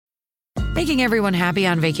Making everyone happy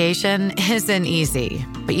on vacation isn't easy,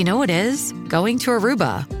 but you know what is? Going to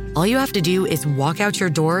Aruba. All you have to do is walk out your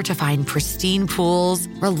door to find pristine pools,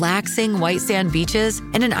 relaxing white sand beaches,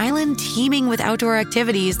 and an island teeming with outdoor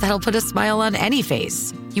activities that'll put a smile on any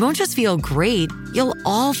face. You won't just feel great, you'll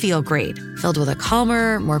all feel great, filled with a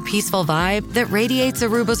calmer, more peaceful vibe that radiates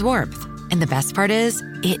Aruba's warmth. And the best part is,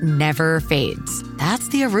 it never fades. That's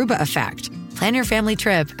the Aruba effect. Plan your family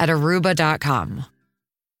trip at Aruba.com.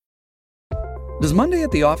 Does Monday at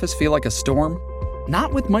the office feel like a storm?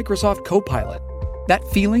 Not with Microsoft Copilot. That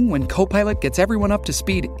feeling when Copilot gets everyone up to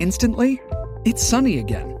speed instantly? It's sunny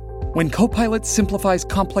again. When Copilot simplifies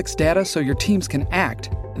complex data so your teams can act,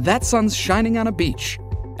 that sun's shining on a beach.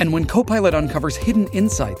 And when Copilot uncovers hidden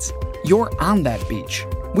insights, you're on that beach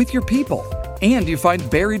with your people, and you find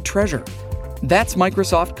buried treasure. That's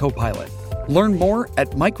Microsoft Copilot. Learn more at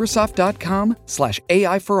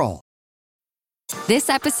Microsoft.com/AI for all. This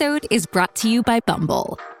episode is brought to you by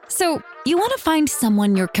Bumble. So, you want to find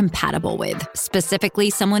someone you're compatible with, specifically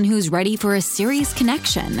someone who's ready for a serious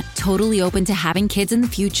connection, totally open to having kids in the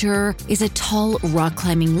future, is a tall,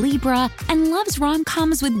 rock-climbing Libra, and loves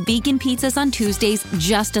rom-coms with vegan pizzas on Tuesdays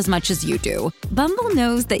just as much as you do. Bumble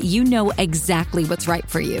knows that you know exactly what's right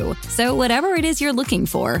for you. So whatever it is you're looking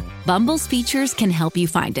for, Bumble's features can help you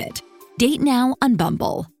find it. Date now on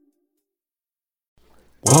Bumble.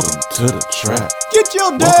 Welcome to the trap. Get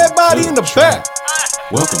your dead body in the back.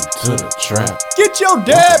 Welcome to the trap. Get your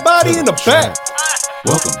dead body in the back.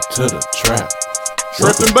 Welcome to the trap.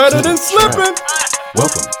 Tripping better than slipping.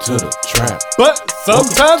 Welcome to the trap. But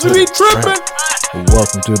sometimes we be tripping.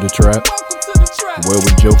 Welcome to the trap. Where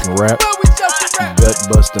we joke and rap. Gut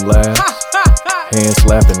busting laughs. Hand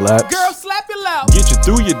slapping laps. Girl, slap your loud. Get you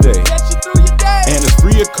through your day. And it's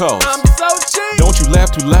free of cost. I'm so cheap. Don't you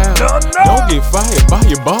laugh too loud. No. Don't get fired by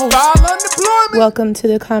your boss. File unemployment. Welcome to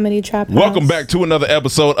the Comedy Trap House. Welcome back to another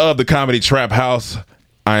episode of the Comedy Trap House.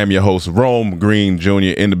 I am your host, Rome Green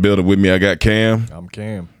Jr. In the building with me, I got Cam. I'm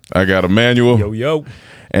Cam. I got Emmanuel. Yo.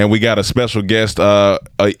 And we got a special guest, a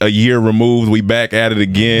year removed. We back at it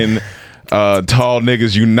again. Tall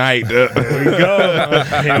niggas unite. Here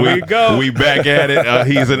we go. We back at it.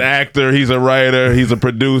 He's an actor. He's a writer. He's a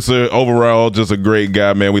producer. Overall, just a great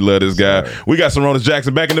guy, man. We love this guy. We got Sarunas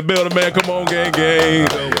Jackson back in the building, man. Come on, gang. Yeah.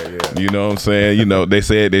 You know what I'm saying? You know, they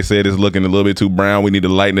said it's looking a little bit too brown. We need to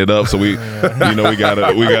lighten it up. So we gotta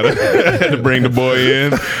bring the boy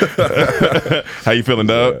in. How you feeling,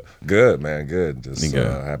 dog? Good, man. Good. Just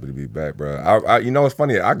happy to be back, bro. I you know, it's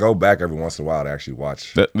funny. I go back every once in a while to actually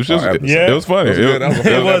watch. It was funny. It was a good episode.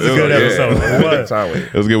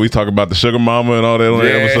 It was good. We talk about the sugar mama and all that on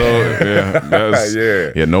the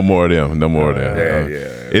episode. Yeah, no more of them. Yeah.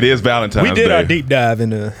 It is Valentine's Day. We did our deep dive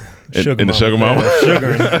in the sugar mama.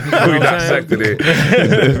 Sugar. We dissected it.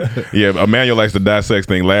 Yeah, Emmanuel likes to dissect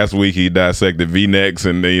things. Last week he dissected V-necks,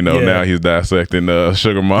 and now he's dissecting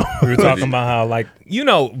sugar mama. We were talking about how,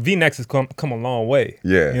 V-necks has come a long way.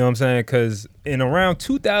 Yeah. You know what I'm saying? Because in around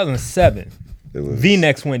 2007,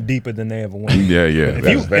 V-necks went deeper than they ever went. Yeah.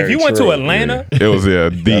 If you went to Atlanta, it was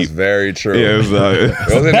deep. That's very true. Yeah, it was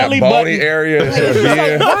in that bony area.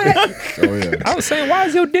 I was saying, why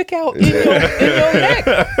is your dick out in your neck?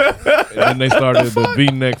 And then they started the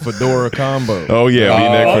V-neck fedora combo. Oh yeah,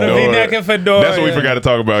 V-neck fedora. The V-neck and fedora. That's what we forgot to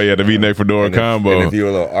talk about. Yeah, the V-neck fedora combo. And if you were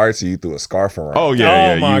a little artsy, you threw a scarf around. Oh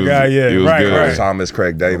yeah. Oh my God, yeah. It was good. Right. Thomas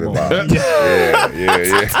Craig David vibe. Yeah.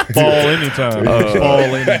 Fall anytime.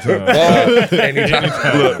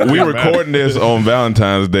 Look, we're recording this on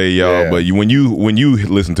Valentine's Day, y'all. Yeah. But when you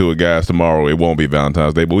listen to it, guys, tomorrow it won't be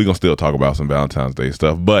Valentine's Day. But we're gonna still talk about some Valentine's Day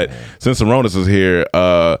stuff. But since Sarunas is here,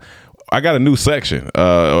 I got a new section.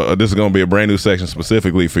 This is gonna be a brand new section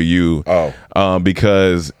specifically for you.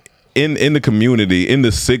 Because in the community, in the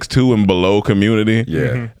 6'2" and below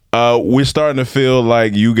community, we're starting to feel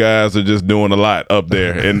like you guys are just doing a lot up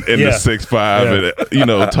there in the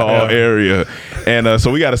 6'5", tall area. And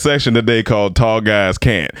so we got a section today called Tall Guys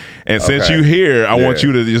Can't. And since you're here, I want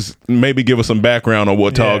you to just maybe give us some background on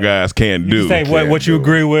what tall guys can't do. Say what you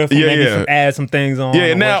agree with. Maybe add some things on.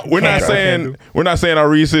 Yeah. Now we're not saying our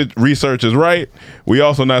research is right. We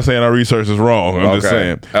also not saying our research is wrong. I'm just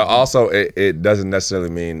saying. Also, it doesn't necessarily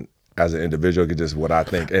mean as an individual, just what I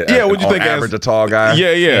think. What you think? Average a tall guy.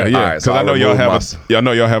 Yeah. Because I know y'all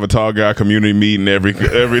have a tall guy community meeting every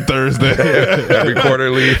Thursday, every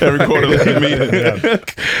quarterly meeting.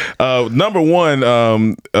 Number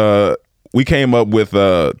one, we came up with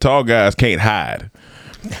tall guys can't hide.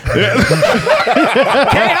 Can't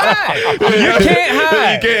hide. You can't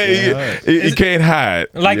hide. You can't hide.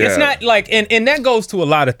 Like it's not like, and that goes to a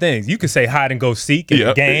lot of things. You could say hide and go seek in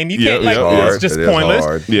the game. You can't it's just pointless.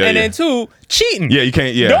 And then two, cheating. Yeah, you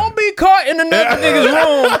can't. Yeah. Don't be caught in another nigga's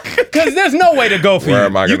room because there's no way to go for you. Where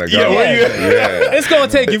am I gonna go? It's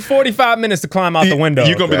gonna take you 45 minutes to climb out the window.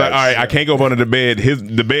 You're gonna be like, all right, I can't go up under the bed.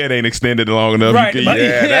 The bed ain't extended long enough. Right. Feet,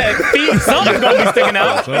 something's gonna be sticking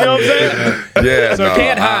out. You know what I'm saying? Yeah. So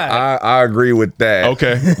can't hide. I agree with that.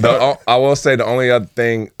 Okay. I will say the only other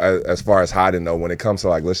thing as far as hiding though, when it comes to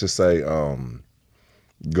like, let's just say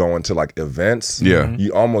going to like events,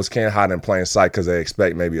 you almost can't hide in plain sight because they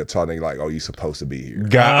expect maybe a tall nigga like, oh, you supposed to be here.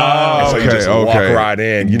 So you just walk right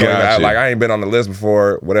in. You know, like I ain't been on the list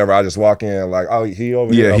before, whatever. I just walk in like, oh, he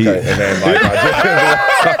over here, okay, and then like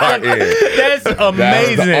I just That's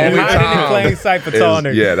amazing. Hiding in plain sight for tall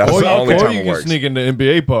niggas. Yeah, that's the only time it works. Or you can sneak into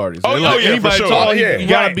NBA parties. For sure. You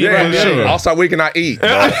gotta be right there. Also, we cannot eat.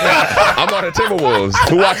 I'm on the Timberwolves.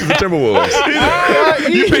 Who watches the Timberwolves?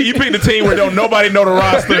 You pick the team where don't nobody know the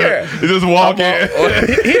roster. You just walk in.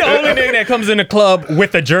 He the only nigga that comes in the club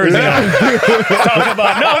with a jersey on. Talking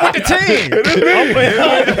about, no, I'm with the team. I'm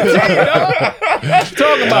with the team, dog.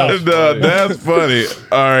 Talking about. That's funny.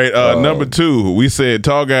 All right, number 2, we said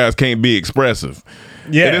tall guys can't be expressive.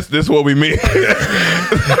 Yeah. And this what we mean.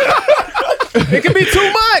 It can be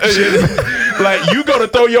too much. Like, you gonna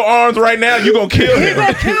throw your arms right now, you gonna kill him. He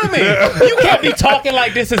gonna kill me. You can't be talking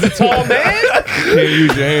like this as a tall man. Can't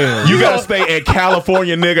use your hands. You gotta stay at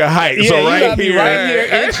California nigga height. Yeah, so right here,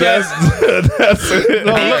 in chest. That's it.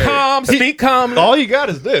 Be calm, speak calmly. All you got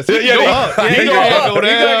is this. Yeah, go up. You go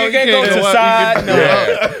down. You can't go to the side. No.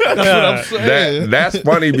 That's what I'm saying. That's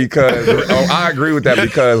funny because I agree with that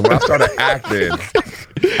because when I started acting,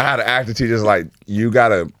 I had an acting teacher's like, you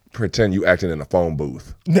gotta pretend you acting in a phone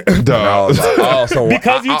booth. And I was like, oh, so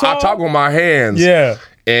because you I talk with my hands. Yeah.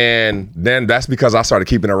 And then that's because I started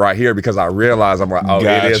keeping it right here because I realized I'm like, oh,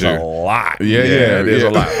 it is a lot. Yeah, it is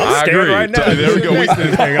a lot. I'm scared right now. There we go. All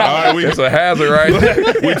right, It's a hazard, right?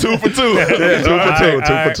 we 2 for 2. Yeah, 2 for 2.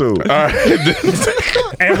 2 for 2. All right.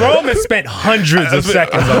 And Roman spent hundreds of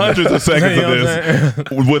seconds of this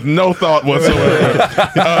with no thought whatsoever.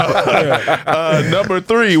 Number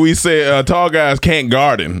 3, we said tall guys can't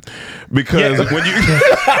garden because when you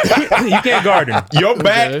can't garden. Your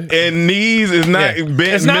back and knees is not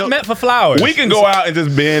bent. It's not meant for flowers. We can go out and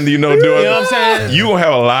just bend, doing. You know what I'm saying? You gonna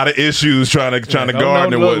have a lot of issues trying to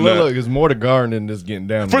garden and whatnot. Look, it's more to garden than just getting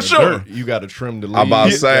down. For sure, dirt. You got to trim the leaves. I'm about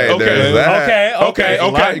to say, there's that. Okay.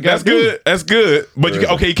 That's good. But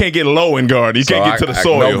you can't get low in garden. You can't get to the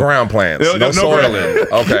soil. No ground plants. No soiling.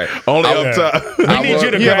 Okay. Only up top. We need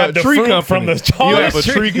you to grab the fruit from the tallest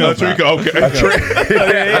tree. Okay.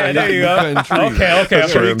 There you go. Okay.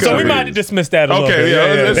 So we might have dismissed that a little bit.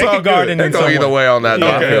 Yeah, they can garden in go either way on that.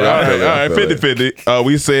 Okay, all right, 50-50.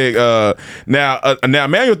 We said now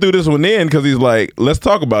Manuel threw this one in because he's like, let's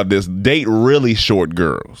talk about this. Date really short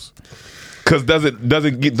girls. Because does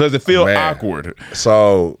it feel awkward?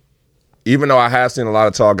 So even though I have seen a lot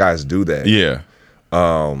of tall guys do that,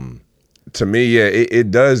 to me, it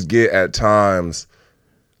does get at times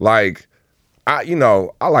like I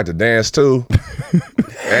like to dance too.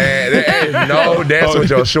 And there ain't no dance with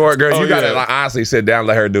your short girl. You gotta like honestly sit down, and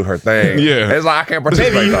let her do her thing. Yeah, it's like I can't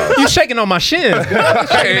participate. You shaking on my shins.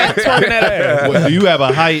 Twerking that ass. Well, do you have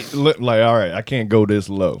a height like? All right, I can't go this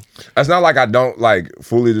low. It's not like I don't like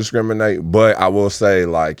fully discriminate, but I will say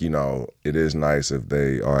like it is nice if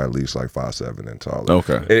they are at least like 5'7" and taller.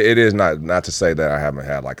 Okay, it is not to say that I haven't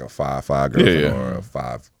had like a 5'5" girlfriend or a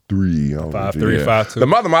 5'3". 5'3", 5'2". The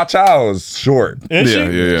mother of my child is short. Is she?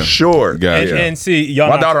 Yeah. Short. And see, y'all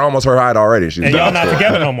my daughter almost her height already. She's and y'all not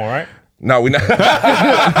together no more, right? No, we not. Don't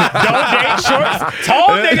date shorts. Tall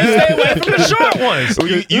niggas stay away from the short ones.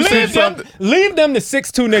 You said something. Leave them to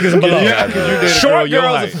 6'2" niggas and below. Yeah, short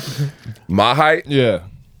girls. My height? Yeah.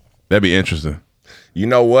 That'd be interesting. You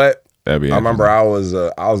know what? That'd be I remember I was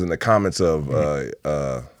in the comments of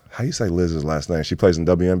how you say Liz's last name? She plays in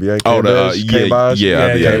WNBA. Cambridge.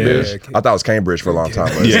 I thought it was Cambridge for a long time.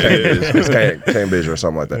 But it's Cambridge or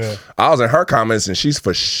something like that. Yeah. I was in her comments and she's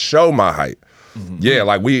for sure my height. Mm-hmm.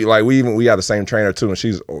 Yeah, we have the same trainer too, and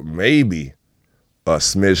she's maybe a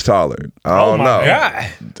smidge taller. I don't know.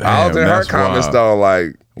 God. I was in her comments though,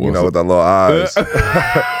 like with the little eyes.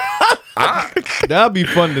 That'd be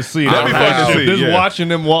fun to see. That'd be fun to see, Just yeah. watching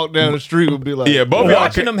them walk down the street would be like, Yeah, both y'all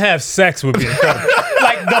Watching them have sex would be incredible.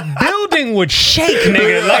 Like the building would shake,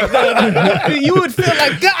 nigga. Like you would feel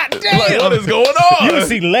like, God damn, Like, what is going on? You would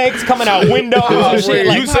see legs coming out windows and shit.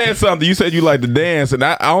 You said something. You said you like to dance, and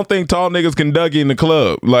I don't think tall niggas can Dougie in the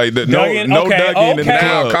club. Like no Dougie? Okay, Dougie in the okay.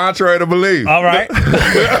 Now, club. contrary to belief. All right. He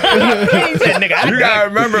said, nigga, I You gotta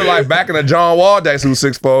remember, like back in the John Wall days, who's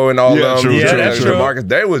 6'4" and all Yeah, them. true, Yeah, that's true. Marcus,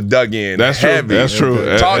 they was dug in. That's true. heavy. That's true.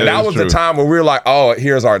 That was the time when we were like, oh,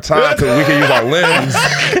 here's our time because we can use our limbs,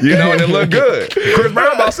 and it looked good. Chris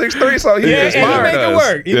Brown about 6'3", so he and he inspired make it us.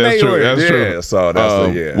 work. He That's made it true. work. That's true. Yeah, so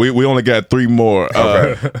that's We only got 3 more.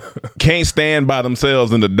 Can't stand by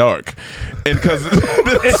themselves in the dark, and because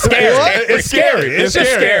It's scary. It's scary. It's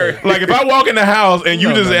just scary. Like if I walk in the house and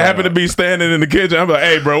you just happen to be standing in the kitchen, I'm like,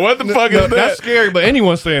 hey, bro, what the fuck is that? that's scary, but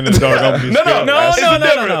anyone staying in the dark, I'm be No, scared.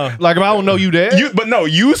 No. Like if I don't know you there,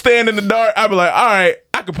 You stand in the dark. I'd be like, all right,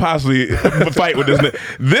 I could possibly fight with this nigga.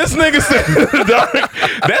 This nigga standing in the dark.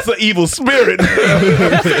 That's an evil spirit.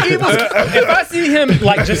 If I see him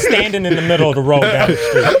like just standing in the middle of the road down the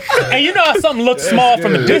street, and you know how something looks small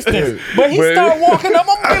from a distance, but he start walking up,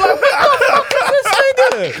 I'm gonna be like, what the fuck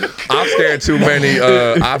is this nigga?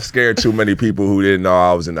 I've scared too many people who didn't know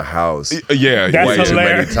I was in the house. Yeah, That's way too many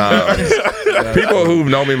hilarious. times. People who've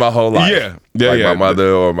known me my whole life. Yeah. Like my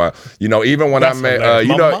mother or my, even when That's I met,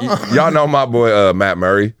 hilarious. y'all know my boy Matt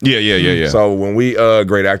Murray. Yeah. So when we,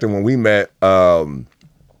 great actor, when we met, the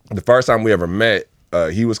first time we ever met,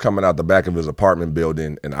 he was coming out the back of his apartment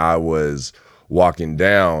building, and I was walking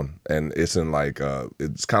down, and it's in like,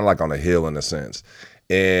 it's kind of like on a hill in a sense.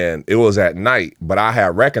 And it was at night, but I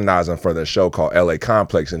had recognized him for the show called LA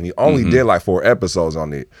Complex, and he only did like 4 episodes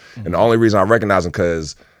on it. And the only reason I recognized him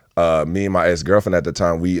because me and my ex-girlfriend at the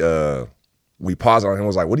time, we paused on him and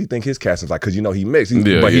was like, what do you think his casting's like? Because, he mixed,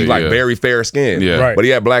 but he's like very fair skinned. Yeah. Right. But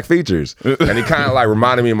he had black features. And he kind of like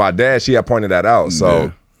reminded me of my dad. She had pointed that out.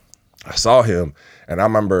 So I saw him, and I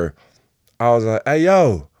remember I was like, hey,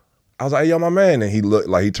 yo, my man. And he looked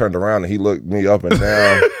like, he turned around and he looked me up and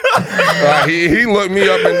down. Like, he looked me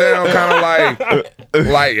up and down kind of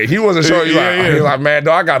like he wasn't sure. He was like, man,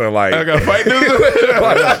 I gotta fight this.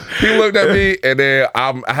 like, he looked at me, and then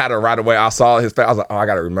I had to right away. I saw his face. I was like, oh, I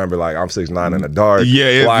gotta remember, like, I'm 6'9" in the dark.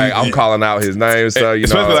 Yeah, like I'm calling out his name. So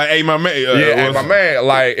especially like, hey, my man. hey, my man.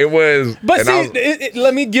 Like it was. But see,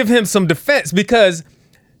 let me give him some defense, because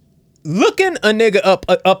looking a nigga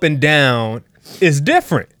up and down is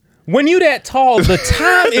different. When you that tall, the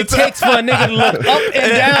time it takes for a nigga to look up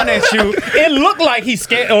and down at you, it looked like he's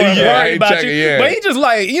scared or worried about you. Yeah. But he just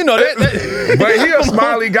like, that But he a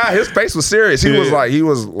smiley guy. His face was serious. He was like, yeah.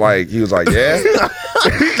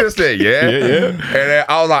 He just said, yeah. And then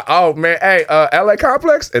I was like, oh man, hey, LA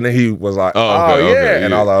Complex. And then he was like, yeah.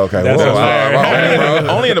 And I was like, okay, That's whoa, hilarious. all right,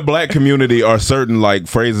 bro. Only in the black community are certain like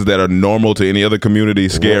phrases that are normal to any other community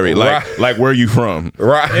scary. Like where you from?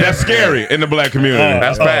 Right. That's scary in the black community.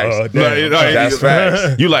 That's facts. That's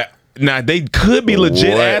facts. You like, nah, they could be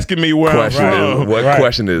legit What asking me where I'm from. What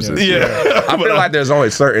question is this? Yeah. I feel like there's only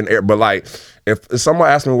certain but like if someone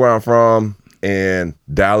asks me where I'm from in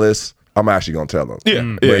Dallas, I'm actually gonna tell them.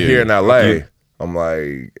 But here in LA, I'm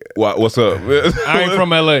like, what's up? I ain't from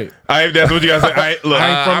LA. That's what you gotta say.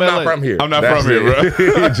 I'm not from here. I'm not from here,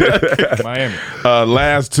 bro. Miami.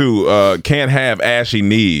 Last 2, can't have ashy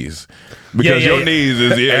knees. Because your knees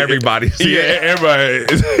is everybody's. Everybody.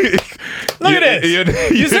 Look at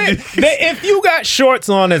this. You see, if you got shorts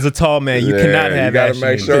on as a tall man, you cannot have You gotta action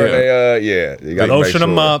make knees. sure they you gotta Lotion make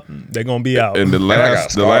them sure. up, they're gonna be out. And the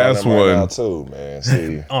last Right now one. too, man.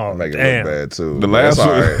 See, Oh, make it damn. look bad too. The last That's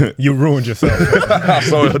all one. right. You ruined yourself. I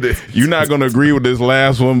soiled it. You're not gonna agree with this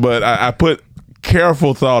last one, but I put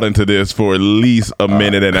careful thought into this for at least a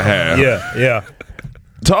minute and a half. Yeah.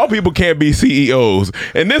 Tall people can't be CEOs,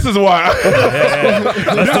 and this is why.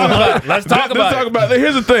 Let's talk about it.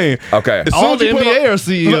 Here's the thing. Okay. As soon All as the you put NBA on- are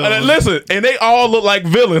CEOs. Listen, and they all look like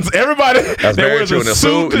villains. Everybody That's that very wears true. In a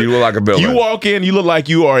suit, you look like a villain. You walk in, you look like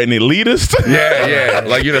you are an elitist. Yeah.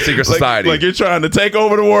 Like you're in a secret society. Like you're trying to take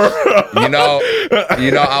over the world.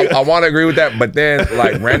 I want to agree with that, but then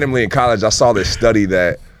like randomly in college, I saw this study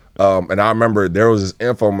that, and I remember there was this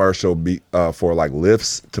infomercial for like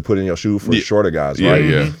lifts to put in your shoe for shorter guys, right?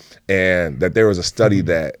 Yeah. And that there was a study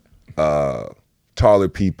that taller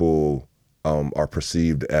people are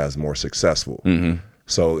perceived as more successful.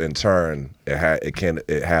 So in turn,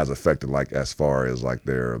 it has affected like as far as like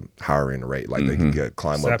their hiring rate, like they can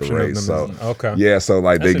climb up the Perception of rate. them So is- okay. yeah, so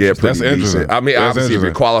like they get pretty That's interesting. decent. I mean, That's obviously, if you're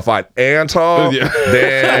interesting. qualified and tall, Yeah.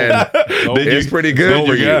 then it's pretty good then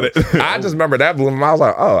for you you. got it. I just remember that blew my. I was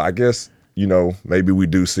like, oh, I guess you know, maybe we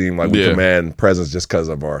do seem like we command presence just because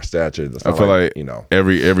of our stature. I feel like you know,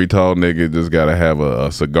 every tall nigga just gotta have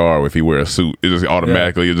a cigar. If he wear a suit, it just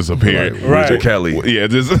automatically just appear. Like Richard Kelly, yeah,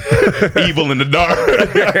 just evil in the dark.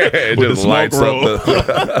 It just lights up.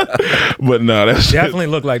 But no, that's definitely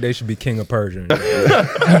look like they should be king of Persia.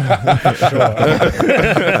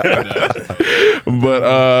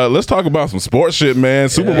 But let's talk about some sports shit, man.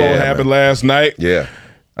 Super Bowl happened last night. Yeah.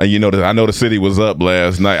 You know, I know the city was up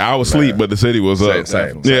last night. I was asleep, but the city was up.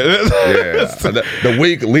 Same. Yeah. The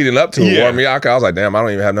week leading up to it wore me out. I was like, damn, I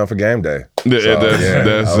don't even have nothing for game day. That's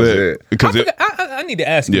it. Because I need to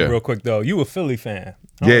ask you real quick though. You a Philly fan?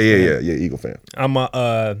 Yeah, Eagle fan. I'm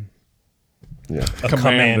a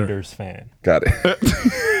Commanders fan. Got it.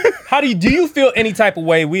 How do you feel any type of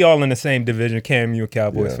way? We all in the same division. Cam, you a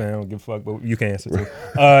Cowboys fan. I don't give a fuck, but you can answer too.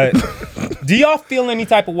 Do y'all feel any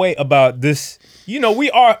type of way about this? You know, we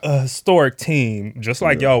are a historic team, just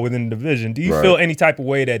like y'all within the division. Do you feel any type of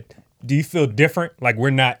way do you feel different? Like we're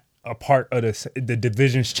not a part of the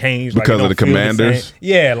division's changed because like, of the Commanders?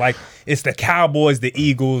 Yeah, like it's the Cowboys, the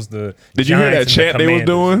Eagles, the Did you hear that chant they was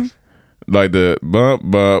doing? Like the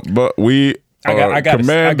but we I got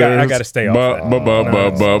to stay off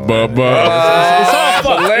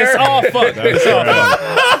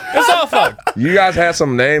It's all fucked. You guys had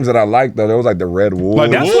some names that I liked though. There was like the Red Wolves.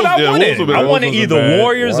 Like, that's what I wanted. I wanted either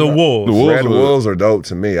Warriors or Wolves. The Red Wolves are dope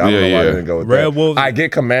to me. I don't know why I didn't go with Red that. Wolves. I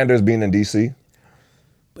get Commanders being in DC.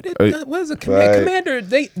 But what is a commander?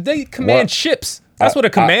 They command ships. That's what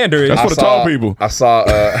a commander is. That's for the tall people. I saw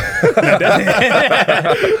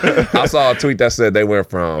I saw a tweet that said they went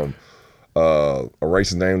from a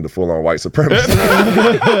racist name to full-on white supremacy.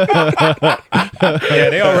 Yeah,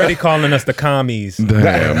 they already calling us the commies.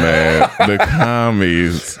 Damn, man, the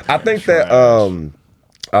commies. I think that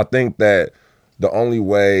the only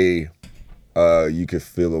way you could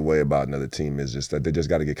feel a way about another team is just that they just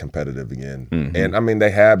got to get competitive again. Mm-hmm. And I mean,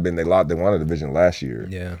 they have been. They won a division last year.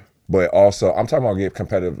 Yeah. But also, I'm talking about get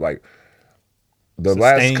competitive. Like the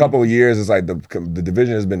last couple of years, it's like the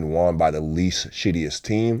division has been won by the least shittiest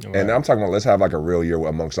team. Right. And I'm talking about let's have like a real year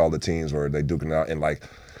amongst all the teams where they duking out in like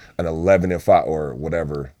an 11-5 or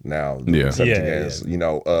whatever now. 17 games. You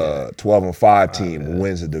know, 12-5 team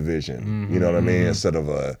wins the division. Mm-hmm. You know what I mean? Instead of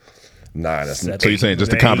a 9. So you're saying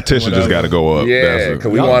just the competition just got to go up? Yeah, because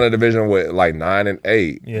we won a division with like 9 and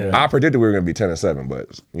 8. Yeah. I predicted we were going to be 10 and 7,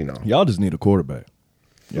 but you know, y'all just need a quarterback.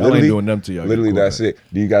 Y'all ain't doing them to y'all. Literally, that's it.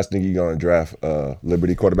 Do you guys think you're going to draft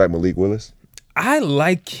Liberty quarterback Malik Willis? I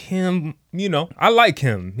like him. You know, I like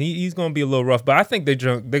him. He's going to be a little rough, but I think they're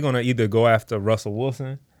going to either go after Russell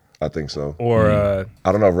Wilson. I think so. Or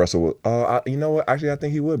I don't know if Russell will. You know what? Actually, I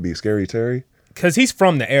think he would be Scary Terry. Because he's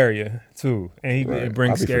from the area, too. And he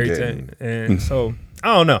brings Scary Terry. And so,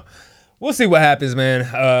 I don't know. We'll see what happens, man.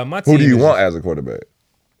 My team Who do you want as a quarterback?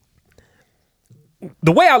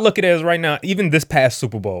 The way I look at it is right now, even this past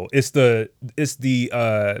Super Bowl, it's the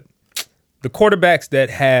quarterbacks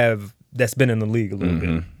that's been in the league a little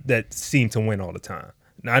bit that seem to win all the time.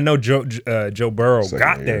 Now I know Joe Burrow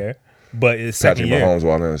got there, but it's second year. Patrick Mahomes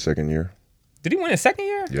won in his second year. Did he win his second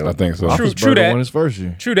year? Yeah, I think so. True that. Won his first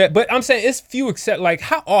year. True that. But I'm saying it's few except like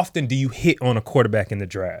how often do you hit on a quarterback in the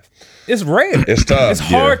draft? It's rare. It's tough. It's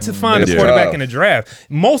hard to find a quarterback in the draft.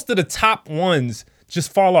 Most of the top ones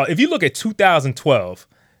just fall off. If you look at 2012,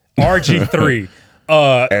 RG3,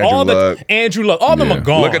 Andrew Luck, all them are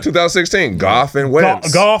gone. Look at 2016, Goff and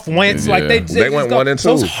Wentz. Goff, Wentz, like they went 1 and 2.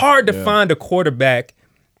 So it's hard to find a quarterback.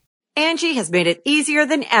 Angie has made it easier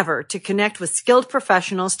than ever to connect with skilled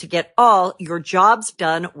professionals to get all your jobs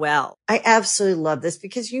done well. I absolutely love this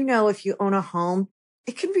because, you know, if you own a home,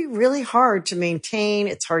 it can be really hard to maintain.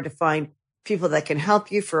 It's hard to find people that can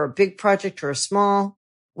help you for a big project or a small.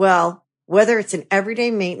 Well, whether it's in everyday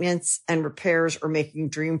maintenance and repairs or making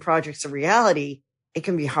dream projects a reality, it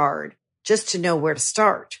can be hard just to know where to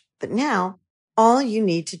start. But now, all you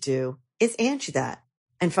need to do is Angie that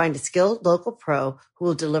and find a skilled local pro who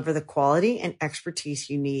will deliver the quality and expertise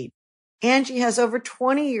you need. Angie has over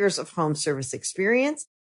 20 years of home service experience,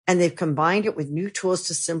 and they've combined it with new tools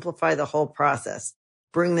to simplify the whole process.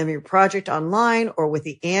 Bring them your project online or with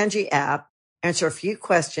the Angie app. Answer a few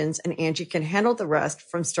questions and Angie can handle the rest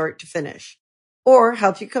from start to finish. Or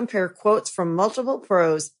help you compare quotes from multiple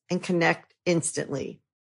pros and connect instantly.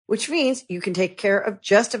 Which means you can take care of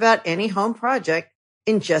just about any home project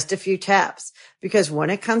in just a few taps. Because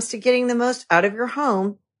when it comes to getting the most out of your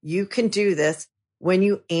home, you can do this when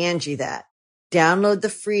you Angie that. Download the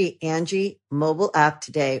free Angie mobile app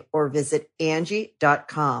today or visit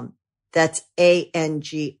Angie.com. That's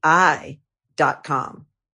ANGI.com.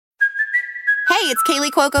 Hey, it's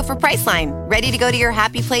Kaylee Cuoco for Priceline. Ready to go to your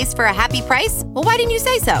happy place for a happy price? Well, why didn't you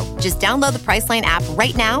say so? Just download the Priceline app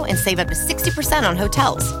right now and save up to 60% on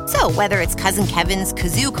hotels. So whether it's Cousin Kevin's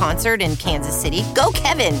Kazoo Concert in Kansas City, go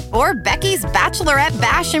Kevin, or Becky's Bachelorette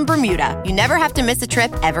Bash in Bermuda, you never have to miss a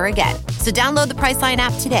trip ever again. So download the Priceline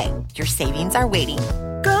app today. Your savings are waiting.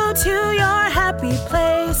 Go to your happy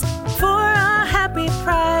place for a happy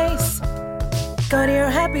price. Go to your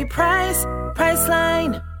happy price,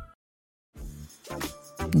 Priceline.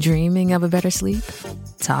 Dreaming of a better sleep?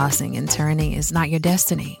 Tossing and turning is not your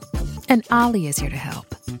destiny. And Ollie is here to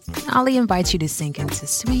help. Ollie invites you to sink into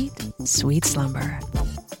sweet, sweet slumber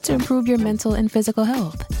to improve your mental and physical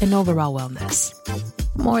health and overall wellness.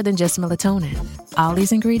 More than just melatonin,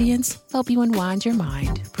 Ollie's ingredients help you unwind your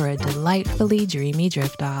mind for a delightfully dreamy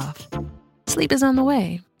drift off. Sleep is on the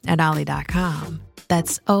way at Ollie.com.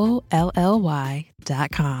 That's OLLY.com.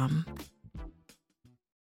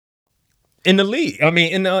 In the league, I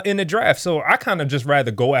mean, in the draft. So I kind of just rather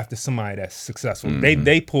go after somebody that's successful.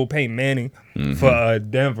 They pulled Peyton Manning for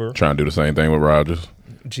Denver. Trying to do the same thing with Rodgers.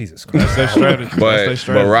 Jesus Christ. That's their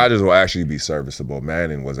strategy. But Rodgers will actually be serviceable.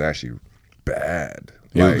 Manning was actually bad.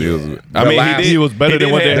 He was better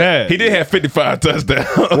than what they had. He did have 55 touchdowns.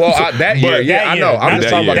 Well, that year, I know. I'm just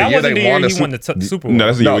talking about the year they won the Super Bowl. No,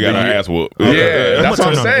 that's the year we got our ass whooped. Yeah, that's what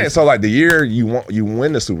I'm saying. So like the year you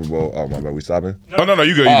win the Super Bowl. Oh my bad, we stopping? Oh no,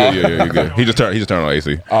 you good. Yeah, you good. He just turned on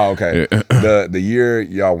AC. Oh okay. The year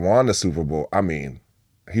y'all won the Super Bowl. I mean,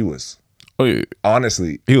 he was.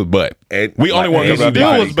 Honestly, he was butt. We only won because he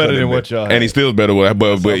still was better than what y'all had. And he still was better with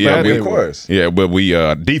but yeah, of course. Yeah, but we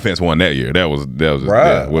defense won that year. That was with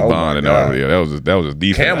Bond and all. Yeah, that was his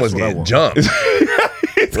defense. Cam was getting jumped.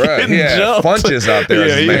 Right, he had Funches out there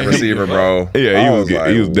as his main receiver, bro. Yeah,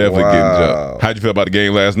 he was definitely getting jumped. How'd you feel about the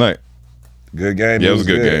game last night? Good game. Yeah, it was a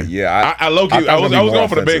good game. Yeah, I low key. I was going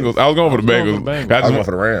for the Bengals. I was going for the Bengals. I was going for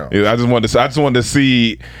the Rams. Yeah, I just wanted to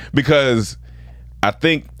see because I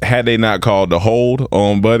think had they not called the hold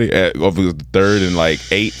on Buddy if it was the 3rd and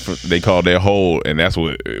 8, they called that hold, and that's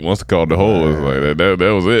what once they called the hold, it was like that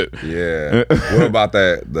was it. Yeah. What about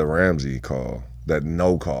the Ramsey call? That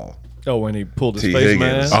no call. Oh, when he pulled his face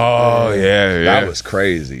mask. Oh yeah. That was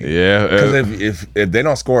crazy. Yeah. Because if they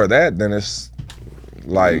don't score that, then it's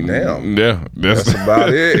like damn. Yeah. That's about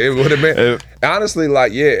it. It would have been honestly I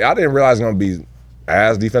didn't realize it was gonna be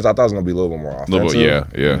as defense. I thought it was gonna be a little bit more offensive.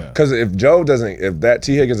 Yeah. Because if that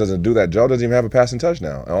T. Higgins doesn't do that, Joe doesn't even have a passing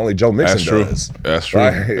touchdown. And only Joe Mixon does. That's true.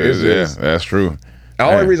 That's true. The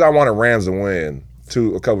only reason I wanted Rams to win,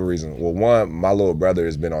 a couple of reasons. Well, one, my little brother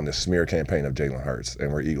has been on this smear campaign of Jalen Hurts,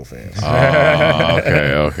 and we're Eagle fans.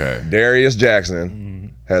 Oh, okay. Darius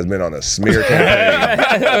Jackson has been on a smear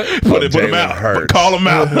campaign. Put him out. Hurts. Call him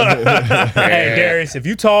out. Hey, Darius, if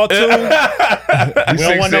you tall too, we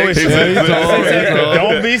don't want no issues.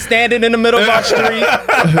 Don't be standing in the middle of our street,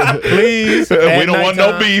 please. We don't want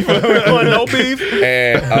no beef. We don't want no beef.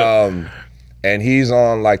 And he's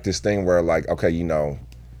on this thing where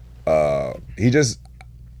he just.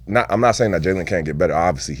 I'm not saying that Jalen can't get better.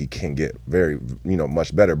 Obviously, he can get very,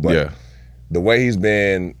 much better. But the way he's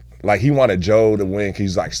been, he wanted Joe to win.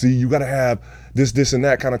 He's like, see, you got to have this, and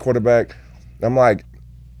that kind of quarterback. I'm like,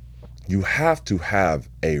 you have to have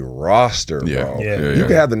a roster, bro. You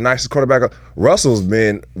can have the nicest quarterback. Russell's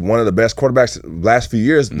been one of the best quarterbacks last few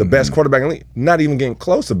years, the best quarterback in the league, not even getting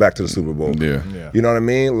close to back to the Super Bowl. Yeah. You know what I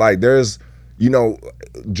mean? There's,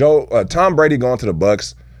 Tom Brady going to the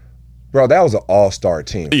Bucs. Bro, that was an all-star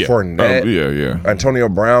team. Fournette, Antonio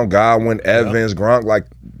Brown, Godwin, Evans, Gronk,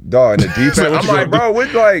 dog, in the defense. I'm like, bro,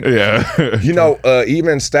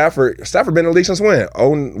 even Stafford been in the league since when?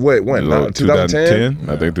 2010?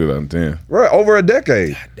 I think 2010. Right, over a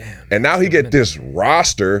decade. And now he get this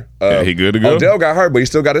roster. He good to go? Odell got hurt, but he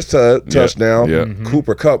still got his touchdown.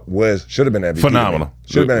 Cooper Kupp should have been MVP. Phenomenal.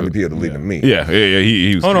 Should have been MVP of the league to me. Yeah.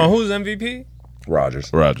 He was. Hold on, who's MVP?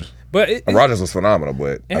 Rodgers. But Rodgers was phenomenal,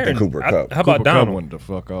 but I think Cooper Kupp. How about Donald? Went the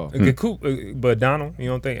fuck off. But Donald, you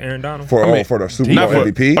don't think Aaron Donald? For the Super Bowl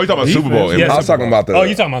MVP? Oh, you talking about Super Bowl? I was talking about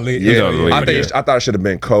you talking about league? Yeah, I thought it should have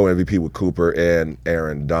been co-MVP with Cooper and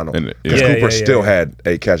Aaron Donald because Cooper still had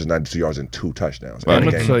 8 catches, 92 yards, and 2 touchdowns. I'm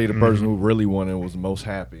gonna tell you the person who really won and was most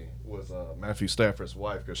happy was Matthew Stafford's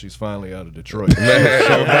wife because she's finally out of Detroit. You saw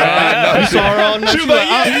her on She was like,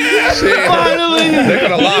 finally. They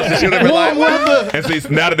could have lost. She should have been like, and see,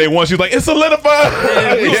 now that they won, she's like, it's solidified.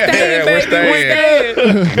 We're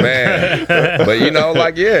staying. Man. But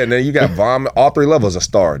and then you got Von, all 3 levels of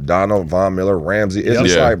star. Donald, Von Miller, Ramsey. It's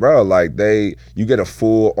just you get a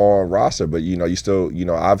full on roster, but you still,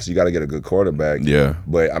 obviously you got to get a good quarterback. Yeah.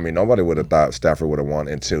 But nobody would have thought Stafford would have won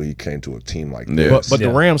until he came to a team like this. But the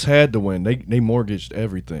Rams had to win. They mortgaged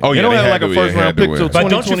everything. Oh, they yeah, don't they have had like a to- first yeah, round had to pick win. till But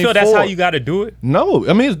don't you 2024. feel that's how you got to do it? No,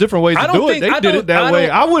 I mean it's different ways I to don't do it. think- They I did don't- it that I way.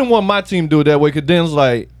 don't- I wouldn't want my team to do it that way because then it's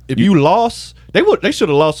like if you lost, they should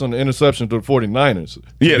have lost on the interception to the 49ers.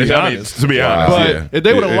 Yeah, to be I mean, honest. to be honest, But yeah. if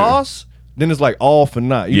they would have Yeah. lost, then it's like all for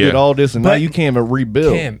naught. You Yeah. did all this and now But- you can't even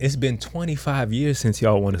rebuild. Cam, it's been 25 years since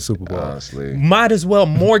y'all won a Super Bowl. Honestly. Might as well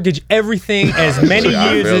mortgage everything as many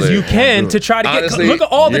I years really- as you can to try to get. Honestly, Look at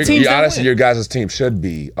all the teams that honestly, win. your guys' team should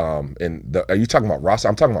be. Are you talking about roster?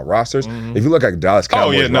 I'm talking about rosters. If you look at Dallas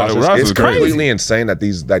Cowboys yeah, no, the rosters, roster's it's crazy. completely insane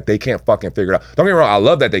that they can't fucking figure it out. Don't get me wrong, I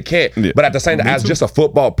love that they can't, but at the same time, as just a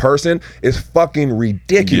football person, it's fucking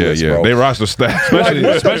ridiculous, bro. They roster staff, Especially,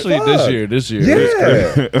 what the especially fuck? this year.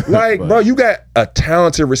 Yeah, like bro, you got a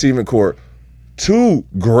talented receiving core, two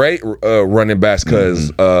great running backs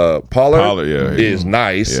because Pollard is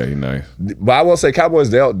nice. Yeah, he's nice. But I will say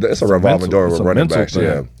Cowboys, it's a revolving door with running backs. thing.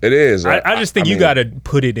 Yeah, it is. I just think you mean, got to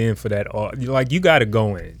put it in for that. Like you got to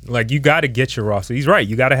go in. Like you got to get your roster. He's right.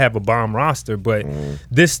 You got to have a bomb roster. But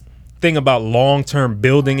this thing about long-term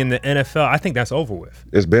building in the NFL, I think that's over with.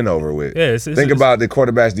 It's been over with. Yeah, Think about the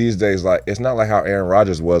quarterbacks these days. Like it's not like how Aaron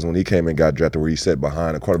Rodgers was when he came and got drafted, where he sat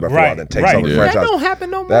behind a quarterback for a while and takes over the franchise. That don't happen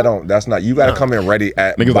no more. That's not. You got to come in ready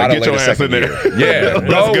at Niggas by like, the get your later ass second in year. there. Yeah,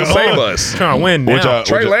 go save us. Trying to win now.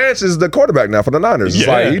 Trey Lance is the quarterback now for the Niners. It's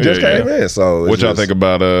like he just came in. So what y'all think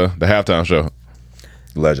about the halftime show?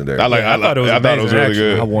 Legendary. I thought it was really amazing,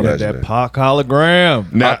 good. I wanted that Pac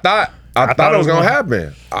hologram. Now, I thought it was gonna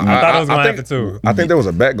happen. I thought it was gonna happen too. I think there was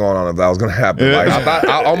a bet going on if that was gonna happen. Like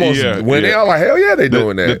I almost went in. I was like, hell yeah, they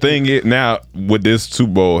doing that. The thing is, now with this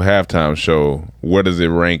Super Bowl halftime show, where does it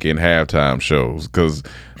rank in halftime shows? Because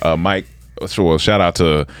Mike, shout out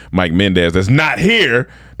to Mike Mendez that's not here.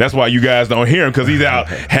 That's why you guys don't hear him, because he's out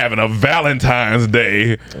having a Valentine's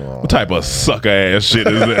Day. What type of sucker ass shit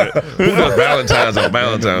is that? Who does Valentine's on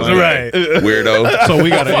Valentine's Day? Right. Weirdo. So we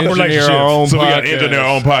got to engineer our own So we got podcast. to engineer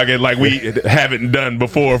our own pocket like we haven't done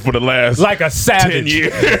before for the last Like a 10 savage.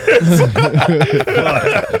 years.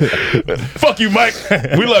 Fuck you, Mike.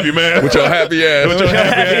 We love you, man. With your happy ass. With your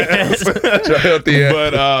happy ass. With your healthy ass.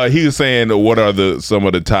 But he was saying, what are some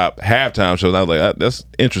of the top halftime shows? I was like, that's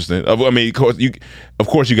interesting. I mean, of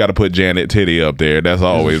course, you got to put Janet Titty up there. That's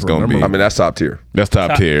always going to be. I mean, that's top tier. That's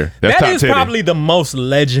top tier. That's That top is titty. probably the most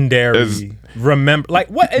legendary. Remember, like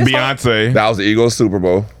what? It's Beyonce. That was the Eagles Super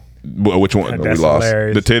Bowl. Which one? That's we lost.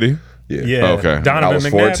 hilarious. The titty. Yeah. Okay. Donovan I was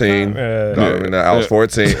McNabb, 14. I was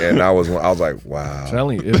 14, and I was like, wow.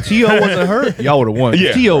 Telling you, if T.O. wasn't hurt, y'all would have won.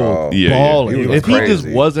 Yeah. T.O. Bro. was Yeah, balling. he was If he just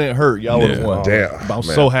crazy. wasn't hurt, y'all would have won. Damn, But I'm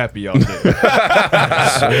man. so happy y'all did.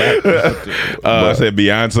 I said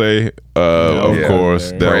Beyonce, of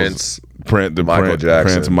course. That was Michael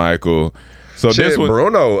Jackson. Prince, Michael. So Shit, this one,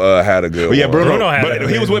 Bruno had a good yeah, one. Bruno had but that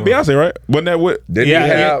he was with amazing Beyonce, right? Wasn't that with? Didn't Yeah, he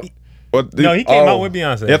have? No, he came out with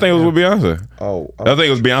Beyonce. Yeah, I think it was with Beyonce. Oh, I think it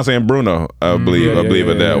was Beyonce and Bruno. I believe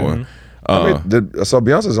at that one. I mean, so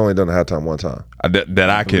Beyonce's only done the halftime one time. That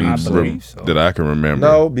I can remember.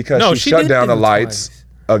 No, because No, she she shut did down do the it lights.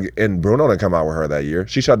 And Bruno didn't come out with her that year.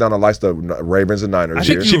 She shut down the lights, the Ravens and Niners I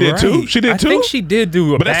year. think She you're did too? right. She did I too? think she did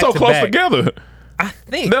do a But that's so close back-to-back. together. I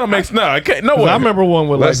think That don't make sense. No, I can't. No way. I remember one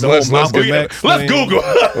with like Let's- the let's- whole let's Malcolm go- X Let's thing. Google.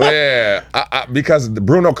 Yeah, because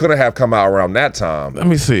Bruno couldn't have come out around that time. Let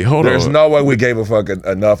me see. Hold There's on. no way we gave a fuck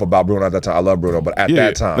enough about Bruno at that time. I love Bruno, but at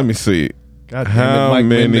that time, Let me see. God damn it, How Mike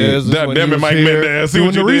many? Mendez is when Damn he it, was Mike here Mendez. See doing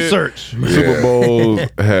what you the did? research. Super Bowls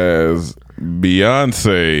has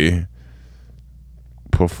Beyonce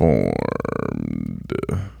performed.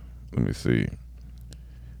 Let me see.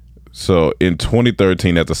 So in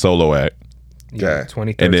 2013, as a solo act. Okay.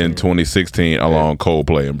 2013. And then 2016 along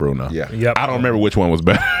Coldplay and Bruno. Yeah. Yep. I don't remember which one was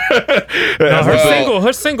better. No,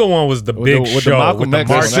 her single one was the big with the show Malcolm with the X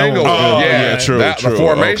March one. single. Oh, yeah, true. The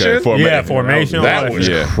formation. Okay, Yeah, formation. That was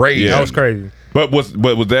crazy. That was crazy. But was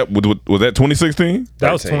that 2016?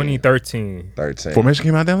 That was 13. 2013. 13. Formation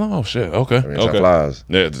came out that long? Oh shit. Okay. I mean, okay. flies.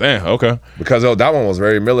 Yeah, damn, okay. Because that one was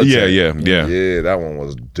very military. Yeah. Yeah, that one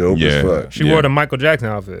was dope Yeah. as fuck. She wore the Michael Jackson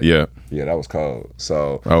outfit. Yeah. Yeah, that was cold.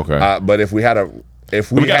 So Okay. but if we had We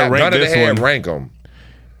gotta had rank none of the this hand one. rank them.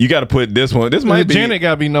 You got to put this one. This might be Janet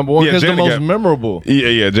got to be number one Yeah, because the Janet most got- memorable.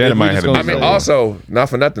 Yeah, Janet If might we have just to be. gonna I mean, number one. also not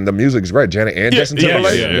for nothing, the music's great. Janet and Justin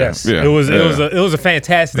Timberlake. Yes. Yeah. It was a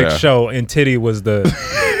fantastic Yeah. show, and Titty was the.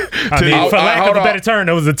 I mean, for lack hold of a on. better term,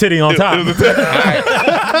 it was the titty on top. It was a- It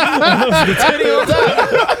was the titty on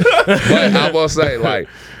top. But I will say, like,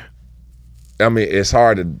 I mean, it's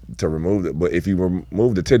hard to remove it. But if you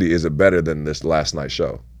remove the titty, is it better than this last night's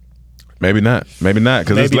show? Maybe not. Because it's Maybe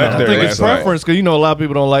not. I legendary. think it's last night. preference because a lot of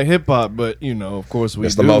people don't like hip hop, but of course we.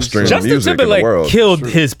 It's the do, most streamed Justin music in the Timberlake world. killed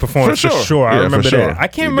his performance for sure. I Yeah, remember for sure. that. I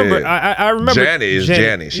can't He remember. did. I remember. Janet is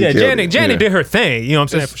Janet. She Yeah, killed Janet. it. Janet Yeah. did her thing. You know what I'm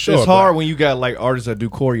saying? It's, For sure. it's hard when you got like artists that do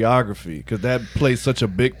choreography because that plays such a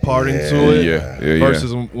big part into it. Yeah.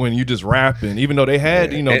 Versus when you just rapping, even though they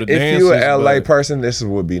had the And dances. if you an LA but- person, this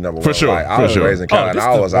would be number For one. sure, Like, I for was sure. raised in Cali, and this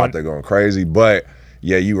I the was one- out there going crazy. But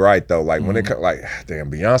yeah, you right though. Like when it damn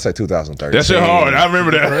Beyonce 2013. That shit hard. I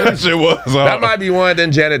remember that. That shit was hard. That might be one.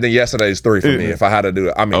 Then Janet. Then Yesterday's 3 for me. If I had to do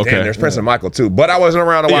it, I mean, Okay. damn, there's Prince and Michael too. But I wasn't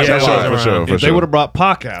around to watch Yeah, that live. for sure. If they would have brought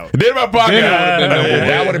Pac out, Did my pocket.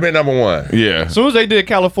 That would have been number one. Yeah. as soon as they did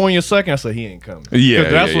California second, I said he ain't coming. Yeah,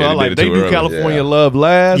 'Cause that's yeah, what I they like. did it They too do early. California Yeah. Love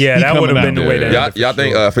last. Yeah, he that coming would've been out. the way to- Y'all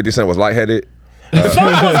think 50 Cent was lightheaded? Something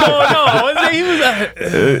was going on. Wasn't it? He was.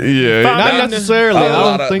 Yeah. Not necessarily. That I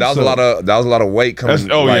was, don't think that was so. a lot of weight coming.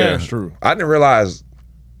 That's- oh, like, yeah. That's true. I didn't realize.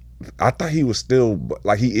 I thought he was still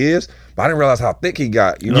like he is, but I didn't realize how thick he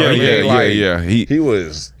got. You know what I mean? Like, He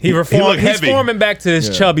was. He reformed. looked He's heavy. forming back to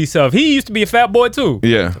his chubby self. He used to be a fat boy too.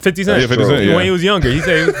 Yeah. 50 Cent. Yeah, 50 Cent, yeah. When he was younger, he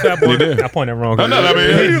said he was a fat boy. He did. I pointed that wrong. No, I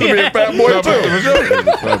mean, he used to be a fat boy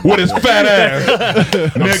too. With his fat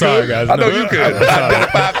ass. I'm sorry, guys. I know you could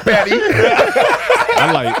identify fatty.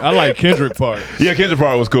 I like Kendrick part. Yeah, Kendrick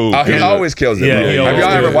part was cool. He always kills it. Yeah, bro. he Have always y'all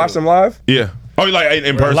ever kills it. watched him live? Yeah. Oh, like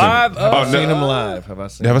in person? Live? Oh, I've seen him live. Have I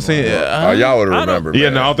seen? Have I him seen live? it? Oh, y'all would remember. Yeah,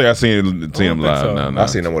 man. no, I don't think I've seen him think live. so. No. I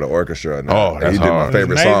seen him with an orchestra. And Oh, and that's he did hard. my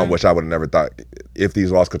favorite Amazing. song, which I would have never thought. If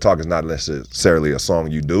These Walls Could Talk is not necessarily a song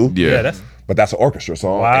you do. Yeah. that's. But that's an orchestra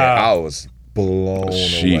song. Wow. And I was blown away.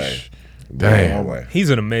 Sheesh. Blown Damn. away. He's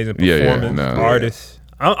an amazing Yeah, yeah, performance no. artist.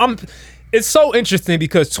 I'm. It's so interesting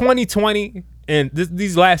because 2020 and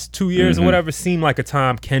these last 2 years Mm-hmm. or whatever seemed like a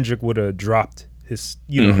time Kendrick would have dropped his,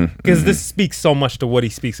 because this speaks so much to what he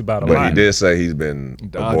speaks about a But lot. he did say he's been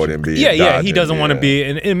avoiding being Yeah, he dodging, doesn't want to yeah. be,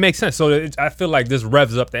 and it makes sense. So I feel like this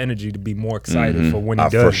revs up the energy to be more excited for when he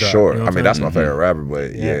does. For drop, sure. you know I what mean, I'm that's saying? my favorite rapper,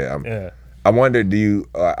 but Yeah. I wonder,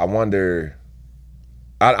 I wonder,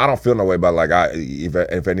 I don't feel no way about like,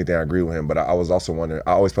 if anything, I agree with him, but I was also wondering,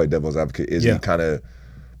 I always play devil's advocate. Is he kind of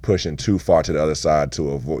pushing too far to the other side to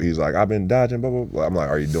avoid? He's like, I've been dodging, blah, blah, blah. I'm like,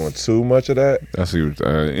 are you doing too much of that? I see.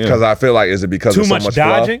 Yeah. Because I feel like, is it because Too of so much much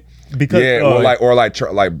dodging? fluff? Because Yeah,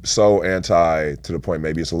 or so anti to the point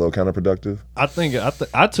maybe it's a little counterproductive. I think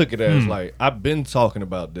I took it as like I've been talking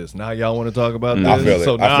about this. Now y'all want to talk about this. I feel it.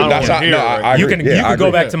 So I now feel- I that's want how- to hear no, it. I You agree. can Yeah, you I can go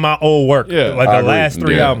agree. back to my old work, Yeah. like I the agree. last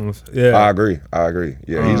 3 Yeah. albums. Yeah, I agree.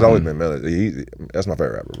 Yeah, he's always been melody. That's my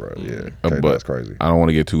favorite rapper, bro. Yeah, But that's crazy. I don't want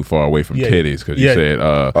to get too far away from Yeah. titties because you Yeah. said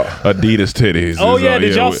Adidas titties. Oh is, yeah,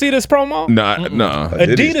 did y'all we- see this promo? Nah.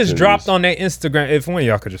 Adidas titties. dropped on their Instagram. If one of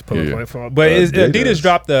y'all could just pull Yeah. up my phone, but Adidas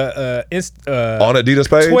dropped the On Adidas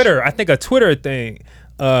page? Twitter. I think a Twitter thing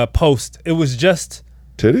post. It was just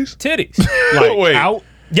Titties? like Wait. out.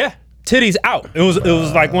 Yeah, titties out. It was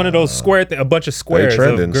like one of those square a bunch of squares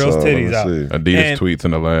trending, of girls' so let me titties out. see. Adidas And tweets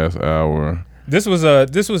in the last hour. This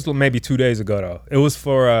was maybe 2 days ago though. It was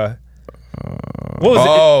for what was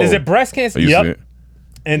Oh. it? Is it breast cancer? You see Yep. it?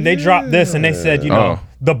 And they dropped this and they said, Oh.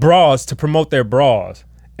 the bras to promote their bras.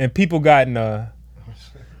 And people got in the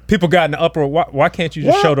uproar. Why can't you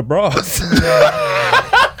just show the bras?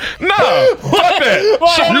 No, fuck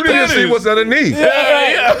that. You didn't see what's underneath.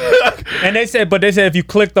 And they said if you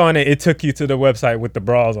clicked on it, it took you to the website with the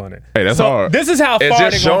bras on it. Hey, that's so hard. This is how It's far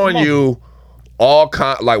just they gonna showing promote. you all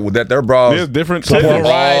that their bras There's different support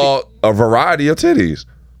titties. a variety of titties.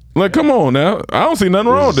 Like, come on now. I don't see nothing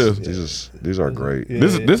wrong with this. These are great.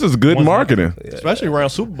 This is good marketing. Especially around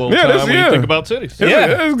Super Bowl Yeah, time this- when yeah. you think about titties.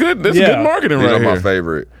 Yeah, it's good. This is Yeah. good marketing These right are my here.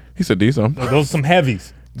 favorite. He said these some. Those some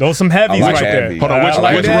heavies. Those some heavies I like right heavy. there. Hold on, I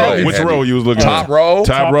like which that. row? Which Heavy. row you was looking Top at? row.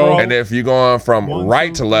 Top row. And if you're going from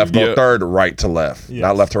right to left, go Yeah. third right to left.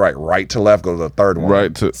 Not left to right. Right to left, go to the third one.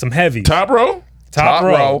 Right to Some heavies. top row. Top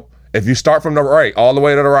row. If you start from the right, all the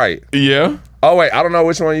way to the right. Yeah. Oh wait, I don't know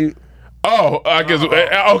which one you. Oh, I guess. Okay.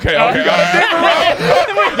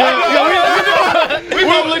 We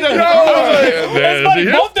both looked at It's funny,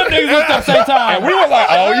 both them niggas looked at the same time. And we were like,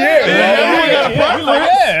 oh yeah.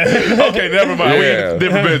 Okay, never mind. We Yeah. in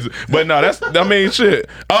different business. But no, I mean, shit.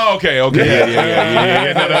 Oh, okay. Yeah.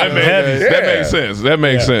 No, that makes sense. That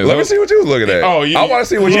makes sense. Let me see what you was looking at. Oh, I want to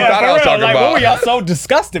see what you Yeah, thought for I was real. talking Like, about. what were y'all so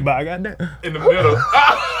disgusted by? Goddamn. In the middle.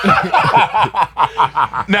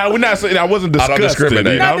 Now we're not saying I wasn't I don't disgusted.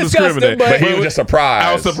 discriminate. Not I don't disgusted, discriminate. but But he was just surprised.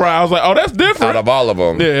 I was surprised. I was like, oh, that's different. Out of all of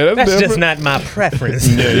them. Yeah, that's That's different. just not my preference.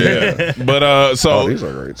 Yeah. But so Oh, these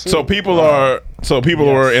are great So people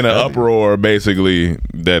were in an uproar basically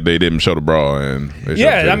that they didn't show the bra and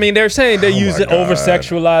I mean they're saying they use it over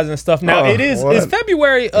sexualizing stuff. Now it's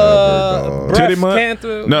February Titty month?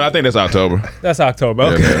 cancer. No, I think that's October. That's October.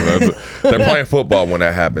 Okay. They're playing football when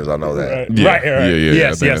that happens. I know that. Right.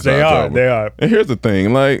 Yes, they are. And here's the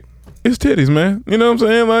thing, like, it's titties, man. You know what I'm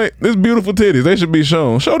saying? Like, it's beautiful titties. They should be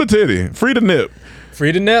shown. Show the titty. Free the nip.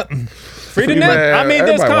 Free the nip. Free the nip. I mean,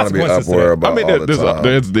 there's consequences to that. I mean,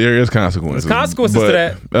 there is consequences. There's consequences to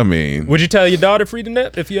that. I mean, would you tell your daughter free the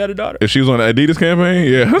nip if you had a daughter? If she was on the Adidas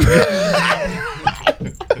campaign, yeah.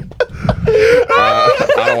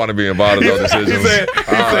 I don't want to be involved in those decisions. He said,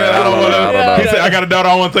 I don't want to. He said, I got a daughter.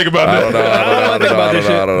 I don't want to think about that. I don't want to think about this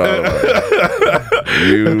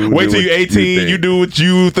shit. Wait till you're 18. You do what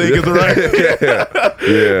you think is right.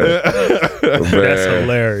 That's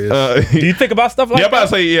hilarious. Do you think about stuff like that? Yeah, I'm about to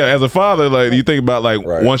say, as a father, like, you think about, like,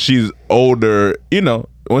 once she's older, you know,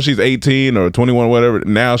 once she's 18 or 21 or whatever,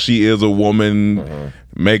 now she is a woman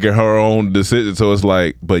making her own decision. So it's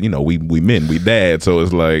like, but, you know, we men, we dad. So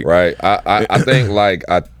it's like. Right. I think, like,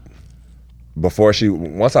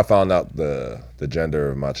 once I found out the gender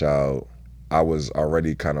of my child, I was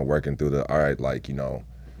already kind of working through all right, like, you know,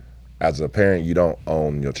 as a parent, you don't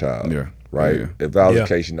own your child. Yeah. Right? Yeah. If that was the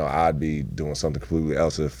case, you know, I'd be doing something completely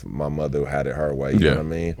else if my mother had it her way. You know what I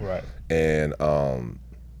mean? Right. And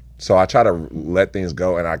so I try to let things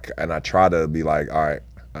go, and I try to be like, all right,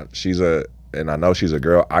 and I know she's a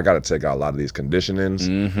girl. I got to take out a lot of these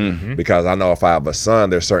conditionings because I know if I have a son,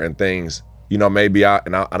 there's certain things, you know, maybe I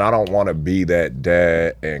don't want to be that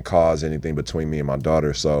dad and cause anything between me and my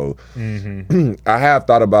daughter. So I have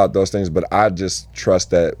thought about those things, but I just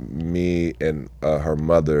trust that me and her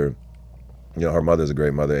mother, you know, her mother's a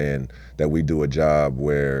great mother, and that we do a job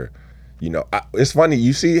where, you know, it's funny,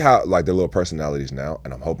 you see how, like, their little personalities now,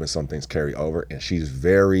 and I'm hoping some things carry over, and she's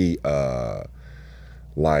very,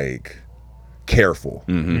 like, careful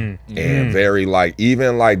and very, like,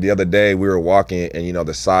 even, like, the other day we were walking, and, you know,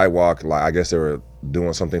 the sidewalk, like, I guess they were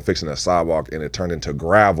doing something, fixing the sidewalk, and it turned into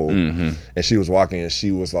gravel, and she was walking, and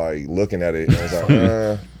she was, like, looking at it, and I was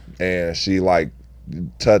like, and she, like,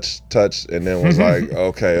 touched, and then was like,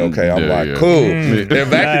 okay. I'm like, cool. If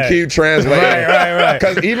that can keep translating, right.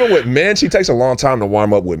 Because even with men, she takes a long time to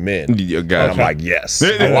warm up with men. And I'm like, yes,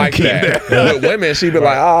 I like that. With women, she'd be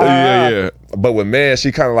like, But with men,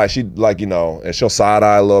 she kind of like, you know, and she'll side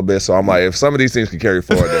eye a little bit. So I'm like, if some of these things can carry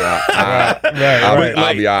forward, then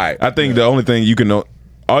I'll be all right. I think the only thing you can know.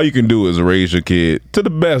 All you can do is raise your kid to the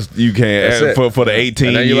best you can for the 18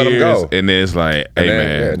 and then years. Let them go. And then it's like, hey,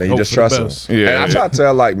 man. And then you just trust them. Yeah, and I try to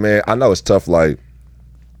tell, like, man, I know it's tough, like,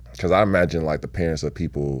 because I imagine, like, the parents of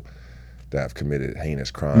people that have committed heinous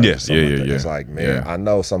crimes. Yes, It's like, man, I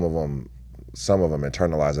know some of them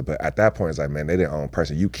internalize it, but at that point, it's like, man, they their own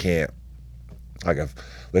person. You can't, like, if,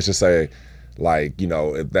 let's just say, like, you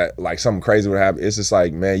know, if that, like, something crazy would happen, it's just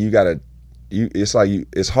like, man,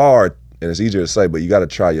 it's hard. And it's easier to say, but you got to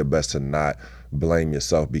try your best to not blame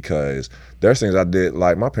yourself, because there's things I did,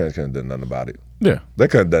 like, my parents couldn't have done nothing about it. Yeah. They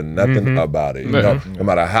couldn't have done nothing about it. You know, no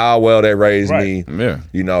matter how well they raised me,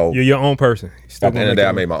 you know. You're your own person. At the end of the day,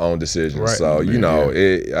 I made my own decisions. Right. So, you know,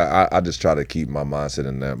 I just try to keep my mindset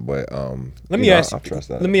in that. But let me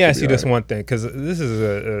ask you this one thing, because this is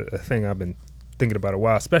a thing I've been thinking about a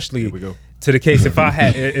while, especially to the case if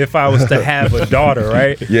I was to have a daughter,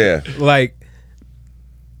 right? Yeah. Like,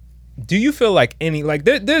 do you feel like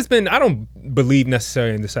there's been, I don't believe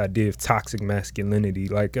necessarily in this idea of toxic masculinity.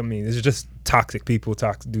 Like, I mean, it's just toxic people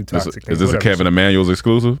do toxic things. Is this a Kevin Emanuel's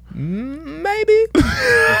exclusive? Maybe.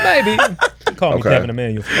 Call me Kevin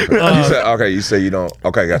Emanuel. You say you don't.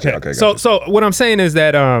 Okay, gotcha. Okay, gotcha. So what I'm saying is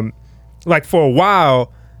that, like, for a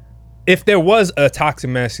while, if there was a toxic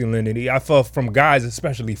masculinity, I felt from guys,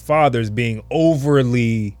 especially fathers, being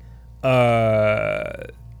overly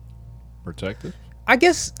protective. I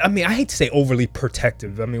guess, I mean, I hate to say overly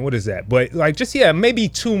protective. I mean, what is that? But, like, just, maybe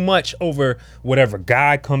too much over whatever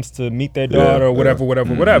guy comes to meet their daughter or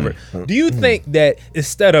whatever. Do you think that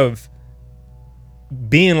instead of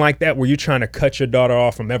being like that, where you're trying to cut your daughter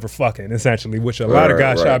off from ever fucking, essentially, which a lot of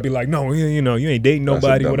guys try to be like, no, you know, you ain't dating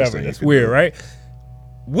nobody, whatever. That's weird, right?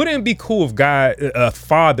 Wouldn't it be cool if a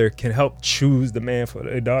father can help choose the man for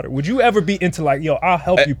their daughter? Would you ever be into, like, yo, I'll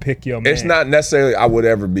help you pick your man? It's not necessarily I would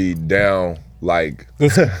ever be down. Like,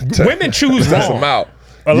 women choose wrong. Them out.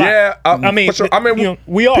 Yeah, I mean, sure. You know,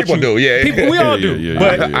 we all people choose. do. Yeah, we all do.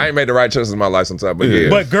 But I ain't made the right choices in my life sometimes.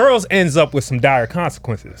 But but girls ends up with some dire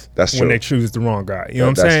consequences. That's true. When they choose the wrong guy. You know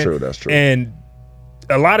what I'm saying? That's true. And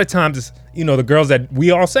a lot of times, it's, you know, the girls that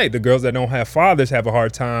we all say, the girls that don't have fathers have a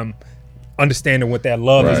hard time understanding what that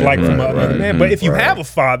love is like from another man. But if you have a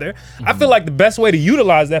father, I feel like the best way to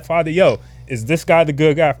utilize that father, is this guy the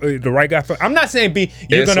good guy, the right guy? I'm not saying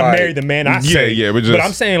you're gonna marry the man I say, but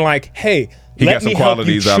I'm saying like, hey, let me help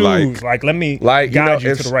you choose. Like, let me guide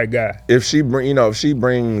you to the right guy. If she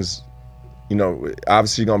brings, obviously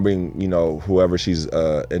she's gonna bring, whoever she's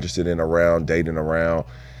interested in around, dating around,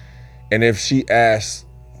 and if she asks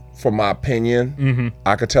for my opinion,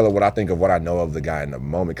 I could tell her what I think of what I know of the guy in the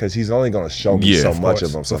moment, because he's only going to show me so much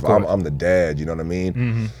of him. So if I'm the dad, you know what I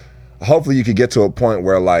mean? Hopefully you could get to a point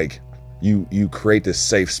where like you create this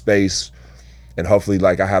safe space, and hopefully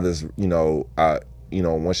like I have this,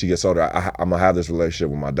 once she gets older, I'm gonna have this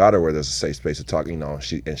relationship with my daughter where there's a safe space to talk,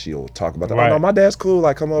 she'll talk about that. Oh no, my dad's cool,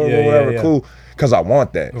 like come over or whatever, cool. Because I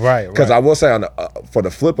want that. Because I will say for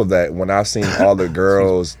the flip of that, when I've seen all the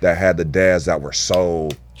girls that had the dads that were so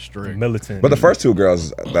strict, militant. But the first two girls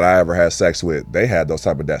that I ever had sex with, they had those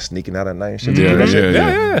type of dads sneaking out at night and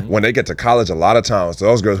shit. When they get to college, a lot of times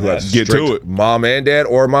those girls who have get to it, mom and dad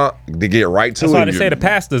or mom, they get right to it. That's why they say the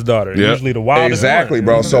pastor's daughter, usually the wildest. Exactly, one.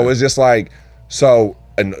 bro. So it's just like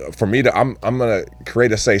and for me I'm gonna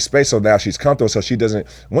create a safe space so now she's comfortable, so she doesn't.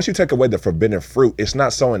 Once you take away the forbidden fruit, it's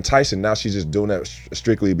not so enticing. Now she's just doing that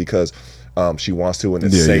strictly because she wants to, and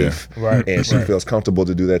it's safe, and she feels comfortable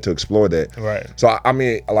to do that, to explore that. So I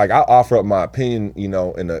mean, like I offer up my opinion,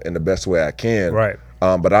 in the best way I can.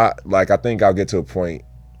 But I think I'll get to a point.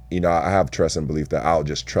 I have trust and belief that I'll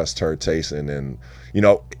just trust her taste, and then,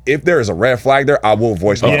 if there is a red flag there, I will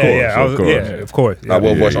voice my opinion. Of course. I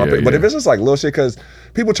will voice my opinion. But if it's just like little shit, because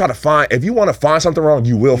people try to find, if you want to find something wrong,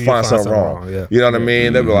 you will find something wrong. You know what I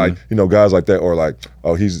mean? They'll be like, guys like that, or like,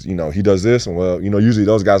 oh, he's, he does this, and well, usually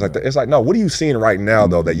those guys like that. It's like, no, what are you seeing right now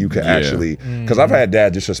though that you can actually? Because I've had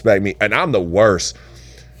dad disrespect me, and I'm the worst.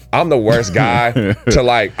 I'm the worst guy to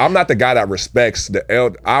like. I'm not the guy that respects the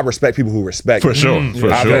elder. I respect people who respect me. For sure.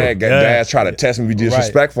 I've had dads try to test me, be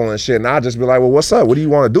disrespectful and shit, and I just be like, well, what's up? What do you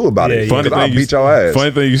want to do about it? Because I'll beat your ass.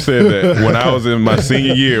 Funny thing you said that. When I was in my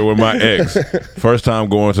senior year with my ex, first time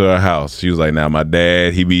going to her house, she was like, now my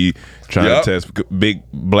dad, he be trying to test big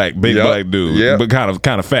black dude, but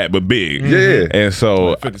kind of fat but big. And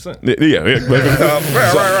so 50 Cent.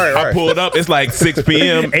 I pulled up. It's like 6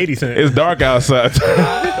 p.m. 80 Cent. It's dark outside. 80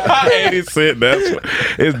 Cent.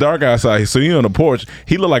 It's dark outside. So you on the porch.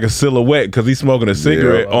 He looked like a silhouette because he's smoking a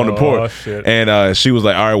cigarette on the porch. Shit. And she was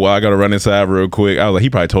like, all right, well, I gotta run inside real quick. I was like, he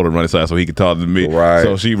probably told her to run inside so he could talk to me.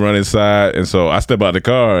 So she run inside, and so I step out the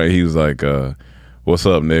car, and he was like, what's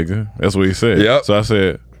up, nigga? That's what he said. So I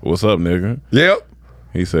said, what's up, nigga?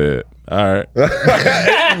 He said, all right. We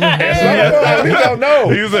don't know.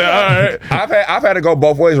 He said, all right. I've had to go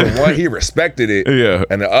both ways. With one, he respected it.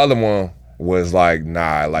 And the other one was like,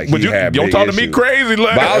 nah, like but he had big don't talk issues. to me crazy.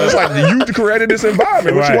 Like. But I was just like, you created this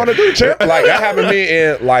environment. What you want to do, champ? Like that happened to me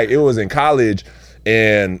in it was in college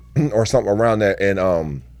and or something around there,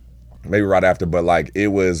 and maybe right after, but like it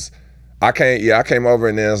was. I came over,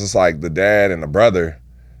 and then it was just like the dad and the brother.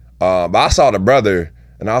 But I saw the brother,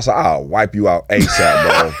 and I was like, I'll wipe you out ASAP,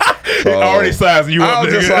 bro. So, already sizing you up. I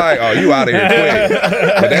was just like, oh, you out of here quick.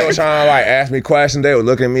 But they were trying to like ask me questions. They were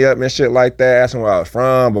looking me up and shit like that, asking where I was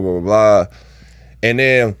from, blah, blah, blah, blah. And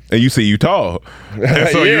then... And you see you tall. So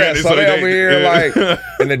they over here like...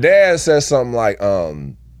 And the dad says something like,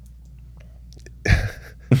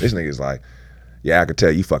 this nigga's like, yeah, I could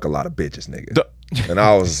tell you fuck a lot of bitches, nigga. And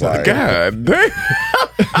I was like, God damn.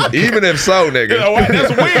 Even if so, nigga.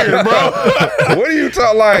 That's weird, bro. What are you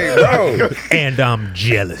talking like, bro? And I'm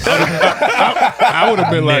jealous. I would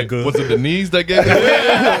have been like, was it the knees that gave me?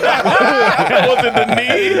 Was it the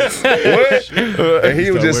knees? What? And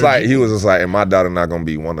he was just like, and my daughter not gonna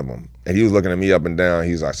be one of them. And he was looking at me up and down.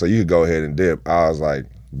 He's like, so you could go ahead and dip. I was like,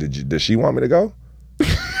 did she want me to go?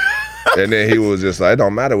 And then he was just like, it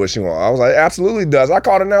don't matter what she want. I was like, absolutely does. I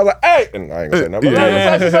called her and I was like, hey. And I ain't gonna say nothing.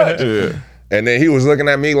 And then he was looking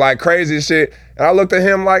at me like crazy shit. And I looked at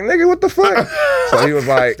him like, nigga, what the fuck? So he was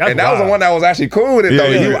like, and that was the one that was actually cool with it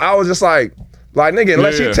though. I was just like nigga,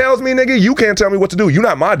 unless she tells me, nigga, you can't tell me what to do. You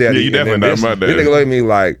not my daddy. Yeah, you definitely not my daddy. This nigga looked at me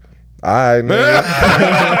like, all right, man.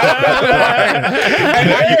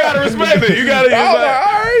 You gotta respect it. You gotta use like,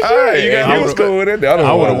 all right, he was cool with it.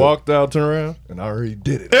 I would have walked out, turned around, and I already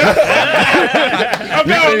did it. I'm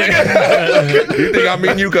going, nigga. You think I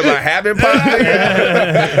mean you because I haven't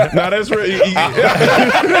pie? Nah, that's real. You see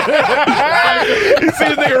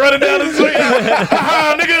this nigga running down the street?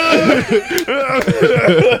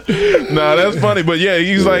 Nigga. Nah, that's funny. But yeah,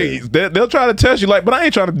 he's like, they'll try to test you, like, but I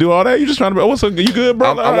ain't trying to do all that. You just trying to be, what's up? You good,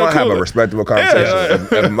 bro? I want to have a respectable conversation.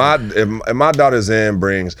 If my daughter's in,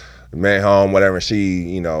 brings man home, whatever,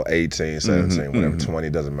 she, 18, 17, whatever, 20,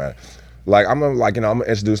 doesn't matter. Like I'm gonna I'm gonna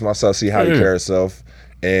introduce myself, see how he carries himself,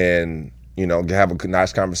 and have a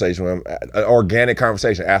nice conversation with him, an organic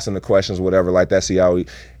conversation, ask him the questions, whatever like that. See how he,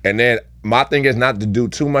 and then my thing is not to do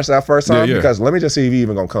too much that first time because let me just see if he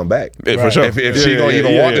even gonna come back. For sure. If she gonna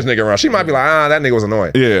even want this nigga around, she might be like, that nigga was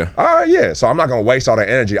annoying. Yeah. Yeah. So I'm not gonna waste all that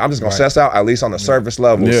energy. I'm just gonna suss out at least on the surface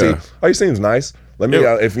level. See, he seems nice. Let me,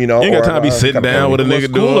 if you ain't got time to be sitting down with a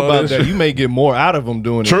nigga doing about that. You may get more out of him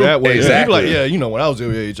doing it that way. Exactly. You be like, when I was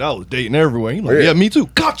your age, I was dating everywhere. You like, me too.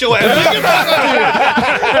 Got your ass, nigga.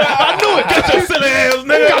 I knew it. Got your silly ass,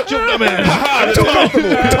 nigga. Got your dumb ass. Too comfortable.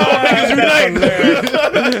 Tall niggas unite.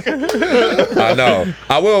 I know.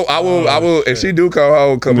 I will. If she do come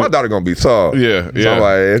home, cause my daughter gonna be tall. Yeah. So I'm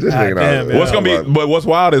like, this nigga. What's gonna be? But what's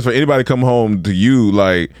wild is for anybody to come home to you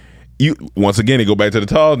like. You once again, they go back to the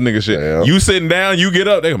tall nigga shit. Yeah. You sitting down, you get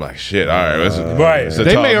up. They gonna be like, shit. All right,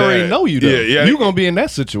 They may already know you though. Yeah. You gonna be in that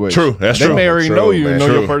situation. True, that's true. They may already know you and know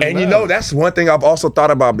your personality. And that's one thing I've also thought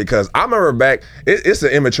about because I remember back. It's an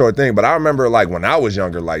immature thing, but I remember like when I was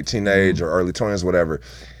younger, like teenage or early 20s, whatever.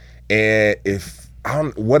 And if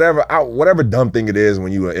whatever dumb thing it is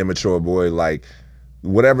when you an immature boy, like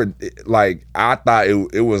whatever, like I thought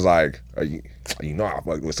it was like. I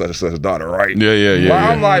fucked with such and such daughter, right? Yeah. But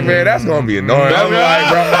I'm like, man, that's gonna be annoying. I'm like,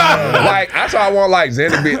 bro, like that's why I want like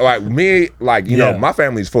Zen to be like me, like my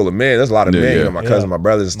family's full of men. There's a lot of men, my cousin, my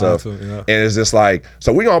brothers and stuff. And it's just like,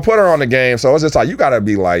 so we gonna put her on the game. So it's just like you gotta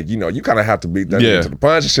be like, you kind of have to beat that nigga to the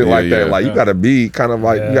punch and shit like that. Like you gotta be kind of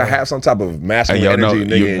like you gotta have some type of masculine energy,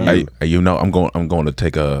 nigga. I'm going to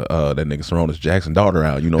take that nigga Sarunas Jackson daughter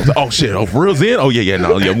out. Oh shit, for real Zen? Oh yeah,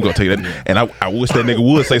 I'm gonna take that. And I wish that nigga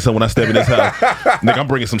would say something when I step in this house. Nigga, I'm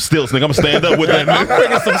bringing some stilts. Nigga, I'm gonna stand up with that. I'm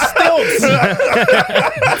bringing some stilts.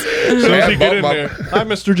 So she get in there. Hi,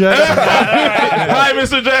 Mr. Jackson. Hi,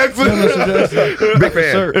 Mr. Jackson. Big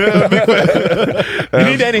fan. You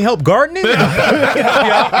need any help gardening?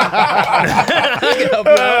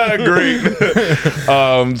 Great.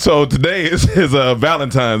 So today is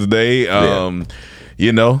Valentine's Day. One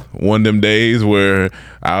of them days where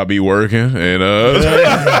I'll be working and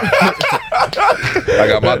I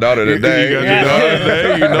got my daughter today. You got your daughter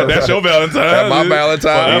today. That's your Valentine. That's my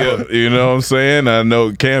Valentine. You know what I'm saying? I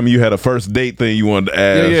know, Cam, you had a first date thing you wanted to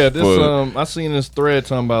ask. Yeah. This I seen this thread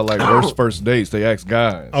talking about like worst first dates. They ask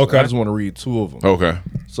guys. Okay. I just want to read two of them. Okay.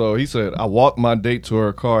 So he said, I walked my date to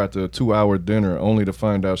her car after a 2-hour dinner only to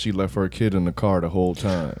find out she left her kid in the car the whole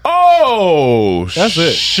time. Oh, that's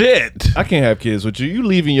it. Shit. I can't have kids with you. You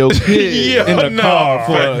leaving your kid in the car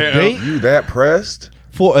for a date? You that pressed?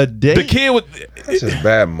 For a date? The kid with... That's just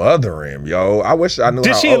bad mothering, yo. I wish I knew.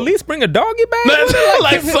 Did she at least bring a doggy bag?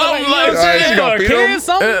 Like something like she gonna feed him?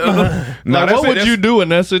 Like, what would you do in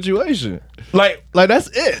that situation? Like that's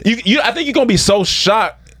it. I think you're gonna be so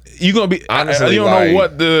shocked. You're gonna be honestly. You don't know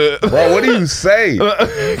what the bro. What do you say?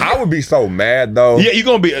 I would be so mad though. Yeah, you're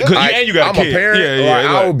gonna be. And you got I'm a kid. A parent.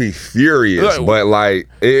 I would be furious. But like,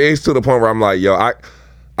 it's to the point where I'm like, yo, I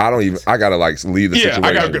don't even. I gotta like leave the situation.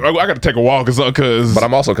 I gotta take a walk or something. Cause but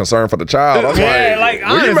I'm also concerned for the child. I'm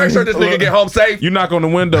will you make sure this nigga get home safe? You knock on the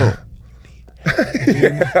window.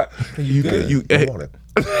 You gotta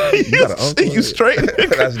you straight.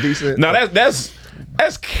 That's decent. Now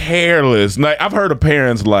that's careless. Like I've heard of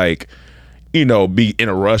parents like, be in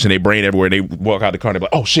a rush and they brain everywhere. And they walk out the car and they're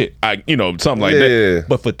like, oh shit, something like that.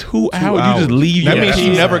 But for 2 hours, you just leave. That means she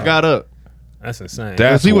never got up. That's insane.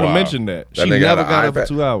 He would have mentioned that. She never got up for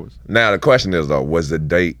 2 hours. Now the question is though, was the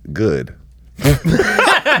date good?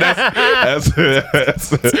 That's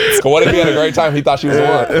what if he had a great time? He thought she was the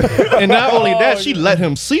one. And not only that, she let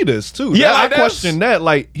him see this too. Yeah, I questioned that.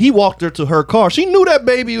 Like he walked her to her car. She knew that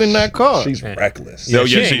baby in that car. She's reckless. She wild.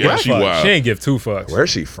 She ain't give two fucks.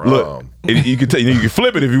 Where's she from? Look, you can you can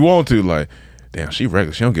flip it if you want to. Like, damn, she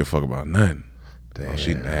reckless. She don't give a fuck about nothing. Damn,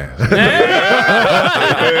 she nasty.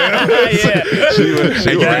 She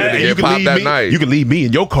was ready to get popped that night. You can leave me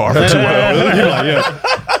in your car for 2 hours. You're like,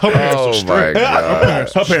 her parents are strict.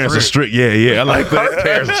 Her parents are strict. Yeah. I like that. Her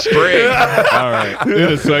parents are strict. All right.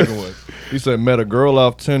 Here's the second one. He said, met a girl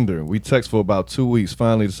off Tinder. We text for about 2 weeks,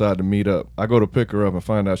 finally decided to meet up. I go to pick her up and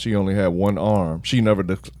find out she only had one arm. She never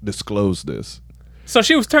disclosed this. So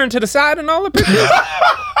she was turned to the side and all the pictures?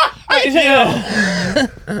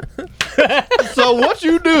 So what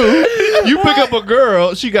you do, you pick up a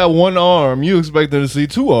girl, she got one arm, you expect her to see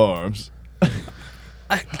two arms.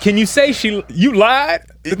 Can you say you lied?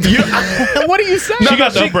 What do you say? She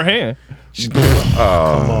got the upper hand. Come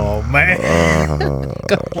on, man.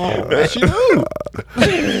 Come on, man. She knew.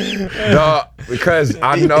 No, because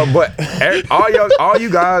I know, but all you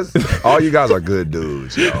guys are good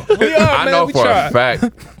dudes, yo. We are, I know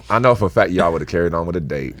for a fact y'all would have carried on with a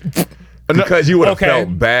date. because you would have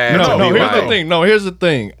felt bad. No, here's the thing. No, here's the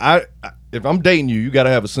thing. If I'm dating you, you got to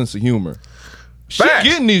have a sense of humor. She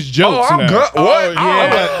getting these jokes I'm now. good. What?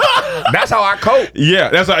 Yeah. That's how I cope. Yeah,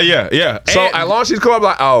 that's how. Yeah. So as long as she's cool, I'm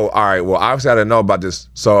like, oh, all right. Well, obviously I didn't know about this.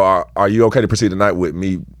 So are you okay to proceed tonight with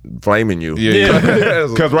me flaming you? Yeah.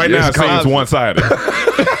 Because right now it seems one-sided.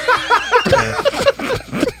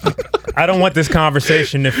 I don't want this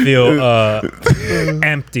conversation to feel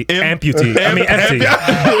empty. Amputee. I mean, empty.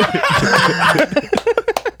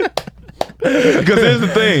 Because here's the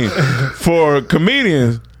thing: for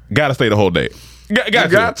comedians, gotta stay the whole day.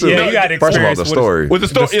 Got to. Yeah, you got to. First of all, the story. With the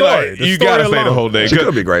story, like, you gotta stay the whole day. She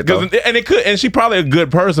could be great though, and it could. And she probably a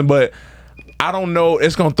good person, but I don't know.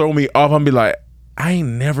 It's gonna throw me off. I'm gonna be like, I ain't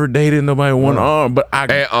never dated nobody with one arm, but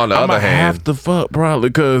and on the other hand, have to fuck probably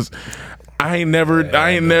because. I ain't never.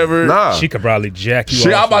 Nah. She could probably jack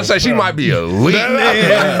you. I'm about to say she might be elite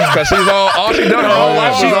because she's all she done her whole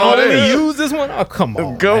life. She was all only this. use this one. Oh, come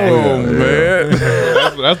on, man.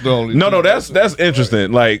 That's the only. No, that's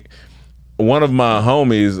interesting. Like one of my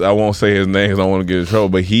homies, I won't say his name because I don't want to get in trouble,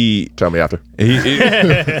 but he tell me after.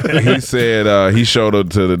 He said he showed up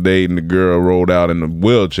to the date and the girl rolled out in the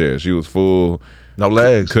wheelchair. She was full, no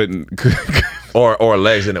legs, couldn't. Or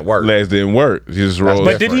legs didn't work. Legs didn't work. She just rolled.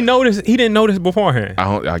 But did he notice? He didn't notice beforehand.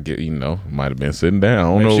 I get might have been sitting down. I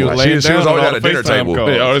don't know. She was, she was always at a dinner table.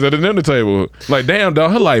 Yeah, always at the dinner table. Like, damn,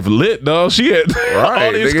 dog, her life lit, dog. She had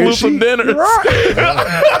all these exclusive dinners.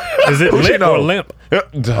 Right. Is it lit or limp?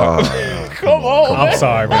 Come on. I'm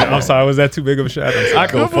sorry, man. I'm sorry. Was that too big of a shot? I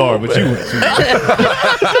go far, but you went too.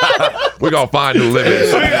 We're gonna find new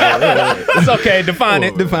limits. It's okay. Define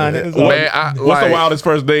it. Man, what's the wildest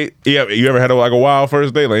first date? Yeah, you ever had a wild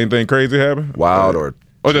first date? Like anything crazy happen? Wild or?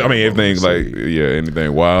 I mean, everything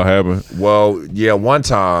anything wild happen. Well, yeah, one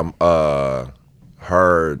time,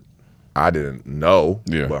 her, I didn't know,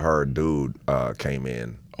 but her dude came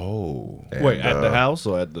in. Oh, and, wait, at the house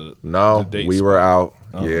or at the? No, the date we spot? were out.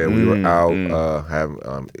 Yeah, we were out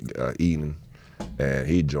having eating, and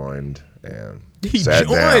he joined and sat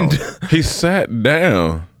down. He sat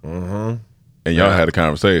down. Mm-hmm. And y'all had a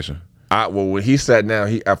conversation. Well, when he sat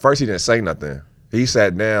down, at first he didn't say nothing. He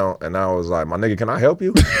sat down, and I was like, "My nigga, can I help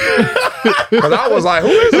you?" Because I was like, "Who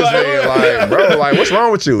is this nigga? Like, bro, like, what's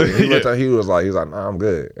wrong with you?" And he looked at, he was like, "Nah, I'm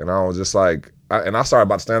good." And I was just like, I started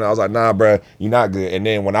about to stand up. I was like, "Nah, bro, you're not good." And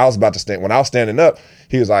then when I was standing up,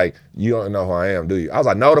 he was like, "You don't know who I am, do you?" I was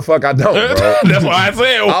like, "No, the fuck I don't, bro." That's why I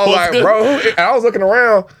said. I was like, "Bro," and I was looking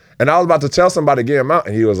around, and I was about to tell somebody to get him out,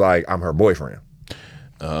 and he was like, "I'm her boyfriend."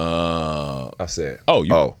 I said,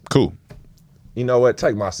 "Oh, cool. You know what?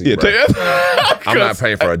 Take my seat, Yeah, bro. I'm not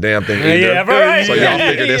paying for a damn thing either. Yeah, right. So y'all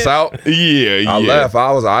figure this out. Yeah. I left.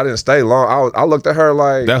 I didn't stay long. I looked at her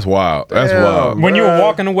like, that's wild. That's wild. When you were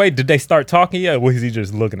walking away, did they start talking yet? Or was he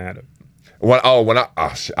just looking at her? I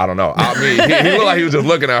don't know. I mean, he looked like he was just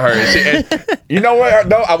looking at her. And you know what?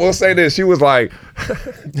 No, I will say this. She was like,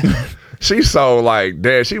 she's so like,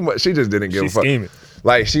 damn. She just didn't give a fuck. Scheming.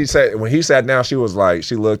 Like she said, when he sat down, she was like,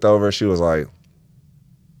 she looked over. She was like,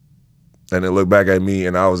 and then looked back at me,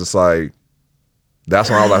 and I was just like, that's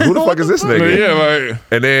when I was like, who the fuck is this nigga? Yeah, like,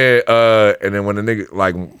 and then when the nigga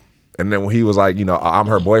like, and then when he was like, you know, I'm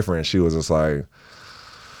her boyfriend, she was just like.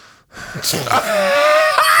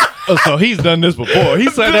 So he's done this before. He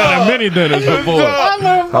sat down at many dinners before.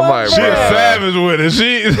 I'm like, she's savage with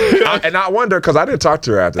it. And I wonder, because I didn't talk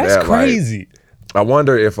to her after That's that. crazy. Like, I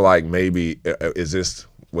wonder if like maybe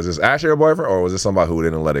was this actually her boyfriend or was this somebody who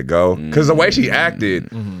didn't let it go? Because the way she acted,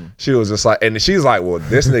 she was just like, and she's like, well,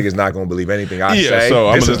 this nigga's not gonna believe anything I say. So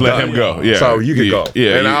I'm This gonna is just let done. him go. Yeah, so you can go.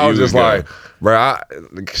 Yeah, and I was just like, bro,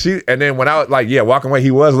 and then when I was like, walking away,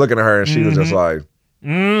 he was looking at her, and she was just like.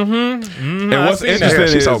 And what's interesting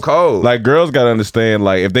she's is so cold. Like girls gotta understand,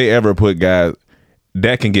 like if they ever put guys,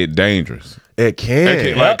 that can get dangerous. It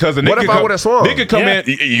can. Like, cause the what if I would have swung? They could come in.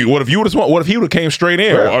 What if you would have swung? What if he would have came straight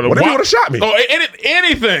in? Bruh, what if he would have shot me? Oh,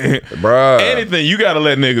 anything, Bruh. anything. You gotta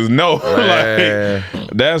let niggas know. Like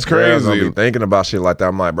that's Girls crazy. don't be thinking about shit like that.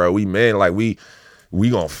 I'm like, bro, we men, like we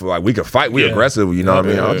gonna like we can fight. We aggressive. You know what I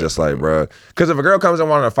mean? I'm just like, bro, because if a girl comes and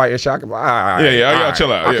wanting to fight, I can be like, y'all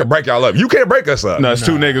chill out. I can break y'all up. You can't break us up. No, it's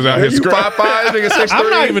two niggas out here. You 5'5", nigga 6'3". I'm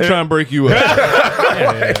not even trying to break you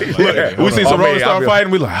up. We see some rollers start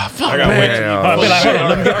fighting. We like, fuck, man. I'll be like, hold on,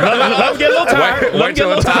 let me get a little tired. Let me get a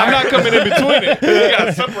little I'm tired. not coming in between it. You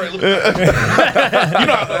gotta separate. You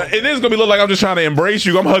know, it is gonna be look like I'm just trying to embrace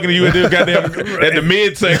you. I'm hugging you at the goddamn at the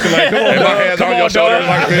midsection. Like, come on, My hands on your shoulders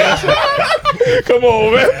like this. come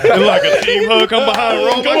on, man. Like a team hug. I'm behind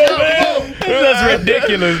Roma. Come on, man. That's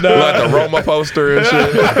ridiculous, dog. Like the Roma poster and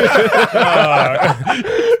shit.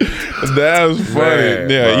 That's funny. Man,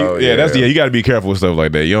 bro, You got to be careful with stuff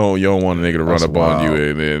like that. You don't want a nigga to run up on you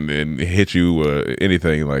and hit you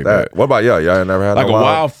anything like that. What about y'all? Y'all never had like a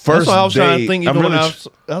wild first That's what I was trying date. to think. I'm really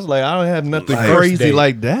I was like, I don't have nothing Like, crazy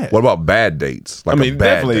like that. What about bad dates? Like I mean, a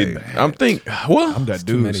bad definitely. date. I'm I'm that Too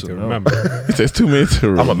dude. many So to no. remember. It's too many to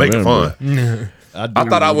remember. I'm gonna make it fun. I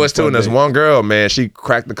thought I was too, and this one girl, man, she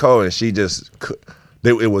cracked the code, and she just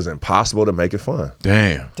it was impossible to make it fun.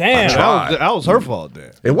 Damn. That was her fault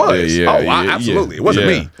then. It was. Absolutely. It wasn't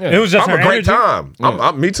me. It was just I'm her a great energy?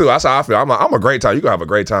 time. Me too. That's how I feel. I'm a great time. You can have a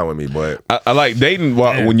great time with me, but I like dating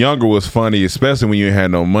when younger was funny, especially when you ain't had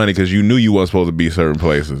no money because you knew you wasn't supposed to be certain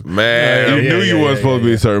places. Man, you knew you wasn't supposed to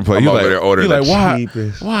be certain places. I'm You over there ordering you the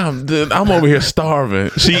cheapest. Why? I'm over here starving.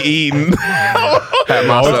 She eating. had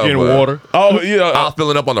myself getting water. Oh yeah, I was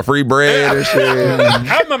filling up on the free bread and shit.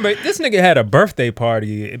 I remember this nigga had a birthday party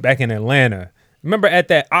back in Atlanta. Remember at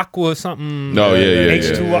that Aqua something? No, yeah.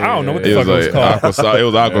 H2O. I don't know what the It fuck was it was like called. it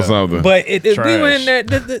was aqua something. But we were in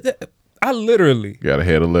that. I literally Got a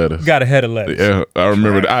head of lettuce. got a head of lettuce. Yeah, I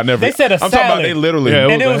remember that. I never. They said a I'm salad. talking about they literally. Yeah,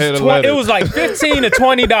 And was a head of lettuce. it was like $15 to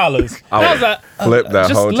 $20. I was like, flip that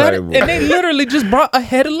just whole let table. and they literally just brought a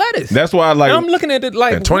head of lettuce. That's why I like. And I'm looking at it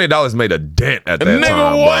like, And $20 made a dent at that Nigga,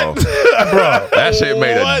 time, what? bro. That shit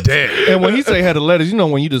made a dent. And when he say had a lettuce, you know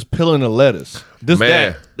when you just peeling the lettuce. This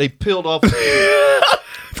Man. that they peeled off.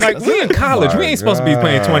 like we in college, we ain't supposed to be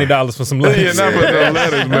paying $20 for some Yeah, lettuce. not for no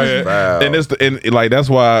letters, man. foul. And like that's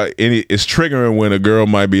why it's triggering when a girl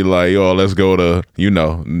might be like, "Yo, let's go to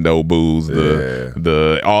no booze,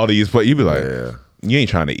 the all these." But you be like, "You ain't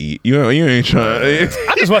trying to eat. You ain't trying."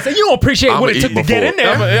 I just want to say you don't appreciate what it took to get in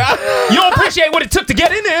there. You don't appreciate what it took to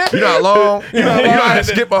get in there. You know how long? You know I had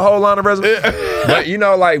to skip a whole line of resume. But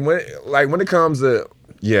like when it comes to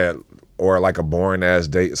or like a boring ass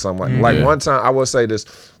date or something like one time I will say this,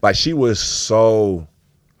 like she was so.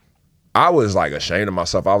 I was like ashamed of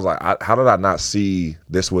myself. I was like, how did I not see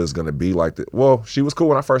this was gonna be like this? Well, she was cool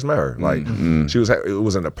when I first met her. Like she was. It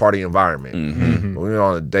was in a party environment. When we were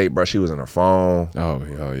on a date, bro, she was in her phone. Oh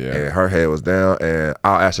yeah. And her head was down. And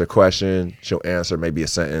I'll ask her a question. She'll answer maybe a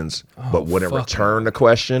sentence, but wouldn't return the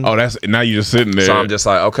question. Oh, that's now you just sitting there. So I'm just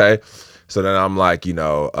like, okay. So then I'm like,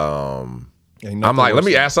 I'm like, let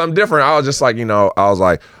me ask something different. I was just like, I was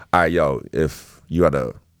like, all right, yo, if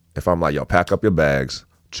I'm like, yo, pack up your bags.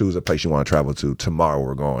 Choose a place you want to travel to. Tomorrow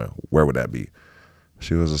we're going. Where would that be?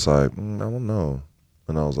 She was just like, I don't know.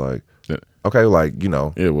 And I was like, okay, like,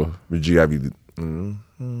 well, would you have you? I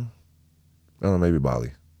don't know, maybe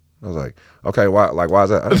Bali. I was like, okay, why is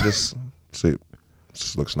that? I just see.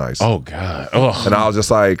 Just looks nice. Oh God. Oh. And I was just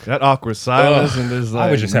like that awkward silence and there's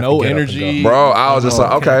like just have to no get up and energy. go. bro, I was just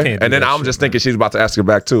like, okay. can't do And then that I'm shit, just thinking she's about to ask her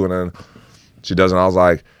back too. And then she doesn't. I was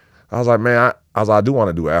like, man, I do want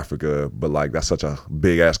to do Africa, but like that's such a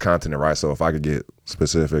big ass continent, right? So if I could get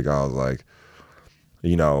specific, I was like,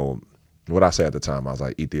 what I said at the time, I was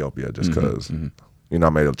like Ethiopia, just because,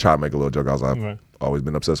 I try to make a little joke. I was like, always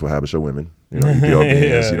been obsessed with Habesha women,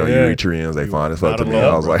 Ethiopians, Eritreans, they fine as fuck to me.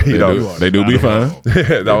 I was like, they do be fine.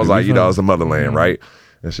 that was like, it's the motherland, right?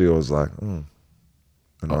 And she was like, And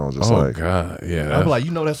I was just like, God, yeah. I'm like,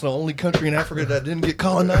 that's the only country in Africa that didn't get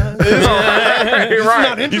colonized.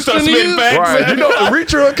 right. You start spitting facts. Right.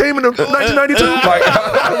 Eritrea came in 1992. Like,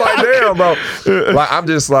 I was like, damn, bro. Like, I'm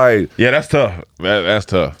just like, yeah, that's tough. That's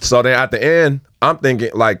tough. So then at the end, I'm thinking,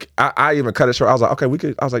 like, I even cut it short. I was like, okay, we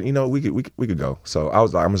could go. So I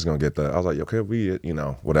was like, I'm just gonna get I was like, okay, we,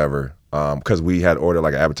 whatever. Because we had ordered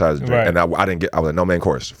like an appetizer drink, Right. and I didn't get. I was like, no main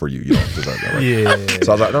course for you. You don't deserve that, right? Yeah.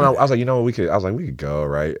 So I was like, no. I was like, we could. I was like, we could go,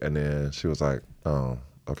 right? And then she was like, oh,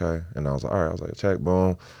 okay. And I was like, all right. I was like, check,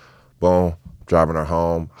 boom, boom. Driving her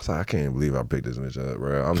home. I was like, I can't believe I picked this bitch up,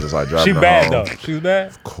 bro. I'm just like driving her bad home. though. She was bad.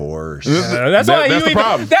 Of course. That's why that's the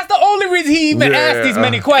problem. That's the only reason he even asked these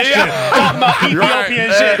many questions. Talking about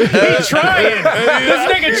Ethiopian shit. He's trying.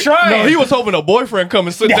 This nigga trying. No, he was hoping a boyfriend come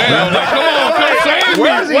and sit down. Like, come on, come save me.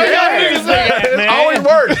 Where's he Where y'all at? niggas at, man? Always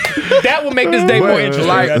works. That would make this day more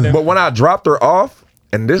interesting. But when I dropped her off,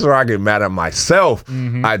 and this is where I get mad at myself,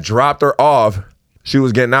 I dropped her off. She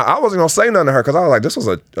was getting out. I wasn't gonna say nothing to her because I was like, this was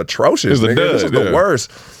atrocious. This This was the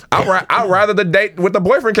worst. I'd rather the date with the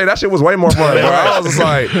boyfriend came. That shit was way more fun. Bro. I was just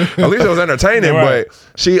like, at least it was entertaining. Right. But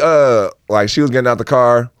she she was getting out the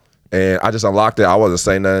car and I just unlocked it. I wasn't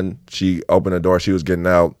saying nothing. She opened the door. She was getting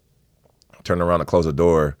out, turned around to close the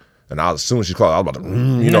door. And as soon as she closed, I was about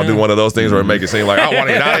to, do one of those things where it make it seem like I want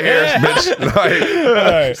to get out of here,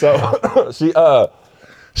 bitch.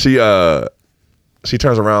 So she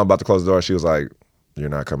turns around about to close the door. She was like, "You're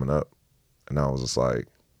not coming up," and I was like,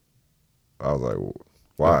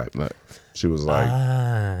 "Why?" She was like,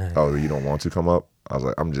 "Oh, you don't want to come up?" I was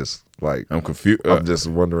like, I'm confused. I'm just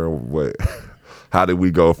wondering how did we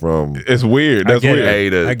go from It's weird. That's weird. A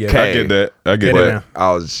to I get K? I get that. I get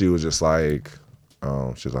that. She was just like,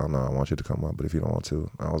 she's like, no, I want you to come up, but if you don't want to,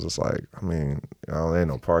 I was just like, I mean, there ain't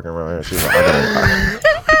no parking around here. She's like,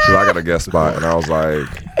 I got a guest spot, and I was like,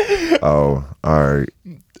 oh, all right.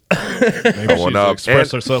 Maybe she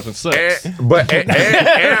express herself in sex. And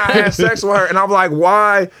I had sex with her, and I'm like,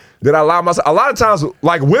 why did I allow myself? A lot of times,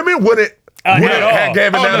 like women wouldn't have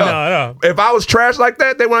given that up. If I was trash like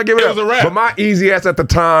that, they wouldn't give it up. was a wrap. But my easy ass at the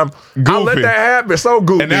time, I let Goofy. that happen. So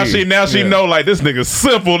goofy. And now she know like this nigga's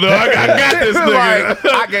simple. Though I got this nigga. Like,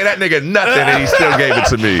 I gave that nigga nothing, and he still gave it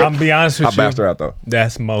to me. I'm be honest with I you. bashed her out though.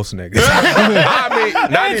 That's most niggas. I mean,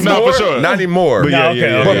 not anymore. No, for sure. Not anymore.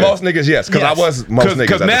 But But most niggas, yes, because I was most niggas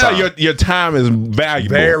Because at the now time. your time is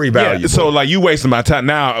valuable. Very valuable. So like you wasting my time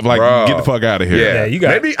now. Like Bro. get the fuck out of here. Yeah, you got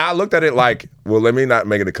maybe I looked at it like, well, let me not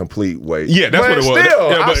make it a complete waste. Yeah, that's what it was. Still,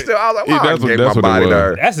 Yeah, I but- was like, yeah, wow, I that's what- gave that's my what it body to was.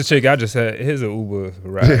 her. That's the chick I just had. Here's an Uber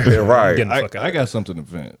ride. Right. Getting the fuck out. I got something to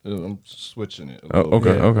vent. I'm switching it. A Oh, little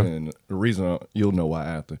okay, bit. okay. And the reason you'll know why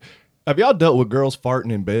after. Have y'all dealt with girls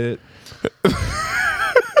farting in bed?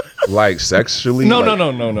 Like sexually? No.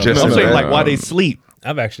 Just I'm in saying bed? like while they sleep.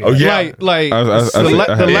 I've actually. Oh, yeah. Like I the In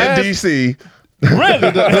last DC.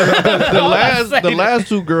 the last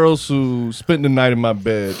two girls who spent the night in my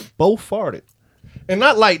bed both farted, and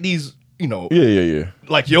not like these, Yeah.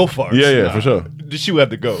 like your farts. Yeah, for sure. She would have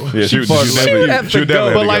to go. Yeah, she farted like definitely- that. she would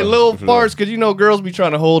definitely But have to like go. little For farts, because girls be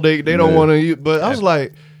trying to hold they don't want to. But I was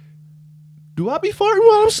like, do I be farting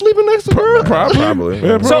while I'm sleeping next to girls? Probably.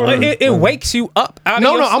 Yeah, So probably. it wakes you up out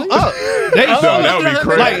No, of your I'm sleep? up. that would be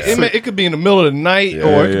crazy. Like it could be in the middle of the night,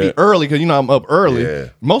 or it could be early because I'm up early. Yeah.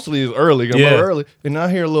 Mostly it's early. 'Cause I'm Yeah. up early, and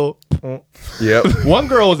I hear a little. Yep. One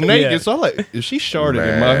girl was naked, Yeah. so I'm like, if she sharted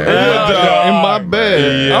in Man. my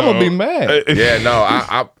bed, Yeah. I'm gonna be mad. Yeah, no,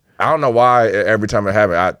 I don't know why every time it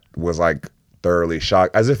happened, I was like thoroughly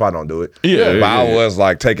shocked, as if I don't do it. Yeah, But I yeah. was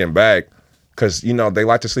like taken back. Because, they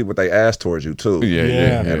like to sleep with their ass towards you, too.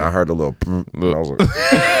 Yeah. And I heard a little, and I was like,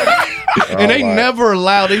 And they never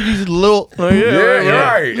allow these little. yeah, you're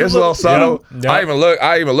right. It's a little subtle. Yeah. I even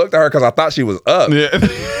looked at her because I thought she was up. Yeah.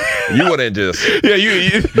 You wouldn't just, Yeah,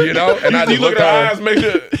 you know? And I you just look looked at her at her, eyes, make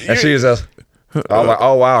sure. and she was just, I was like,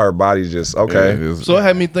 oh, wow, her body's just, okay. So it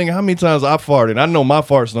had me thinking how many times I farted. I know my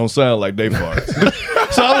farts don't sound like they farts.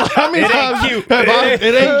 So I'm like, how many times it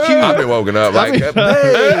ain't cute. I've been woken up like, babe,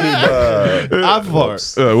 I fart.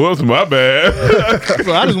 Whoops, my bad.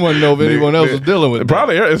 So I just want to know if anyone else is dealing with it.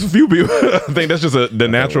 Probably it's a few people. I think that's just the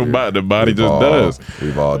natural body. The body just does.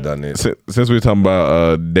 We've all done it. Since we were talking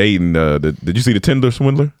about dating, did you see the Tinder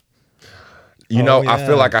swindler? I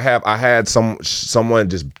feel like I had someone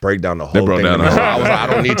just break down the whole broke thing. down to the me. whole- I was like, I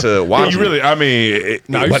don't need to watch. You really? I mean,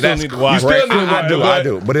 No, you but still that's need to watch. you still need to I do. watch, I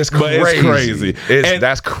do. But it's but crazy. it's crazy.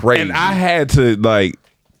 That's crazy. And I had to like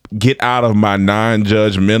get out of my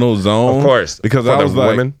non-judgmental zone, Of course. because For I the was like,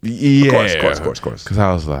 women? yeah, Of course. Because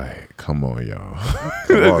I was like, come on, y'all,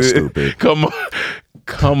 Come on, stupid.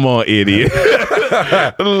 come on, idiot.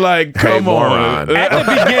 Like, come on. moron.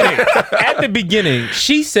 At the beginning,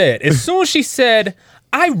 she said, as soon as she said,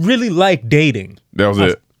 I really like dating. That was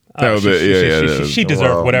it. That was it. Yeah. She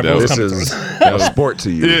deserved whatever that was This coming is through. a sport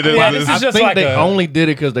to you. Yeah, This is I just think like they a- only did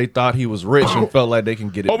it because they thought he was rich and felt like they can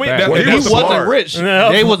get it Oh, wait, back. that- If that's he wasn't smart. rich,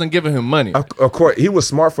 No. they wasn't giving him money. Of course, he was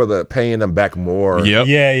smart for the paying them back more Yep.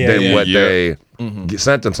 than what they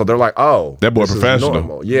sent them. So they're like, oh, That boy this is professional.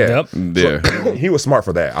 normal. Yeah. Yep. Yeah. He was smart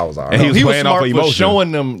for that. I was like, And he was He was playing off smart of for emotion.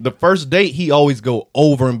 showing them the first date. He always go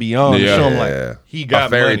over and beyond to Yeah. show them like he got a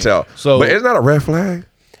fairy money. tale. So, but isn't that a red flag?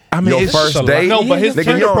 I mean, Your it's first just a date? no, but his Nigga, you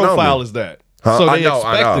Tinder don't know profile me. is that. Huh? So I they know.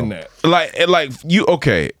 expecting that. like you.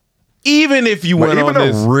 Okay, even if you But went even on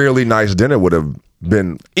a this, really nice dinner would have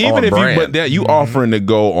been even on if brand. you, but that you offering to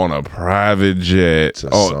go on a private jet, to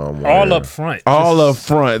oh, somewhere. All up front. all up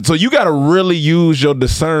front. So you got to really use your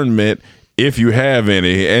discernment, if you have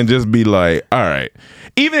any, and just be like, all right.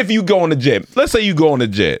 Even if you go on the jet, let's say you go on the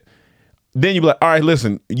jet, then you be like, all right,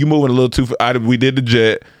 listen, you moving a little too far. We did the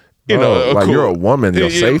jet. You know, like cool. you're a woman, your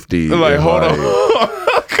safety. Like, is hold like- on.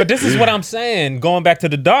 But this is what I'm saying, going back to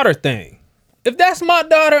the daughter thing. If that's my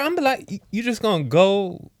daughter, I'm be like, you just gonna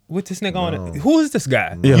go with this nigga on it? Who is this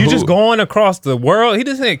guy? Yeah, you who- just going across the world? He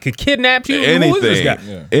just could kidnap you? Who is this Anything.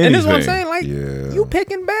 guy? Yeah. And this is what I'm Anything. saying, like, Yeah. you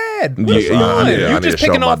picking bad. Yeah, What's yeah, wrong? I need You to just show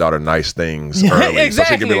picking my off. daughter nice things Yeah, early, so she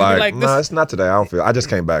exactly. can be Be like, like, "Nah, this- it's not today. I don't feel. I just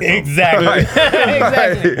came back." From. Exactly.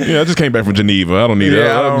 Exactly. Yeah, I just came back from Geneva. I don't need that.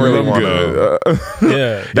 Yeah, I don't really I'm want good.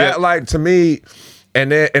 Yeah. That like to me,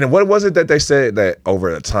 And what was it that they said that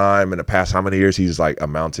over the time in the past how many years he's like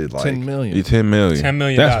amounted like 10 million. $10 million. $10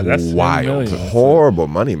 million. That's wild. Horrible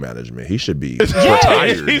money management. He should be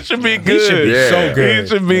retired. He should be good. He should be so good. He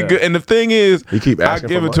should be good. And the thing is, He keep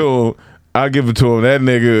asking I give for it to him. I give it to him. That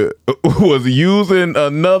nigga was using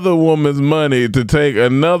another woman's money to take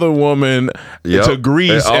another woman to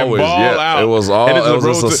Greece and ball out. It was all. And It was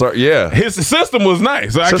his system was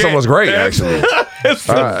nice. So system was great, actually. His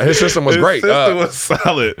system was great. His system was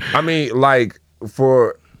solid. I mean, like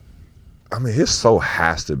his soul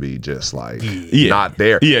has to be just like not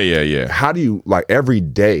there. Yeah. How do you like every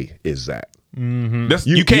day is that? That's,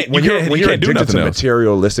 You can't when you're do addicted nothing to else.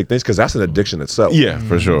 materialistic things because that's an addiction itself. Yeah,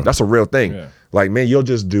 for sure. That's a real thing. Like, man, you'll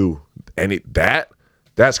just do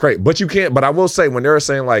that's great. But you can't. But I will say when they're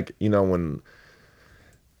saying like, when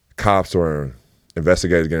cops or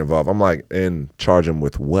investigators get involved, I'm like, and charge them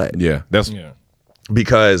with what? Yeah,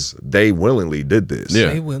 because they willingly did this.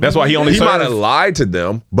 Yeah, that's why he only. He might have lied to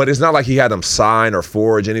them, but it's not like he had them sign or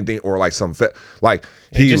forge anything or like some like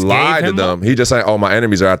he lied to them. He just said, "Oh, my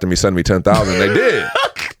enemies are after me. Send me 10,000." They did.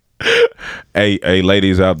 Hey,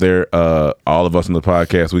 ladies out there, all of us on the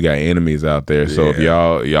podcast, we got enemies out there. So if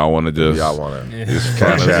y'all want to just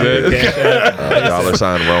cash out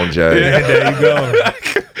 $$ Ron J. There you go.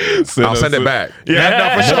 I'll send it back. Yeah, no,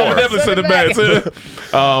 for sure. I'll definitely send it back.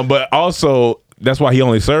 But also, that's why he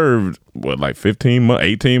only served like 15 months,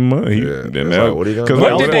 18 months. What are you gonna do? What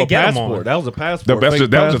did they get him on? That was a passport. That was just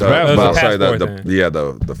passport.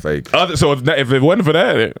 The fake. So if it wasn't for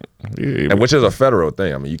that, and which is a federal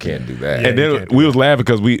thing. I mean, you can't do that. And then we was laughing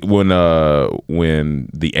because when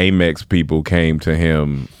the Amex people came to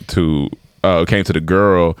him came to the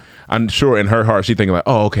girl, I'm sure in her heart she thinking like,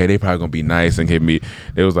 oh, okay, they probably gonna be nice and give me.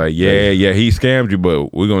 It was like, yeah, he scammed you,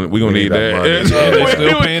 but we gonna need that. They're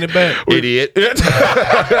still paying it back, idiot. Idiot.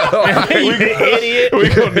 We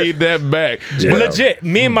gonna need that back. Legit.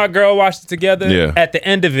 Me and my girl watched it together. Yeah. At the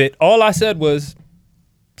end of it, all I said was,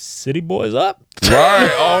 "City boys up." Right.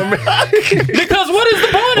 Oh man. Because what is the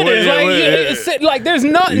point of this? Like there's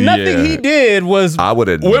nothing he did was. I would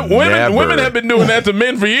have. Women have been doing that to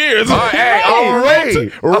men for years.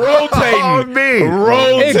 Rotating.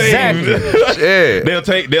 Exactly. They'll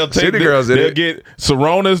take City girls. They'll get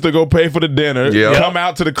Sarunas to go pay for the dinner. Yep. Come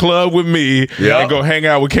out to the club with me and go hang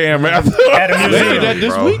out with Cam after. They did that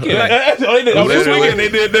this weekend. This weekend they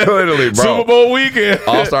did that. Literally, bro. Super Bowl weekend.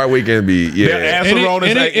 All-Star weekend be They'll ask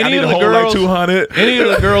Sarunas, I need to hold like 200. Any of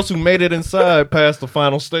the girls who made it inside past the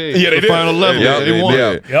final stage, the final level, they won.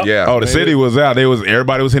 Yeah. Oh, the city was out.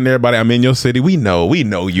 Everybody was hitting everybody. I'm in your city. We know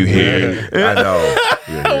you here. I know.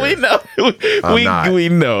 We know. We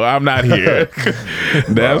know. I'm not here.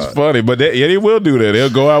 That's funny. But they will do that. They'll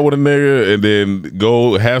go out with a nigga and then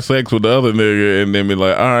go have sex with the other nigga and then be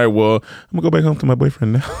like, all right, well, I'm gonna go back home to my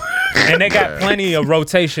boyfriend now. And they got plenty of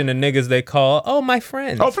rotation of niggas they call, oh, my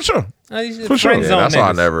friends. Oh, for sure. For sure. Yeah, that's why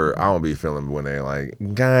I don't be feeling when they like,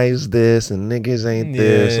 guys this and niggas ain't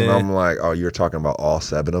this. And I'm like, oh, you're talking about all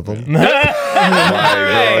 7 of them? I'm like, bro,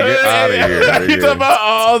 get out of here. You talking about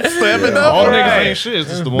all 7 of them? All niggas ain't shit. It's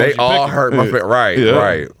just the ones They all hurt my feelings. Right.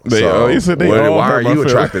 Why are you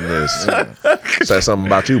attracting this? Said something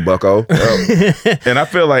about you, bucko. And I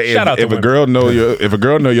feel like if a girl know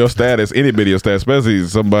your status, anybody your status, especially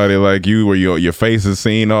somebody like you where your face is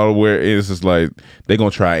seen all the way, it's just like they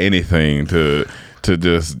gonna try anything to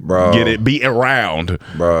just get it, be around,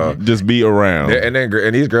 bro. Just be around.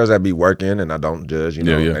 And these girls that be working, and I don't judge,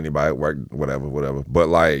 anybody work, whatever. But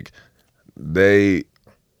like I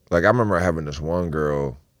remember having this one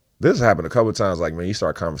girl. This happened a couple of times. Like, man, you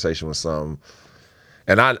start a conversation with some,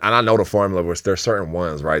 and I know the formula where there's certain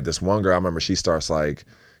ones, right? This one girl, I remember she starts like,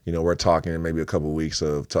 we're talking, maybe a couple of weeks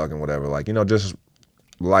of talking, whatever. Like, just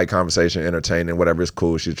light conversation, entertaining, whatever. It's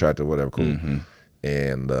cool. She's attractive, whatever, cool. Mm-hmm.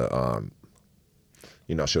 And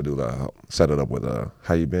she'll do set it up with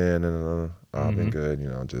how you been, and I've been good,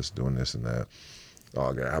 just doing this and that.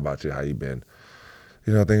 Oh, good. How about you? How you been?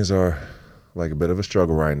 Things are like a bit of a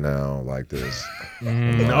struggle right now, like this.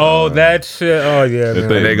 Oh, that shit. Oh yeah.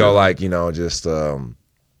 And they go like, just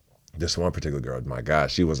this one particular girl. My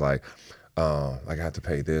God, she was like, I have to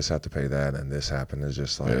pay this, have to pay that, and this happened. It's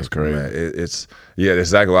just like, that's crazy. Man, it's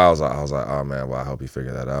exactly what I was like, oh man, well, I hope you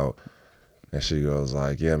figure that out. And she goes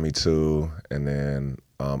like, yeah, me too. And then,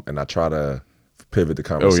 and I try to pivot the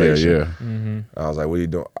conversation. Oh, yeah. Mm-hmm. I was like, what are you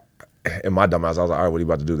doing? In my dumb ass, I was like, all right, what are you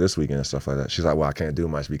about to do this weekend and stuff like that? She's like, well, I can't do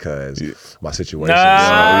much because my situation.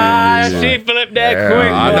 She flipped that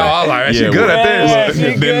quick. I know. I was like, she good at this.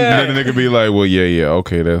 Then the nigga be like, well, yeah,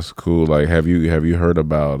 okay, that's cool. Like, have you heard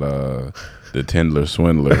about The Tindler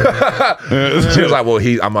swindler. She was like, well,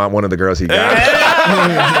 I'm on one of the girls he got.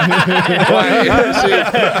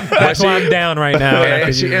 That's why I'm down right now.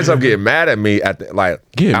 And she ends up getting mad at me after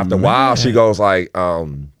a while. She goes like,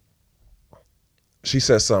 she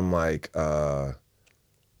said something like,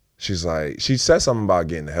 she said something about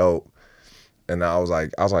getting help. And I was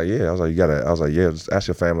like, yeah, just ask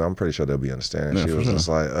your family. I'm pretty sure they'll be understanding. Yeah, she was sure. just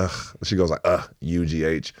like, ugh. She goes like,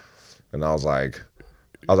 UGH. And I was like,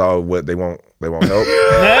 oh, what, they won't help?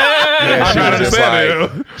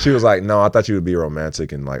 She was like, no, I thought you would be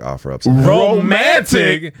romantic and like offer up something.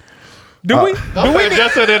 Romantic? Do we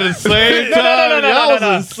just said at the same time?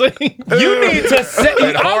 No. You need to say.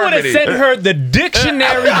 I would have sent her the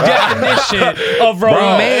dictionary definition of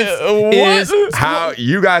romance. Is how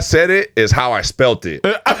you guys said it is how I spelt it.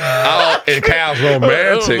 It counts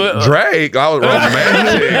romantic. Drake, I was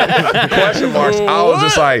romantic. Question marks. I was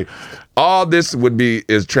just like, all this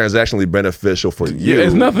is transactionally beneficial for you. Yeah,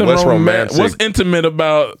 it's nothing What's romantic. romantic? What's intimate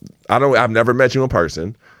about? I've never met you in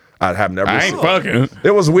person. I ain't fucking.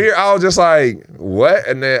 It was weird. I was just like, what?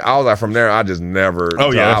 And then I was like, from there, I just never.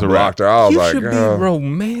 Oh yeah, I blocked her. I was like, should be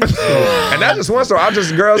romantic. and that's just one story.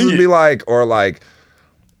 Girls would be like, or like,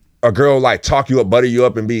 a girl like talk you up, butter you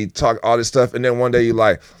up, and talk all this stuff, and then one day you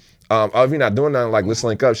like, oh, if you're not doing nothing, like let's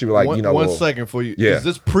link up. She'd be like, one second for you. Yeah. Is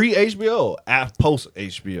this pre HBO, post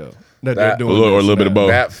HBO that they're doing, or a little bit of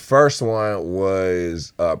both? That first one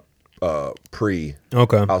was pre.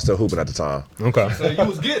 Okay. I was still hooping at the time. Okay. So you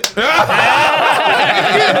was getting. He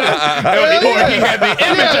had the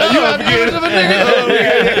image of a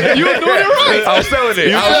nigga. You were doing it right. I was selling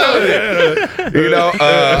it. You know,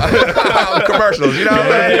 commercials. You know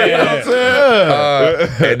what I'm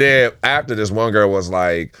saying? And then after this, one girl was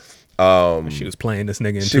like, she was playing this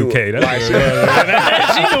nigga in she 2K. was- like, She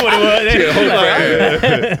knew what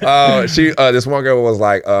it was. this one girl was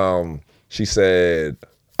like, she said,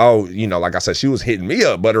 oh, you know, like I said, she was hitting me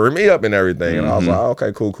up, buttering me up and everything. And I was like, oh,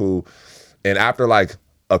 okay, cool. And after like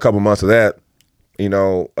a couple months of that, you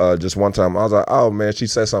know, just one time I was like, oh man, she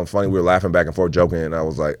said something funny. We were laughing back and forth, joking. And I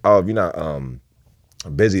was like, oh, if you're not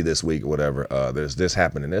busy this week or whatever, there's this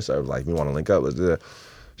happening. This, I was like, we want to link up. Let's do that.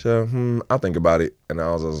 She said, I'll think about it. And I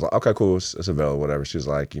was like, okay, cool, it's available, whatever. She's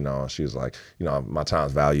like, my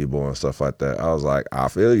time's valuable and stuff like that. I was like, I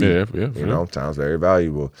feel you. Yeah, you know, time's very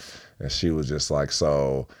valuable. And she was just like,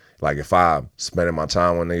 so, like, if I'm spending my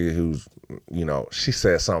time with a nigga who's, you know, she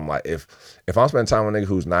said something like, if I'm spending time with a nigga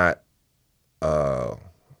who's not,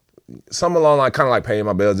 something along like kind of like paying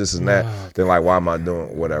my bills, this and that, then like, why am I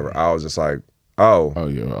doing whatever? I was just like, oh,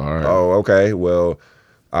 yeah, all right. Oh, okay, well,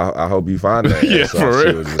 I hope you find that. Yeah, so for she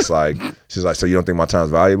real. was just like, she's like, so you don't think my time's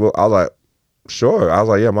valuable? I was like, sure. I was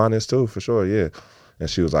like, yeah, mine is too, for sure, yeah. And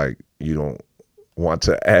she was like, you don't want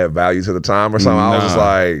to add value to the time or something? I was just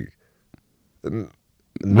like,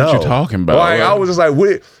 no. What you talking about? Like, I was just like,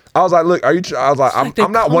 what? I was like, look, are you? I was like,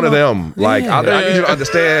 I'm not one of them. Like, I need you to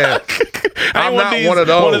understand. I'm not one of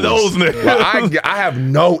those. One of those niggas. Like, I have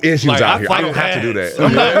no issues Like, out I here. I fight don't have to do that.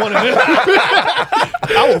 I'm not one of them.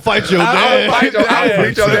 I will fight your dad. I will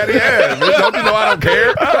beat your daddy ass. Bitch, don't you know I don't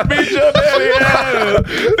care? I beat your daddy ass.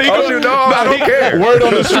 Don't you know I don't care? Word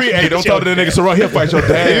on the street, hey, don't talk to the nigga Sarunas. He'll fight your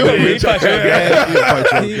dad. He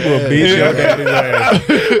will beat your daddy's ass.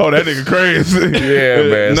 Oh, that nigga crazy. Yeah,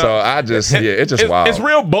 man. So I just, it's just wild. It's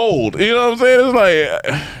real bold. You know what I'm saying? It's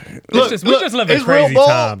like, We just live in it's crazy real bold,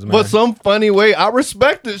 times, man. but some funny way. I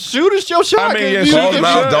respect it. Shoot us your shot. I mean, yeah, You close get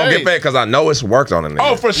mouth, shot. Don't Hey. get back because I know it's worked on a nigga.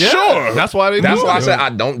 oh, for sure. That's why they. That's do why I it. said I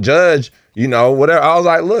don't judge. You know, whatever. I was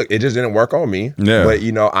like, look, it just didn't work on me. Yeah. But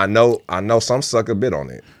you know, I know some sucker bit on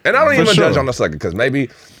it, and I don't even sure. judge on the sucker because maybe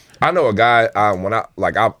I know a guy. When I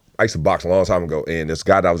used to box a long time ago, and this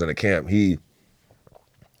guy that was in the camp, I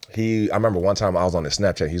remember one time I was on his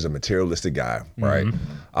Snapchat. He's a materialistic guy, right?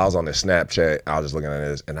 I was on his Snapchat. I was just looking at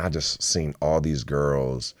this, and I just seen all these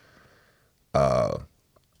girls.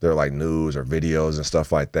 They're like news or videos and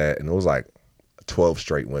stuff like that, and it was like 12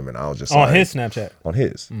 straight women. I was just on like, his Snapchat. on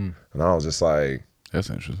his, and I was just like, That's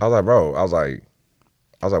interesting. I was like, bro, I was like,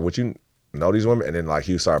 would you know these women? And then like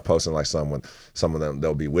he started posting like some of them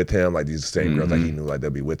they'll be with him, like these same girls that he knew, like they'll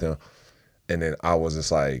be with him. And then I was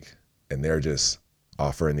just like, and they're just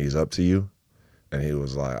offering these up to you, and he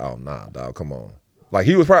was like, oh nah, dog, come on. Like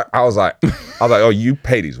he was probably, I was like, oh, you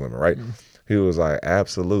pay these women, right? He was like,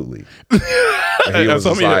 absolutely. And he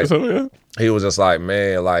was just like,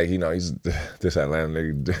 man, like, you know, he's this Atlanta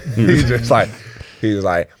nigga. He was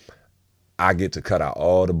like, I get to cut out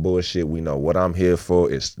all the bullshit. We know what I'm here for.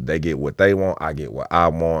 They get what they want. I get what I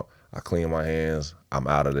want. I clean my hands. I'm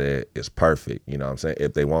out of there. It's perfect. You know what I'm saying?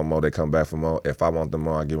 If they want more, they come back for more. If I want them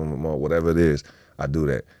more, I give them more. Whatever it is, I do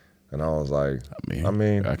that. And I was like, I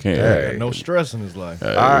mean, I can't. dang. No stress in his life.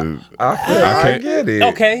 I get it.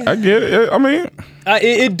 Okay. I get it. I mean,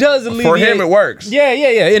 it does alleviate. For him, it works. Yeah,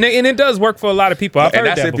 and it does work for a lot of people. I've heard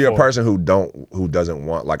that's that if before. you're a person who doesn't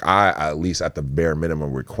want, like, I at least at the bare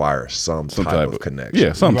minimum require some type of connection.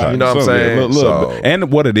 Yeah, sometimes. You know what I'm saying? Little bit. And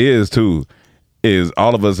what it is too is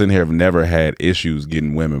all of us in here have never had issues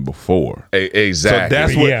getting women before. Exactly. So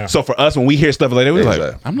that's what. So for us, when we hear stuff like that, we're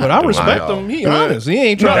like, I'm not. But I respect him. He honest. He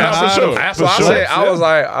ain't trying to. For sure. That's what I said. I was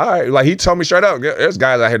like, all right. Like, he told me straight up. There's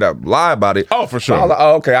guys out here that lie about it. Oh, for sure. I was like,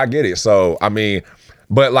 oh, okay, I get it. So I mean.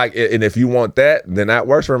 But like, and if you want that, then that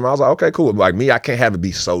works for him. I was like, okay, cool. Like me, I can't have it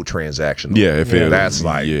be so transactional. Yeah, if it that's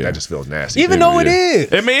like that just feels nasty. Even though it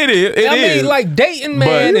is. I mean, it is. I mean, like dating,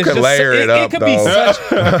 man, you can layer it up. It could be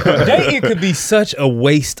dating could be such a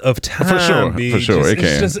waste of time. For sure, B. for sure, it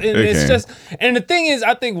can. It's just, and the thing is,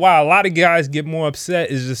 I think why a lot of guys get more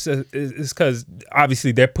upset is just is because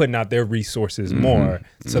obviously they're putting out their resources more.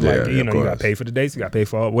 So like, you know, you got to pay for the dates, you got to pay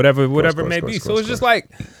for whatever it may be. So it's just like.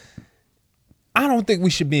 I don't think we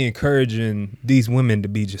should be encouraging these women to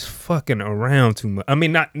be just fucking around too much. I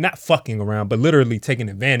mean, not fucking around, but literally taking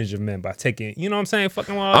advantage of men by taking, you know what I'm saying?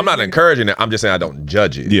 Fucking around. I'm not encouraging it. I'm just saying I don't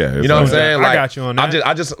judge it. Yeah, you know what I'm saying? Like, I got you on that.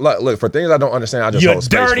 I just look for things I don't understand. I just you hold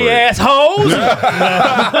space dirty for it. assholes.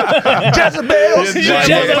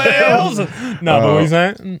 Jezebels. No, but what you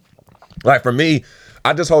saying? Like for me,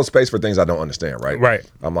 I just hold space for things I don't understand. Right. Right.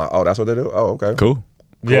 I'm like, oh, that's what they do. Oh, okay. Cool.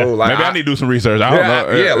 Yeah. Like, maybe I need to do some research. I don't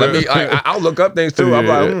know. Yeah, let me. I'll look up things too. I'm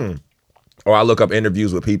like, or I look up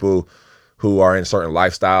interviews with people who are in certain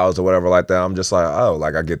lifestyles or whatever like that. I'm just like, oh,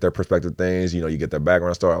 like I get their perspective things. You know, you get their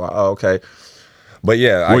background story. I'm like, oh, okay. But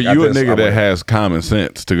yeah, well, you a nigga that has common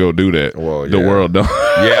sense to go do that. Well, the world don't.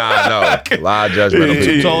 Yeah, I know. A lot of judgmental people.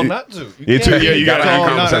 Too tall not to. You gotta have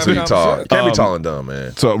common sense to be tall. Can't be tall and dumb,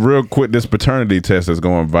 man. So real quick, this paternity test that's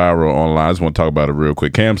going viral online. I just want to talk about it real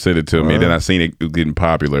quick. Cam sent it to me, then I seen it getting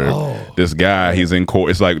popular. This guy, he's in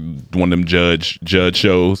court. It's like one of them judge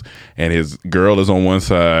shows, and his girl is on one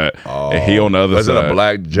side, and he on the other side. Is it a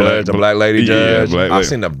black judge, a black lady judge? Black I've lady.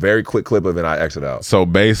 seen a very quick clip of it, and I exit out. So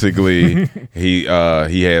basically, he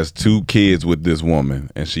has 2 kids with this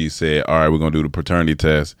woman, and she said, all right, we're going to do the paternity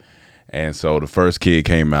test. And so the first kid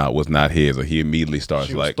came out was not his, or he immediately starts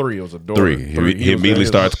She was like 3. It was a daughter. 3. He was immediately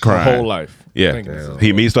starts crying. Whole life. Yeah, he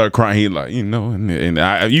immediately started crying. He like, you know,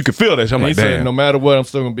 and you could feel that. I'm And like, he damn. said, no matter what, I'm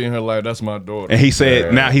still gonna be in her life. That's my daughter. And he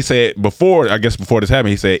said, before this happened,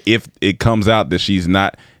 he said if it comes out that she's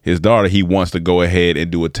not his daughter, he wants to go ahead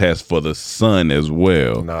and do a test for the son as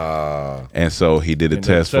well. Nah. And so he did a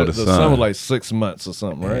test for the son. The son was like 6 months or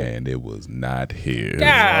something, right? And it was not his.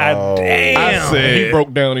 God damn. I said, he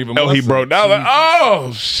broke down even more. Oh, he broke down. Like,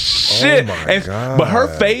 oh shit! God. But her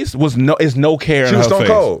face was no care. She in was her stone face.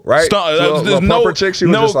 cold, right? There's no chick. She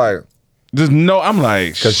was just like, there's no. I'm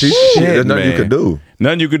like, because there's shit, nothing you could do.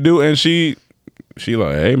 Nothing you could do, and she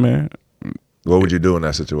like, hey man, what would you do in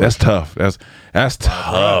that situation? that's tough. That's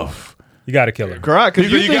tough. You got to kill her. Right,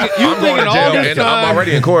 because you thinking all this time. I'm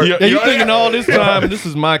already in court. You thinking all this time, this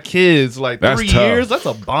is my kids, like That's 3 tough. years? That's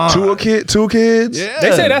a bond. 2 kids? Yeah.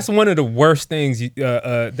 They say that's one of the worst things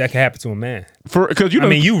that can happen to a man. Because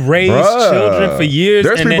you raised children for years,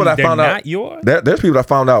 There's and people then that found they're out. not yours. There's people that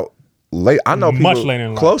found out late. I know people Much later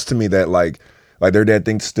in life. close to me that like their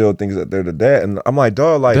dad still thinks that they're the dad, and I'm like,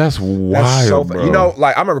 dog, like That's wild, bro. You know,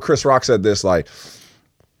 like I remember Chris Rock said this, like,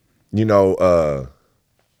 you know,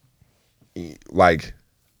 like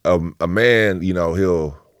a man, you know,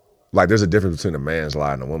 he'll like there's a difference between a man's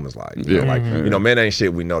lie and a woman's lie. You know, like you know, men ain't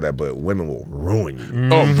shit. We know that, but women will ruin you.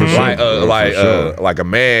 Oh, for sure. Like a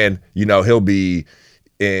man, you know, he'll be.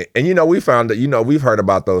 And you know, we found that, you know, we've heard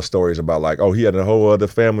about those stories about like, oh, he had a whole other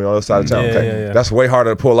family on the other side of town. Yeah. That's way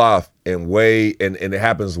harder to pull off and it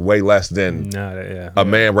happens way less than a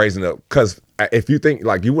man raising up. Because if you think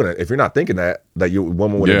like you wouldn't, if you're not thinking that your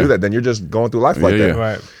woman wouldn't do that, then you're just going through life like that.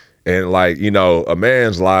 Right. And like, you know, a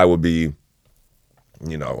man's lie would be,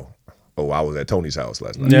 you know, oh, I was at Tony's house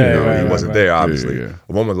last night. Yeah, you know, right, he wasn't there, obviously. Yeah.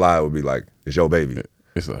 A woman's lie would be like, it's your baby.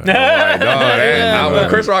 It's like, When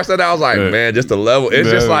Chris Rock said that, I was like, man, just the level.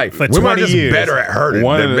 It's just like, For women are 20 just years. better at hurting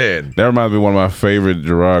than men. That reminds me of one of my favorite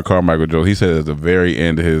Gerard Carmichael jokes. He said at the very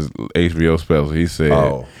end of his HBO special, he said,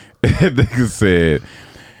 nigga said,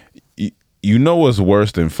 you know what's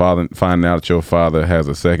worse than finding out your father has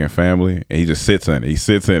a second family? And he just sits in it. He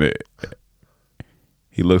sits in it.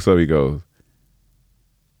 He looks up, he goes,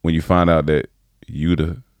 when you find out that you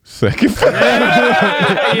the second family.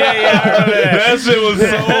 I remember that shit was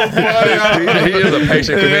so funny. He is a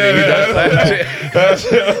patient comedian. He does that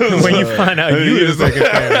shit. When you find out you the second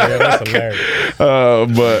family, that's hilarious.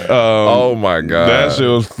 Oh my god, that shit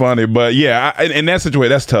was funny. But yeah, in that situation,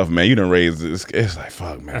 that's tough, man. You done raised this. It's like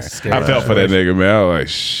fuck, man. I felt for that nigga, man. I was like,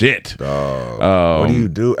 shit. What do you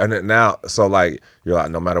do? And then now, so like you're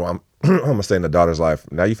like, no matter what, I'm gonna stay in the daughter's life.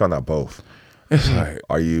 Now you found out both. It's like,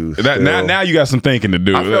 are you now you got some thinking to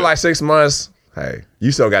do. I feel like 6 months. Hey,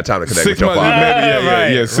 you still got time to connect 6 with your months, father.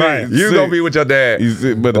 right. You gonna be with your dad.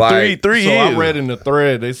 But like, three so years. I read in the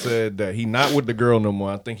thread they said that he not with the girl no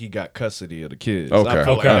more. I think he got custody of the kids. Okay. I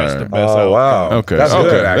feel like that's the best outcome. Wow. Okay. That's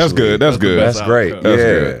good. Actually. That's good. That's good. That's great. outcome. Yeah.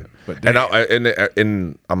 good. But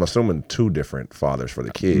And I'm assuming 2 different fathers for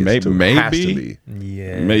the kids. Maybe. too. Has to be.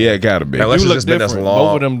 Yeah, it gotta be. Unless do it's look just been this different. long.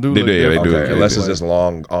 Both of them do They look do, yeah, they different. do. Okay, unless it's just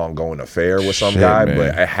long ongoing affair with some Shit, guy, man.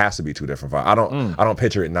 but it has to be 2 different fathers. I don't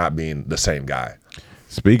picture it not being the same guy.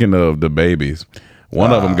 Speaking of the babies,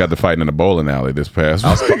 one of them got to fighting in the bowling alley this past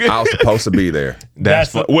week. I was supposed to be there.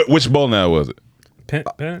 That's which bowling alley was it?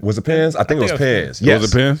 Was it Pens? I think it was Pens. Yes.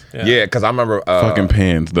 Was it Pens? Yeah, because I remember fucking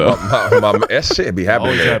Pens though. that shit be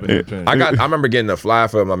happening Always there. happening at Pens. I remember getting a flyer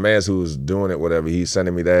for my man who was doing it, whatever. He's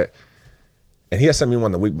sending me that, and he had sent me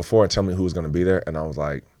one the week before and tell me who was going to be there, and I was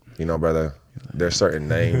like, you know, brother, there's certain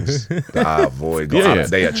names that I avoid.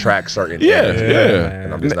 They attract certain energy,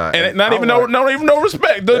 and I'm just not. And not even no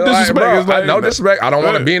respect. The disrespect bro, is like no disrespect. I don't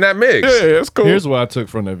want to be in that mix. Yeah, it's cool. Here's what I took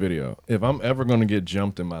from that video. If I'm ever going to get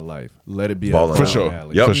jumped in my life, let it be Bowling a for bowling sure.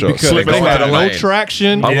 alley. Yep. For sure. Because Slip if they over had the no lane.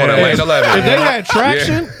 traction, I'm going to lane 11. if they had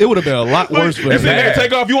traction, it would have been a lot worse for If me. they had to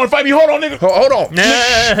take off, you want to fight me? Hold on, nigga. Hold on.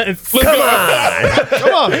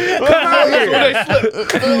 Come on.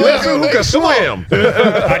 Let's see who can swim.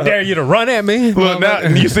 I dare you to run at me. Look, now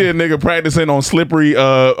you see a nigga practicing on slippery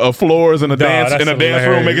floors in a dance that's dance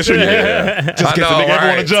room, making sure just in case the nigga ever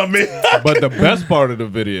want to jump me. But the best part of the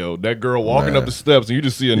video, that girl walking up the steps and you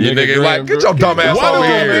just see a You nigga like, get your dumb ass over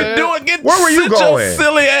here. Where were you going? Your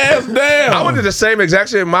silly ass down. I went to the same exact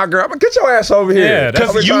shit with my girl. I'm like, get your ass over here.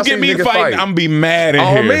 Because you get me fighting, I'm be mad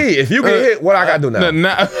at on me. If you get hit, what I gotta do now?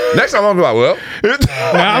 Next time I'm gonna be like, well,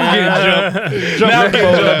 now I'm getting jumped. Now I'm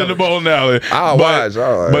getting jumped in the bowling alley. I'll watch.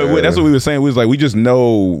 But that's what we were saying. We was like, we just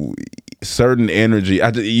know certain energy.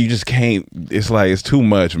 You just can't. It's like it's too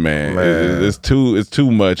much, man. It's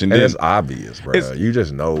too much, and then it's obvious, bro. You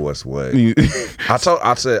just know what's what.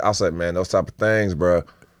 I said, man, those type of things, bro.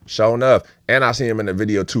 Sure enough, and I see him in the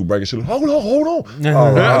video too, breaking shit. Hold on. Oh,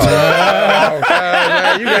 God,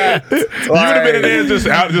 man, you would have been in there just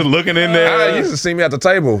looking in there. You used to see me at the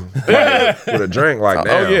table with a drink, like,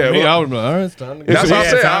 damn. Oh yeah, I was like, all right, it's time to go. That's what I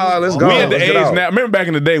said. Let's go. We at the Let's age get out. now. Remember back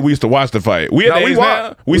in the day, we used to watch the fight. We at the age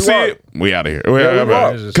now. We see it. We out of here.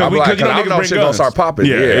 Because I know shit gonna start popping.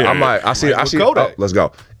 Yeah. I'm like, I see. Oh, let's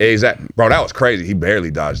go. Exactly, bro. That was crazy. He barely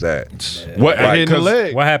dodged that. What hit in the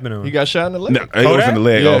leg? What happened to him? He got shot in the leg. No, it was in the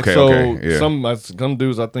leg. Yeah, Okay. Yeah. Some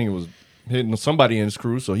dudes, I think it was hitting somebody in his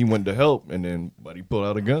crew, so he went to help, and then he pulled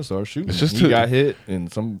out a gun, started shooting. He got hit,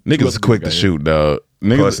 and some niggas is quick to shoot, dog.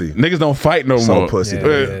 Niggas don't fight no more. Pussy.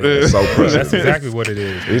 Yeah. So pussy. That's exactly what it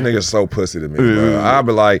is. These niggas so pussy to me, bro. I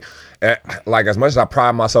be like as much as I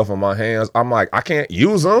pride myself on my hands, I'm like, I can't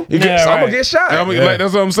use them. I'm gonna get shot. Like,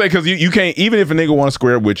 that's what I'm saying. Because you can't, even if a nigga want to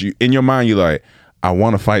square up with you, in your mind, you like, I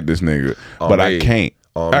want to fight this nigga, but I can't.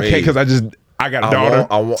 I can't because I got a daughter.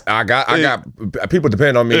 I got people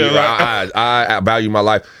depend on me. Yeah, I value my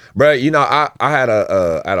life, bro. You know, I had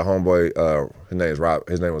a homeboy.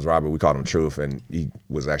 His name was Robert. We called him Truth, and he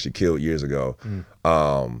was actually killed years ago.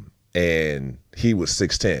 And he was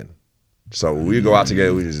 6'10". So we go out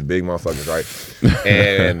together. We just big motherfuckers, right?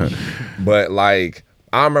 And but like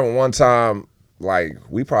I remember one time, like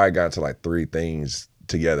we probably got into like 3 things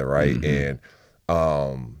together, right? And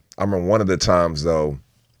I remember one of the times though.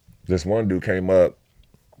 This one dude came up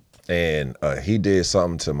and he did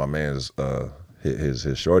something to my man's his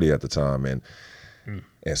shorty at the time, and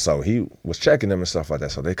so he was checking them and stuff like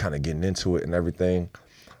that. So they kind of getting into it and everything.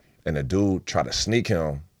 And the dude tried to sneak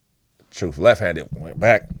him. Truth left-handed, went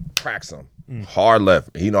back, cracks him hard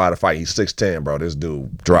left. He know how to fight. He's 6'10", bro. This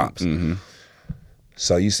dude drops.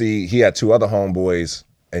 So you see, he had 2 other homeboys,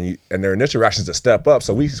 and their initial reactions to step up.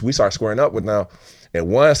 So we start squaring up with now. And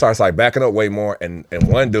one starts like backing up way more, and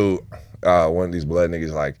one dude, one of these blood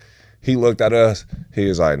niggas, like he looked at us. He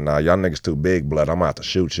was like, "Nah, y'all niggas too big, blood. I'm gonna have to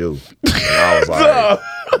shoot you." And I was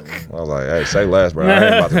like, "Hey, say less, bro. I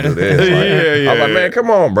ain't about to do this." Like, I was like, "Man, come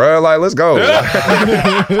on, bro. Like, let's go.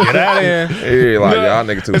 Get out of here." Yeah, like y'all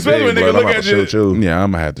niggas too big, blood. I'm gonna have to shoot you. Yeah,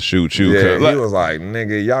 I'm gonna have to shoot you. Yeah, he was like,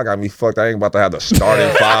 "Nigga, y'all got me fucked. I ain't about to have the starting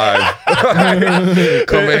 5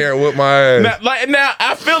 come in here with my ass." Now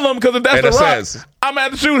I feel him because that's in the a rock. sense. I'm gonna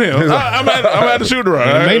have to shoot him. I'm gonna have to shoot her.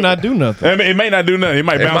 It may not do nothing. It may not do nothing. It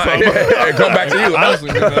might bounce off. and come back to you.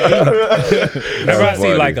 Honestly, If I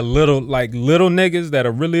see like little niggas that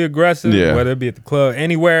are really aggressive, whether it be at the club,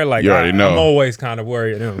 anywhere, like you already know. I'm always kind of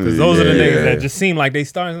worried of them because those are the niggas that just seem like they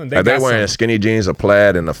starting. If they wearing skinny jeans, a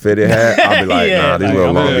plaid, and a fitted hat, I'll be like, nah, these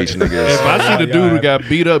little Long Beach niggas. If I see the dude who got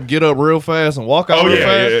beat up, get up real fast and walk out real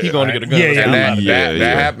fast, he gonna get a gun.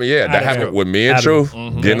 That happened. Yeah, that happened with me and Truth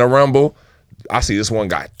getting a rumble. I see this one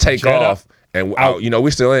guy take off. And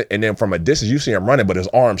we still in, and then from a distance you see him running, but his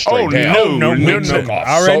arm straight down. No. Took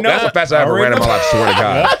off. That's the fastest I ever ran in my life. Swear to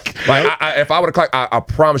God. Like if I would have clocked, I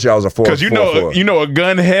promise you I was a 4. Because you know a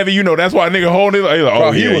gun heavy. That's why a nigga holding it.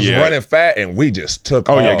 Like, he was running fat, and we just took.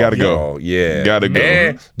 Gotta go. Yeah, gotta go.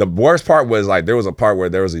 And the worst part was like there was a part where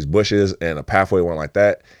there was these bushes and a pathway went like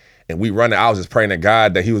that. And we running. I was just praying to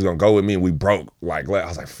God that he was gonna go with me, and we broke. Like I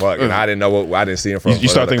was like, "Fuck!" And I didn't know I didn't see him for. You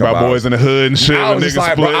start thinking about boys in the hood and shit. I was just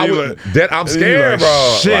like, bro, I'm scared,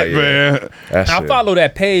 bro. Shit, man. I follow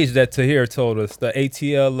that page that Tahir told us, the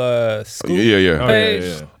ATL scoop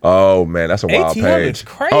page. Oh man, that's a wild ATL page. Is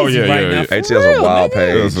crazy right now. ATL's a wild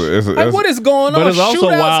page. Like what is going on? But it's also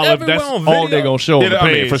wild if that's all they're gonna show on the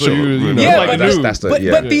page. For sure.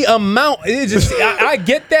 But the amount, it just I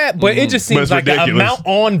get that, but it just seems like the amount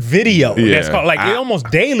on video. That's called like almost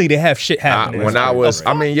daily they have shit happening. When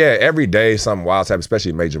every day something wild's happening,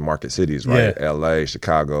 especially major market cities, right? LA,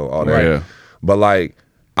 Chicago, all that. Yeah. But like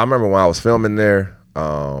I remember when I was filming there,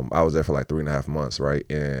 I was there for like 3.5 months, right?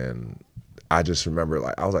 And I just remember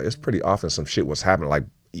like I was like, it's pretty often some shit was happening, like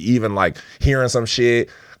even like hearing some shit,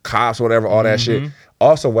 cops, whatever, all that shit.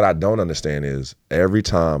 Also, what I don't understand is every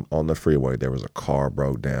time on the freeway there was a car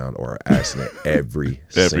broke down or an accident every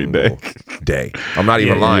single day. I'm not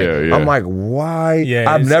even lying. I'm like, why?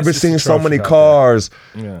 I've never seen so many cars.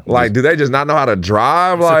 Like, do they just not know how to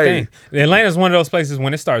drive? Like, Atlanta's one of those places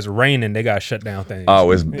when it starts raining, they gotta shut down things. Oh,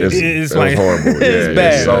 it's like, horrible. It's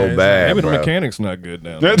bad. It's so bad. Maybe the mechanic's not good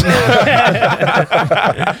down there. They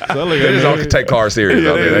just don't take cars serious.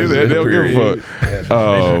 They don't give a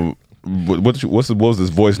fuck. What was this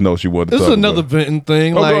voice note you wanted to This talk is another about? venting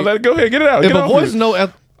thing. Like, go ahead, get it out. If a voice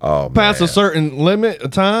note past a certain limit of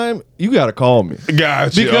time, you got to call me.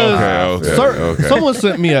 Gotcha. Because someone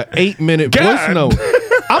sent me an 8-minute voice note.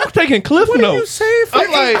 I'm taking cliff notes. I'm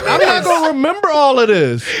like, I'm not gonna remember all of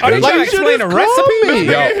this. Are they trying to explain a recipe?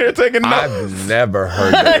 Here taking notes. I've never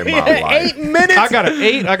heard that in my life. 8 minutes. I got an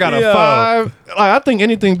 8. I got a 5. Like, I think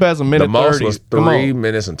anything past a minute. The most 30 was 3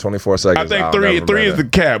 minutes and 24 seconds. I think three is the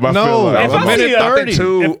cap. I feel like. a minute 30. I think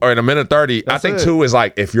 2 or in a minute 30. I think 2 is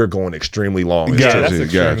like if you're going extremely long.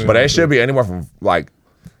 Gotcha. But it should be anywhere from like.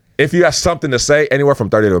 If you got something to say, anywhere from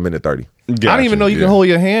 30 to a minute 30. I didn't even know you can hold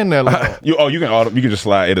your hand that long. You can just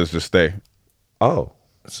slide. It'll just stay. Oh,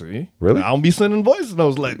 see, really? I don't be sending voice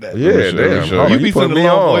notes like that. Yeah, damn. Sure. You be sending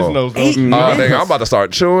long voice notes. Nigga, I'm about to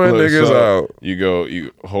start chewing niggas out.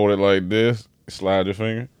 You hold it like this. Slide your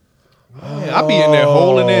finger. I be in there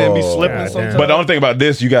holding it and be slipping sometimes. But the only thing about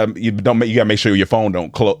this, you got to make sure your phone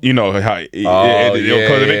don't close. You know how because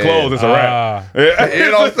if it closes, it's a wrap.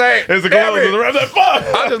 You don't say it's a close. It's a wrap. Like, fuck.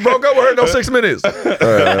 I just broke up with her. No 6 minutes.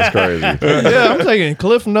 That's crazy. Yeah, I'm taking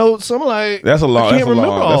cliff notes. I'm like, that's a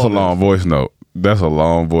long voice note. That's a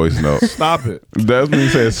long voice note. Stop it. That's when he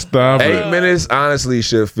said stop 8 minutes honestly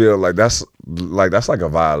should feel like that's like a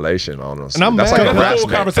violation on us. And I'm that's mad. like a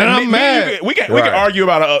harassment. And I'm mad. We can argue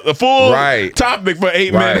about a full topic for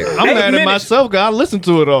 8 minutes. I'm mad at myself. God, I listened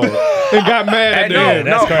to it all and got mad at it.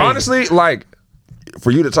 No, honestly, like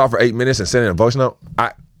for you to talk for 8 minutes and send in a voice note,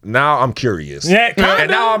 now I'm curious. Yeah, and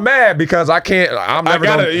now I'm mad because I can't. I'm never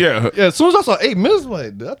gonna. Yeah. As soon as I saw 8 minutes,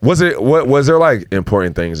 like was there like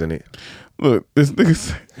important things in it? Look, this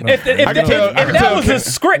nigga. If that was a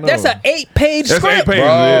script, that's an 8-page script.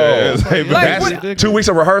 8 pages. That's 2 weeks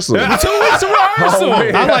of rehearsal. 2 weeks of rehearsal.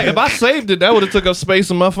 I'm like, if I saved it, that would have took up space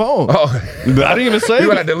in my phone. I didn't even save it. You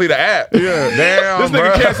gotta delete the app. Yeah, damn. This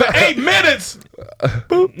nigga can't say 8 minutes.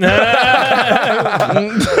 Boop.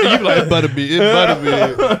 You like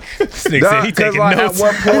butterbeer. Snick said he taking notes. At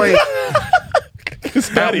what point?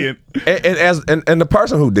 Studying. And the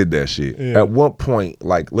person who did that shit, at what point,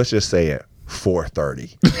 like, let's just say at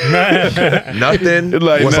 4:30, nothing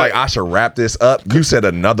was like, I should wrap this up. You said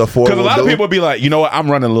another 4. Because a lot of people be like, you know what,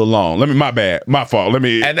 I'm running a little long. My bad, my fault. Let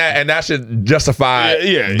me. And that should justify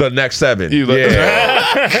the next 7.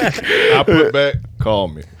 I put back. Call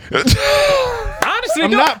me. honestly,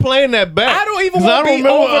 I'm not playing that back. I don't even 'Cause want to be remember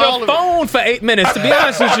all over of the it. phone for 8 minutes. To be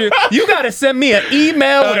honest with you, you got to send me an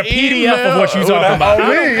email with a PDF of what you talking about. Oh,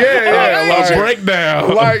 me, yeah. A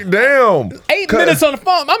breakdown. Like, damn. 8 minutes on the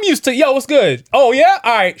phone. I'm used to, yo, what's good? Oh, yeah?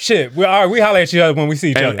 All right, shit. We holler at each other when we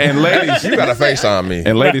see each other. And ladies, You gotta FaceTime me.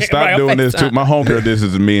 and ladies, stop Right, doing this too. FaceTime. My homegirl did this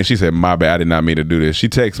to me, and she said, "My bad, I did not mean to do this." She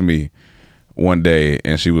texted me one day,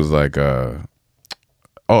 and she was like, "Oh,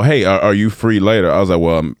 hey, are you free later?" I was like,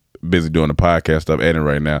 "Well, I'm busy doing the podcast stuff, editing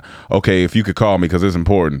right now." "Okay, if you could call me because it's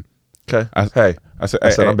important." Okay. I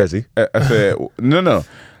said, I'm busy. I said, no.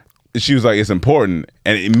 She was like, "It's important,"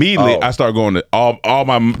 and immediately I start going to all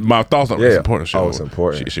my thoughts. It's important. Shit, it's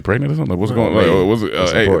important. She pregnant or something? Like, what's going on? Like, what's it?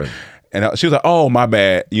 It's Hey. important. And she was like, "Oh, my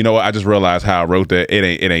bad. You know what? I just realized how I wrote that. It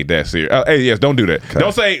ain't that serious." Hey, yes, don't do that.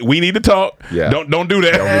 Don't say we need to talk. Yeah. Don't do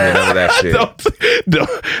that. Don't give me none of that shit.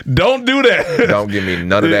 don't do that. Don't give me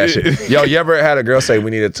none of that shit. Yo, you ever had a girl say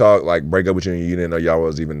we need to talk, like break up with you and you didn't know y'all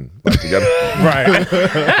was even like, together? Right.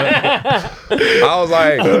 I was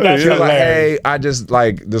like, she was like, hey, I just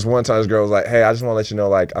like this one time this girl was like, hey, I just want to let you know,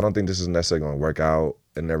 like, I don't think this is necessarily going to work out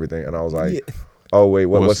and everything. And I was like, oh wait,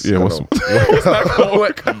 what's not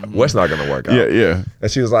gonna work out? Yeah.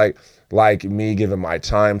 And she was like me giving my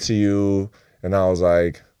time to you, and I was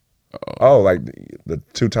like, oh, like the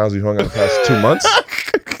 2 times we hung out the past 2 months.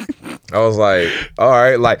 I was like, all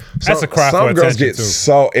right, like That's a cry for some girls attention, get too.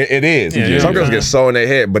 so it is. Yeah, Some yeah. girls get so in their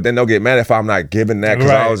head, but then they'll get mad if I'm not giving that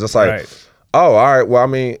because I Right, was just like, right. oh, all right, well, I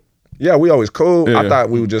mean. Yeah, we always cool. Yeah. I thought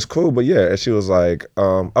we were just cool, but yeah. And she was like,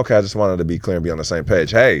 okay, I just wanted to be clear and be on the same page.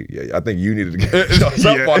 Hey, I think you needed to get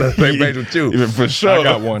yourself on the same page with you. For sure. I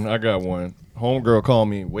got one. Homegirl called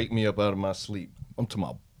me, wake me up out of my sleep. I'm talking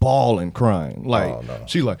about bawling, crying. Like,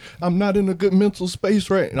 she like, I'm not in a good mental space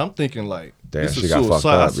right. And I'm thinking like, Damn, this she is got suicide.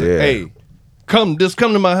 fucked up, I said, yeah. hey, come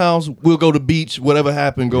to my house. We'll go to the beach. Whatever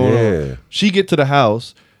happened going on. She get to the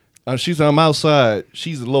house. She said, I'm outside.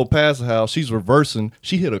 She's a little past the house. She's reversing.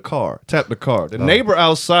 She hit a car, tapped the car. The neighbor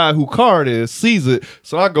outside who car it is sees it.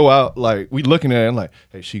 So I go out, like, we looking at it. I'm like,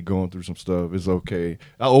 hey, she going through some stuff. It's okay.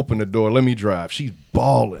 I open the door. Let me drive. She's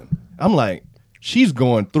bawling. I'm like, she's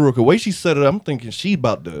going through it. The way she set it up, I'm thinking she's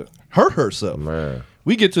about to hurt herself. Man.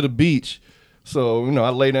 We get to the beach. So, I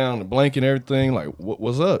lay down the blanket and everything. Like,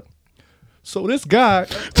 what's up? So this guy...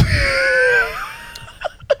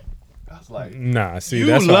 Like, nah, see, you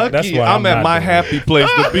that's lucky why I'm at not my doing happy place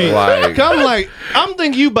to be. Like- I'm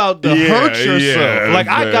thinking you about to hurt yourself. yeah, Like,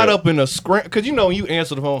 I man. got up in a scram, because you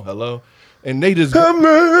answer the phone, hello, and they just, this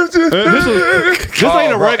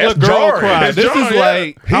ain't a regular it's girl jarring. cry. It's This jarring, is yeah.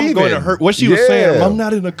 like, I'm going to hurt. What she was saying, I'm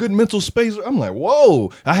not in a good mental space. I'm like,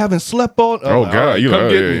 whoa, I haven't slept all. Oh, like, God, all right, you come know,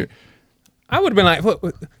 get yeah. me. I would have been like,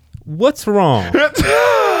 what's wrong?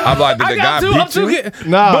 I'm like, did the guy beat you?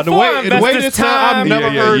 Nah, the Before I way invest this time, I've never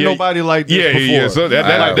heard nobody like this before. So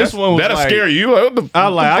like, this one was that'll like, scare you. Like, what the I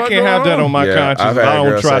fuck can't have going that on my conscience. I've had I don't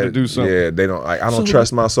girls try say, to do something. Yeah, they don't. Like, I don't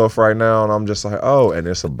trust myself right now, and I'm just like, oh, and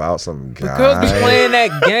it's about some guy. Girls be playing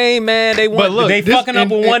that game, man. They want look, they this- fucking up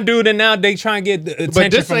and- with one dude, and now they trying to get attention But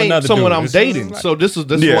this from ain't another someone dude. I'm This is dating. like- So this is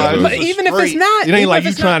Yeah. why. But this is even if it's straight. not, it ain't even like if you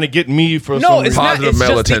it's trying not- to get me for No, some it's reason. not. Positive It's male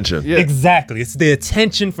just the- attention. Yeah. Exactly. It's the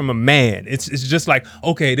attention from a man. It's just like,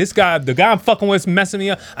 okay, the guy I'm fucking with is messing me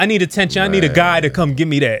up. I need attention. I need a guy to come give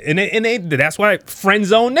me that. And that's why friend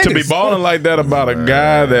zone niggas. To be balling like that about a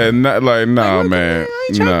guy that not like, nah, man. I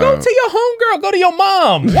ain't trying to go to your homegirl. Go to your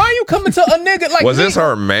mom. Why are you coming to a nigga like Was me? this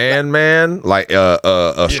her man? Like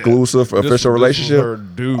exclusive official This relationship? was her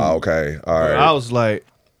dude. Oh, okay, all right. I was like,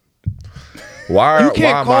 Why? you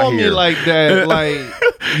can't why am call I me here? like that. Like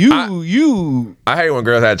you. I hate when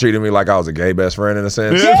girls had treated me like I was a gay best friend in a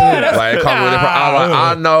sense. Yeah, Like, call me with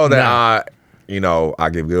I know that I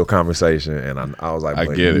give good conversation, and I was like, I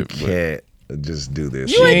but get you it, but- can't just do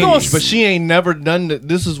this. You ain't gonna But she ain't never done that.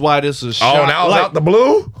 This is why this is. Oh, now it's like, out the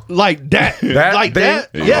blue? like that, That like thing? that.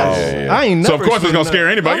 Yes, Yeah. I ain't. So Never of course it's gonna seen scare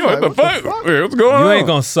that. anybody. I'm You like, what the fuck? Yeah, what's going on? You ain't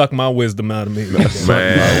gonna suck my wisdom out of me.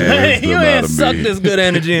 Man. You ain't suck this good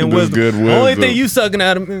energy and This wisdom. good The only wisdom. thing you sucking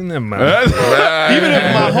out of me, never mind. Even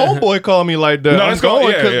if my homeboy called me like that, No, I'm it's going-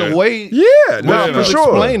 going yeah, because yeah. the way Yeah, no, Well, for no, sure.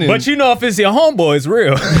 explaining. But you know if it's your homeboy, it's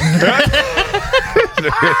real.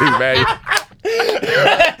 Man,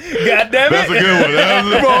 God damn That's a it. good one.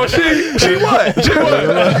 Bro, she what?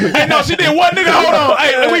 Hey, no, she did one nigga. Hold on.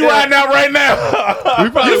 Hey, we riding out right now.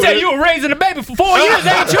 You said you were raising a baby for 4 years,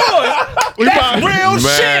 ain't yours. That's real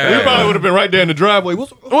shit. we probably would have been right there in the driveway.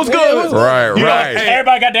 What's good? right, You know, right. hey,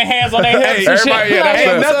 Everybody got their hands on their hips and everybody- shit. yeah, Like,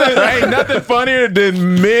 that's hey, Ain't nothing funnier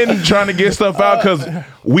than men trying to get stuff out because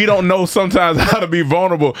we don't know sometimes how to be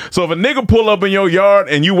vulnerable. So if a nigga pull up in your yard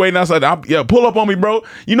and you waiting outside, pull up on me, bro.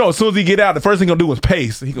 You know, as soon as he get out, the first thing he gonna do is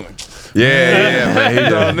pace. He gonna, man. He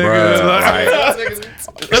does,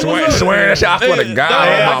 swearing that shit. I swear to God,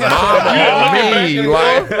 on my mama, on me.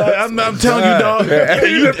 Like, I'm telling you, dog.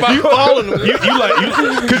 You following him.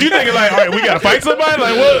 Because you thinking like, all right, we gotta fight somebody.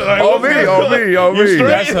 Like what? Like, on me.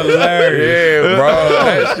 That's hilarious. Yeah, bro.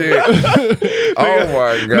 That shit. Oh my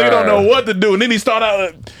God. Nigga don't know what to do, and then he start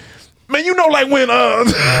out. Man, you know, like when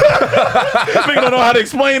nigga don't know how to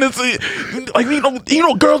explain it. Like you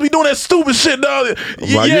know, girls be doing that stupid shit, dog.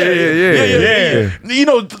 Yeah. You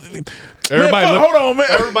know. Everybody man, hold on, man.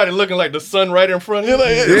 Everybody looking like the sun right in front of you.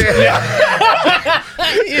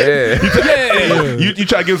 You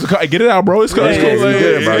try to give us a call. Get it out, bro. It's cool. You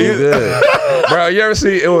good, bro. You good. Bro, you ever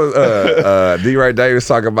see, it was D. Ray Davis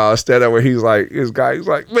talking about a stand-up where he's like, he's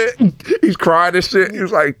man, he's crying and shit. He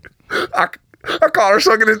was like, I caught her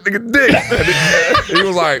sucking this nigga dick. He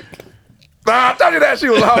was like, I told you that she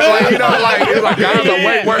was a hoe. Like, you know, like, it was like guys are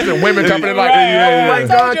way worse than women coming in like, oh my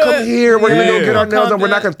God, come here. We're going to go get our nails done. We're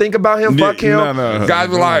not going to think about him. Fuck him. No. Guys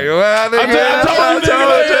be like, I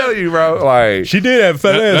tell you, bro. Like, she did have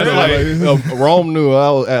fat ass. Rome knew I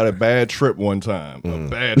was at a bad trip one time. A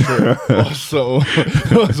bad trip. Also,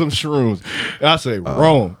 some shrooms. And I say,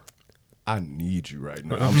 Rome, I need you right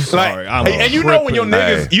now. I'm sorry. And you know when your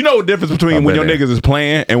niggas, you know the difference between when your niggas is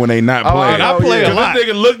playing and when they not playing. I play a lot. This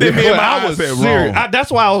nigga looked at me and I was serious.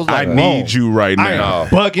 That's why I was like, I need you right now. I am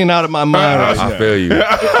bugging out of my mind right now. I feel you, bro.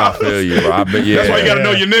 That's why you gotta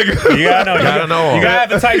know your nigga. You gotta know him. You gotta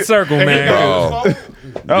have a tight circle, man.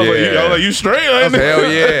 I was like, you straight?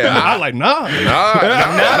 Hell yeah. I was like, nah.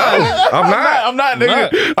 I'm not,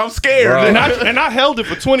 nigga. I'm scared. And I held it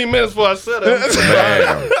for 20 minutes before I said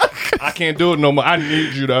it. I can't do it no more. I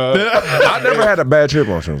need you, dog. I never had a bad trip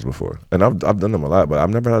on shrooms before, and I've done them a lot, but I've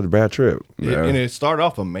never had a bad trip. And it started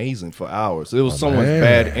off amazing for hours. It was someone's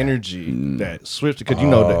bad energy that switched because you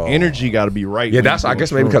know the energy got to be right. Yeah, that's I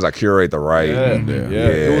guess maybe because I curate the right. Yeah.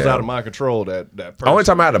 It was out of my control. That person. Only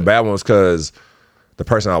time I had a bad one was because the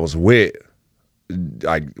person I was with,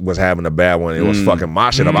 I was having a bad one. It was fucking my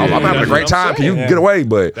shit up. I'm having a great time. Can you get away?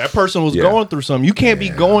 But that person was going through something. You can't be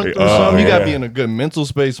going through something. You got to be in a good mental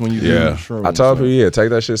space when you do shrooms. I told people, take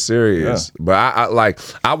that shit serious. But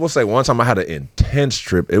I will say one time I had an intense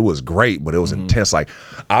trip. It was great, but it was intense. Like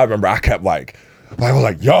I remember I kept I was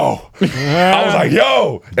like, yo. I was like,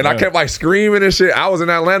 yo. And I kept screaming and shit. I was in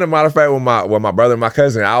Atlanta, matter of fact, with my brother and my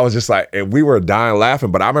cousin. I was just and we were dying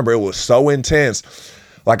laughing. But I remember it was so intense.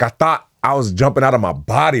 I thought I was jumping out of my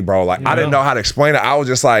body, bro. I didn't know how to explain it. I was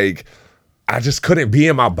just I just couldn't be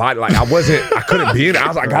in my body. I couldn't be in it. I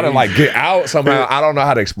was like, I gotta get out somehow. I don't know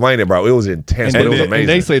how to explain it, bro. It was intense, but it was amazing. And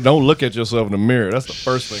they say don't look at yourself in the mirror. That's the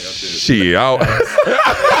first thing I did. Shit,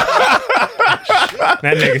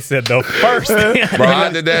 that nigga said the first thing. Bro, I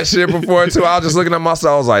did that shit before too. I was just looking at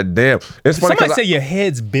myself. I was like, damn. It's funny because say your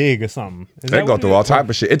head's big or something. They go through all type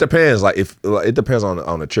of shit. It depends. It depends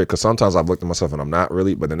on the trick. Because sometimes I've looked at myself and I'm not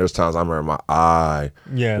really. But then there's times I remember my eye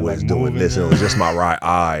was doing this and it was just my right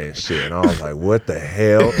eye and shit. And I was like, what the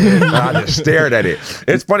hell? And I just stared at it.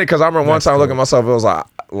 It's funny because I remember one time looking at myself. It was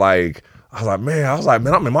like. I was like,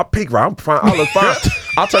 man, I'm in my peak right. I'm fine. I look fine.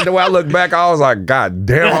 I turned the way I look back. I was like, God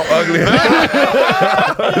damn, I'm ugly.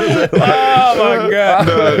 Oh my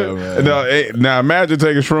God. Now imagine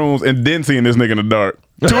taking shrooms and then seeing this nigga in the dark.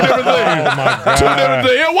 Two different things. Oh my God. Two different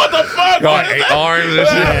things. Yeah, what the fuck? Got 8 arms and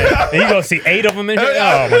shit. And you gonna see 8 of them in here?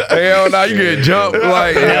 Oh my God. Hell no, you get jumped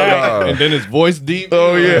and then his voice deep.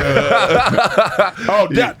 Oh yeah. I'm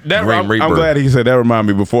glad he said that.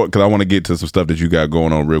 Reminded me before because I want to get to some stuff that you got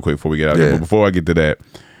going on real quick before we get out here. But before I get to that,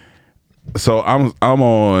 so I'm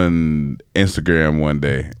on Instagram one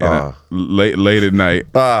day, and late at night.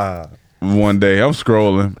 One day I'm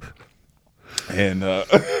scrolling. And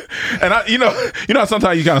I, you know,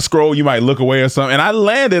 sometimes you kind of scroll, you might look away or something. And I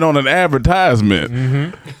landed on an advertisement,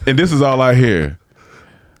 and this is all I hear.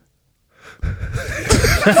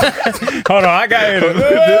 Hold on, I got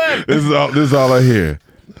it. This is all I hear.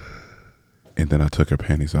 And then I took her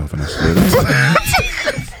panties off and I slid them.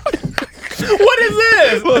 What is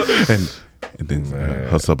this? And then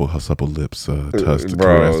her supple lips touched the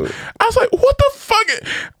caress. I was like, what the fuck?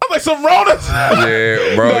 I was like, Sarunas.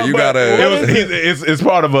 Yeah, bro, you gotta. It's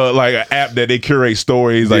part of an app that they curate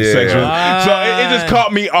stories sexual. So it just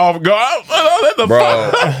caught me off guard.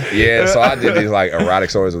 Bro, yeah. So I did these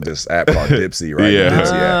erotic stories with this app called Dipsy, right? Yeah,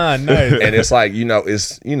 Dipsy app. Nice. And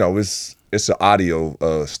it's an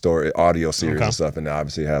audio story, audio series and stuff, and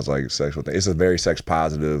obviously it has sexual things. It's a very sex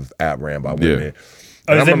positive app ran by women.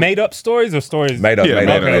 Is it made up stories or stories? Made up.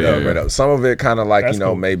 Yeah. Some of it kind of like, That's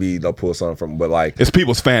cool. maybe they'll pull something from, but like it's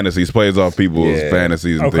people's fantasies, plays off people's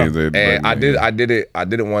fantasies and things. And I did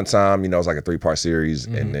it one time. It was like a 3-part series,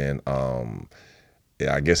 and then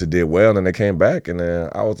I guess it did well, and they came back, and then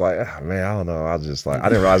I was like, man, I don't know. I was just like, I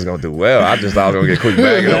didn't realize it was gonna do well. I just thought I was gonna get quick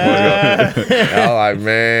bag. And I was like,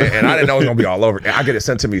 man, and I didn't know it was gonna be all over. I get it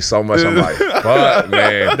sent to me so much. I'm like, fuck,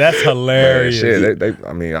 man, that's hilarious. Man,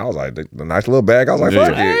 shit, I was like, the nice little bag. I was like,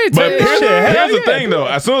 fuck it. But here's the thing, though.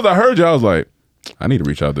 As soon as I heard you, I was like, I need to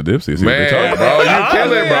reach out to Dipsy. See man, what they bro, you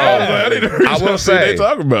kill it, bro. I will say, they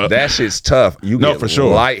talk about that shit's tough. You get for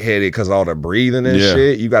sure. lightheaded because all the breathing and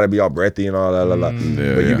shit. You got to be all breathy and all that.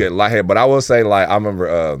 But you get lightheaded. But I will say, like, I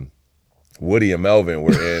remember Woody and Melvin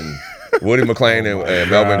were in Woody McClain and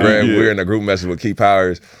Melvin Graham. We were in a group message with Keith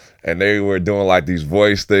Powers. And they were doing like these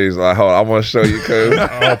voice things. Like, hold on, I want to show you, cuz.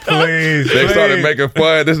 Oh, please. They started making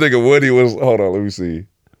fun. This nigga Woody was. Hold on, let me see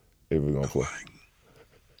if we're gonna play.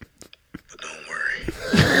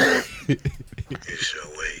 It's your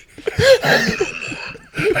way. No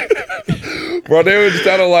more. Bro, they was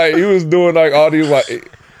kind of like, he was doing like all these like.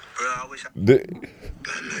 Bro, I wish I know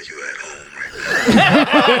you at home right now.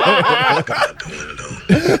 I'm not doing it though.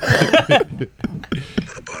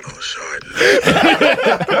 What about on Chardonnay?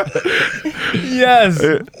 Yes.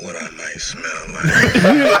 What I might smell like.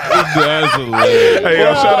 That's hilarious. Hey,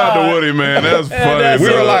 yo, shout out to Woody, man. That's funny. We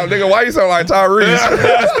were like, nigga, why you sound like Tyrese?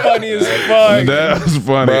 That's funny as fuck. That's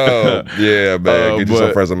funny. Bro, yeah, man. Get you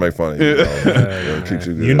some friends that make fun of you. Keep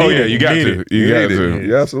you good. You got to. You got to.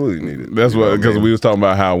 You absolutely need it. That's what, because we was talking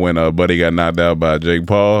about how when Buddy got knocked out by Jake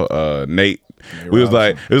Paul, Nate. It was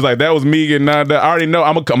like that was me getting knocked out. I already know.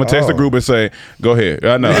 I'm gonna text the group and say, "Go ahead."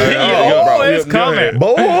 I know. It's coming,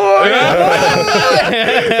 boy. Oh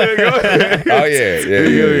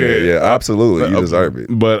yeah. Absolutely, you deserve it.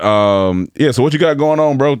 But so what you got going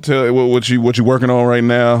on, bro? Tell what you working on right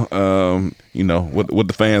now. What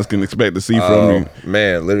the fans can expect to see from you.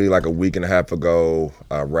 Man, literally like a week and a half ago,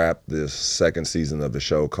 I wrapped this second season of the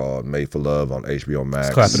show called Made for Love on HBO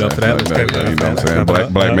Max. Let's clap it up for that. You know what I'm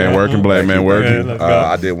saying? Black man working, black man working.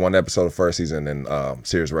 I did one episode of first season and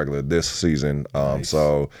series regular this season.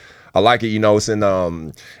 So I like it. It's in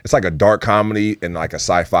it's like a dark comedy in like a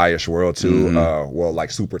sci-fi-ish world too. Well,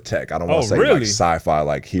 like super tech. I don't want to say like sci-fi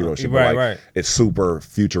like hero shit, but like it's super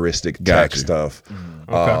futuristic tech stuff.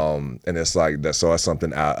 And it's like that. So it's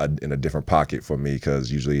something in a different pocket for me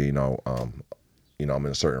because usually I'm in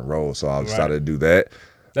a certain role. So I decided to do that.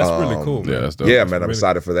 That's really cool. Yeah, that's dope. Yeah, man, I'm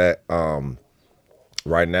excited for that.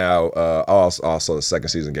 Right now, also the second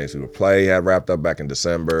season Games We Would Play had wrapped up back in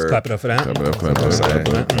December. Clap it up for that.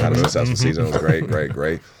 Had a successful season. It was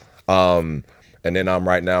great. And then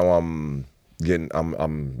I'm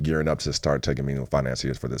gearing up to start taking meaningful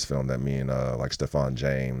financiers for this film that me and like Stefan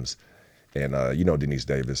James and Denise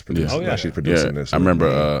Davis producing. She's producing this. I remember.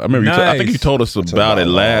 I think you told us about it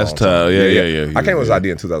last time. Yeah. I came with this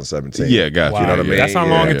idea in 2017. Yeah, got you. You know what I mean? That's how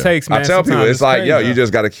long it takes, man. I tell people Sometimes it's like, crazy, you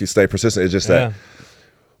just got to stay persistent. It's just that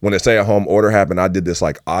when the stay-at-home order happened, I did this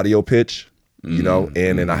like audio pitch. And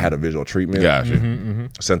then I had a visual treatment. Gotcha.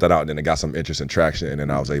 Sent that out, and then it got some interest and traction, and then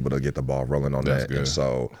I was able to get the ball rolling on that. Good. And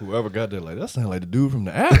so whoever got that, like that sounds like the dude from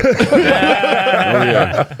the app.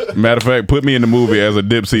 Matter of fact, put me in the movie as a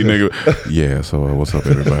Dipsy nigga. Yeah. So what's up,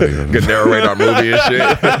 everybody? Good narrate our movie and shit.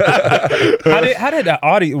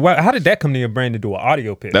 How did that come to your brain to do an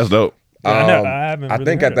audio pitch? That's dope. I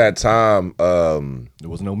think at that time, there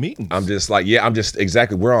was no meetings. I'm just like,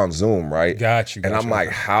 we're on Zoom, right? Got you. And I'm like,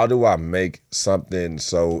 how do I make something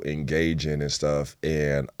so engaging and stuff?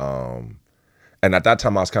 And at that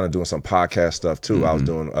time I was kind of doing some podcast stuff too. I was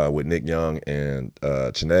doing with Nick Young and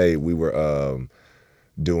Chanae, we were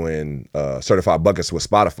doing Certified Buckets with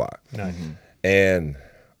Spotify. Nice. And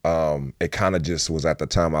it kind of just was at the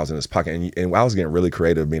time I was in this pocket, and I was getting really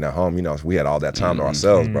creative being at home. We had all that time to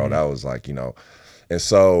ourselves, bro. That was like, and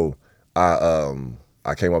so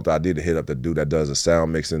I came up with the idea to hit up the dude that does the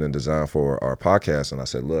sound mixing and design for our podcast, and I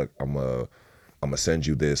said, look, I'm gonna send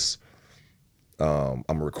you this. I'm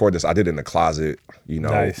gonna record this. I did it in the closet,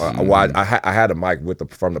 Nice. I had a mic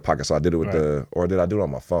from the pocket, so I did it with or did I do it on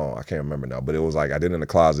my phone? I can't remember now, but it was like I did it in the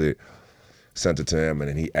closet. Sent it to him, and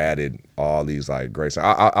then he added all these like great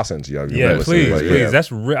songs. I'll send it to you. Yeah, please.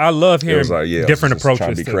 That's I love hearing different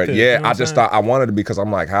approaches. To be I just thought I wanted it because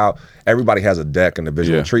I'm like, how everybody has a deck and the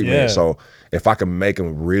visual treatment. Yeah. So if I can make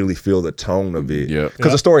them really feel the tone of it,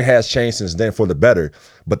 because the story has changed since then for the better,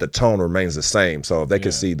 but the tone remains the same. So if they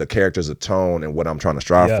can see the characters, the tone, and what I'm trying to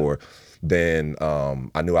strive for, then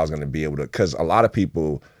I knew I was going to be able to. Because a lot of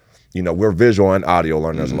people, we're visual and audio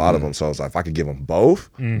learners, a lot of them. So it's like, if I could give them both,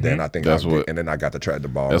 then I think That's what. And then I got to track the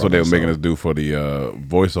ball. That's what they were making us do for the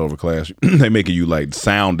voiceover class. They making you like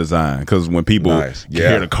sound design, because when people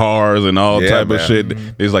hear the cars and all type of shit,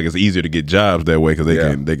 it's like it's easier to get jobs that way because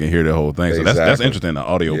they can hear the whole thing. So that's interesting. The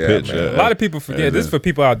audio pitch. A lot of people forget. This is for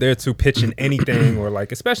people out there too, pitching anything or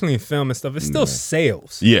like, especially in film and stuff. It's still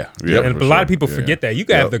sales. Yeah, and a lot of people forget that. You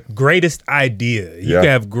can have the greatest idea. You can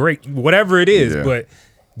have great whatever it is, but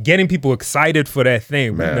getting people excited for that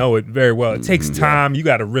thing, we know it very well. It takes time. You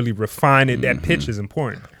got to really refine it. That pitch is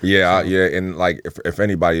important. Yeah, and like if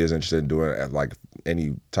anybody is interested in doing it, like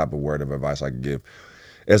any type of word of advice I could give,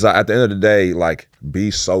 is at the end of the day, like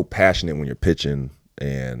be so passionate when you're pitching,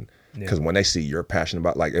 and because when they see you're passionate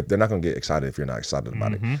about, like if they're not gonna get excited if you're not excited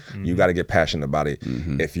about it, you got to get passionate about it.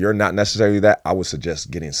 If you're not necessarily that, I would suggest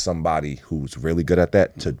getting somebody who's really good at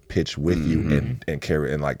that to pitch with you and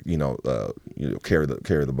carry and like carry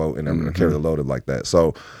the boat and carry the load like that.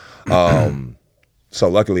 So, so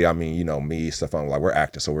luckily, I mean, me, Stefan, like we're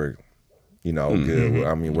actors, so we're good.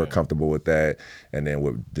 I mean, we're comfortable with that, and then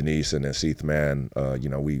with Denise and then Seath, man,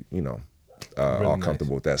 we really all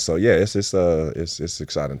comfortable with that. So yeah, it's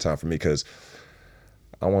exciting time for me because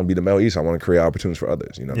I want to be the Mel East. I want to create opportunities for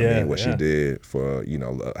others. You know what I mean? What she did for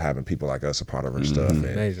having people like us a part of her stuff. And,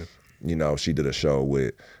 amazing. She did a show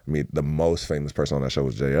with the most famous person on that show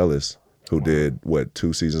was Jay Ellis, who did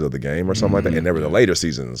 2 seasons of The Game or something like that, and there were the later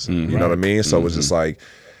seasons. You know what I mean? So it was just like,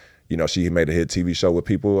 she made a hit TV show with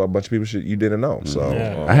a bunch of people you didn't know. So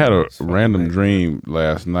I had a random dream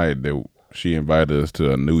last night that she invited us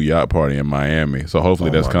to a new yacht party in Miami. So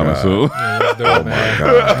hopefully that's coming soon. Oh my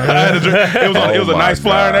God. It was a nice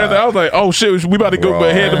flyer and everything. I was like, oh shit, we about to go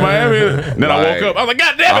ahead to Miami. And then I woke up. I was like,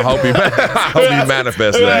 God damn it. I hope you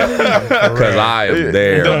manifest that because I am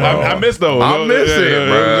there. I miss those. I miss it,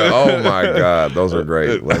 bro. Oh my God. Those are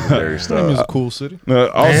great. Legendary stuff. Miami's a cool city.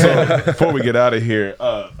 Also, before we get out of here,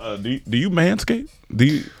 do you manscape?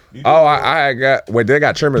 I got. They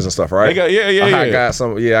got trimmers and stuff, right? I got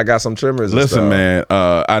some. Yeah, I got some trimmers. Listen, man.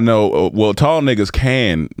 I know. Well, tall niggas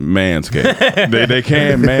can manscape. they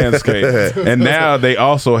can manscape, and now they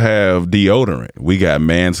also have deodorant. We got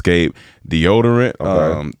Manscaped deodorant.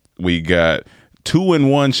 Okay. We got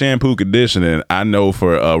 2-in-1 shampoo conditioning. I know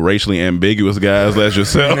for racially ambiguous guys, that's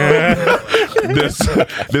yourself.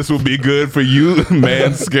 This would be good for you,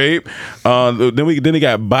 Manscaped. Then they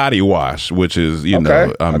got body wash, which is I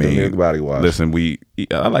mean, body wash. Listen,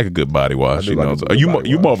 I like a good body wash. Are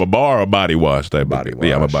you more of a bar or body wash type? Body wash.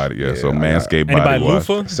 Yeah, I'm a body. Yeah, so Manscaped body wash.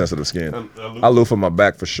 Loofah? Sensitive skin. I loofah my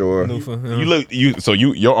back for sure.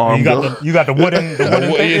 Your arm. You got the wooden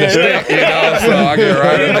stick. So I get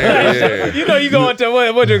right in there. Yeah. You go into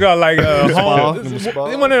what you got like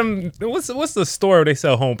home. One of them. What's the store they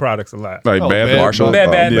sell home products a lot? Like Bad Marshall.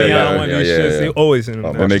 Bad Beyond. One of these shits. Always in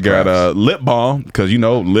them. And they got lip balm because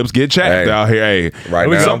lips get chapped out here. Hey, right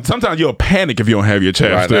now. Sometimes you'll panic if you don't have your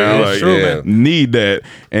chaps. Right now, like, true, man. Need that.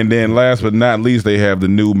 And then last but not least, they have the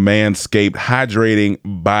new Manscaped hydrating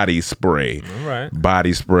body spray. All right.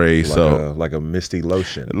 Body spray. Like a misty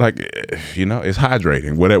lotion. Like it's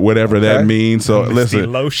hydrating. Whatever that means. So misty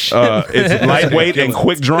listen, lotion. it's lightweight and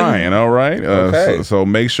quick drying. All right. So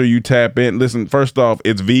make sure you tap in. Listen, first off,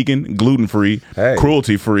 it's vegan, gluten free,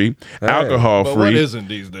 cruelty free, alcohol free. But what isn't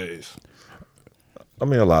these days? I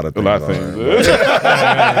mean, a lot of things. But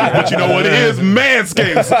you know what it is?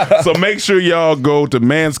 Manscaped. So make sure y'all go to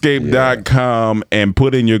manscaped.com and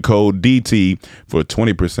put in your code DT for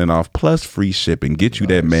 20% off plus free shipping. Get you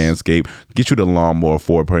that Manscaped. Get you the Lawnmower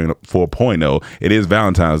 4.0. It is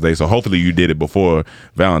Valentine's Day, so hopefully you did it before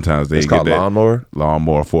Valentine's Day. It's called Lawnmower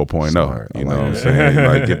 4.0. Smart. You know what I'm saying?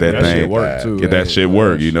 Like, get that thing. Shit work too. Get that shit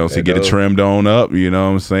work. So get it trimmed on up. You know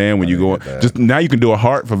what I'm saying? When you go, just now you can do a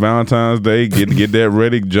heart for Valentine's Day. Get that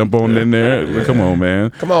ready, jump on in there. Come on,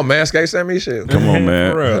 man. Come on, Manscaped, send me shit. Come on,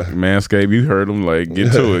 man. Manscaped, you heard him. Like,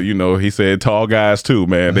 get to it. He said tall guys too,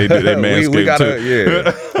 man. They Manscaped we gotta, too.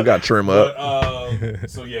 Yeah, we got to trim up.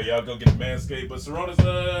 So yeah, y'all go get Manscaped. But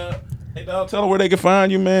Sarunas, hey dog, tell them where they can find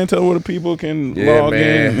you, man. Tell them where the people can log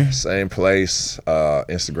in. Same place,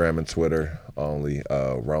 Instagram and Twitter only.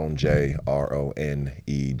 Ron J,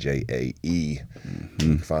 RONEJAE. You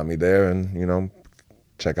can find me there, and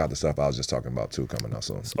check out the stuff I was just talking about too coming out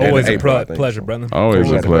soon. Always And a April, I think. pleasure, brother. Always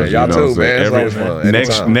a pleasure. Y'all you know too, what I'm man. It's saying? always fun.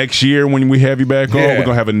 Anytime. Next year when we have you back on, Yeah. we're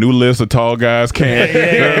gonna have a new list of tall guys can't.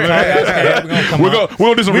 We're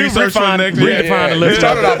gonna do some research for next year. Redefine the You list.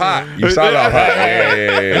 started off hot.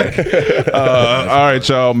 All right,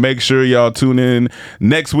 y'all. Make sure y'all tune in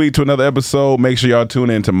next week to another episode. Make sure y'all tune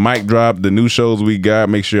in to Mic Drop, the new shows we got.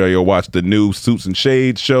 Make sure y'all watch the new Suits and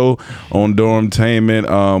Shades show on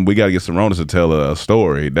Dormtainment. We got to get Sarunas to tell a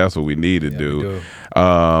story. That's what we need to do.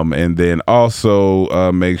 And then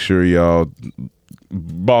also make sure y'all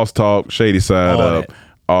Boss Talk, Shady Side Up,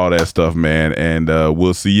 all that stuff, man. And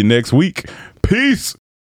we'll see you next week. Peace.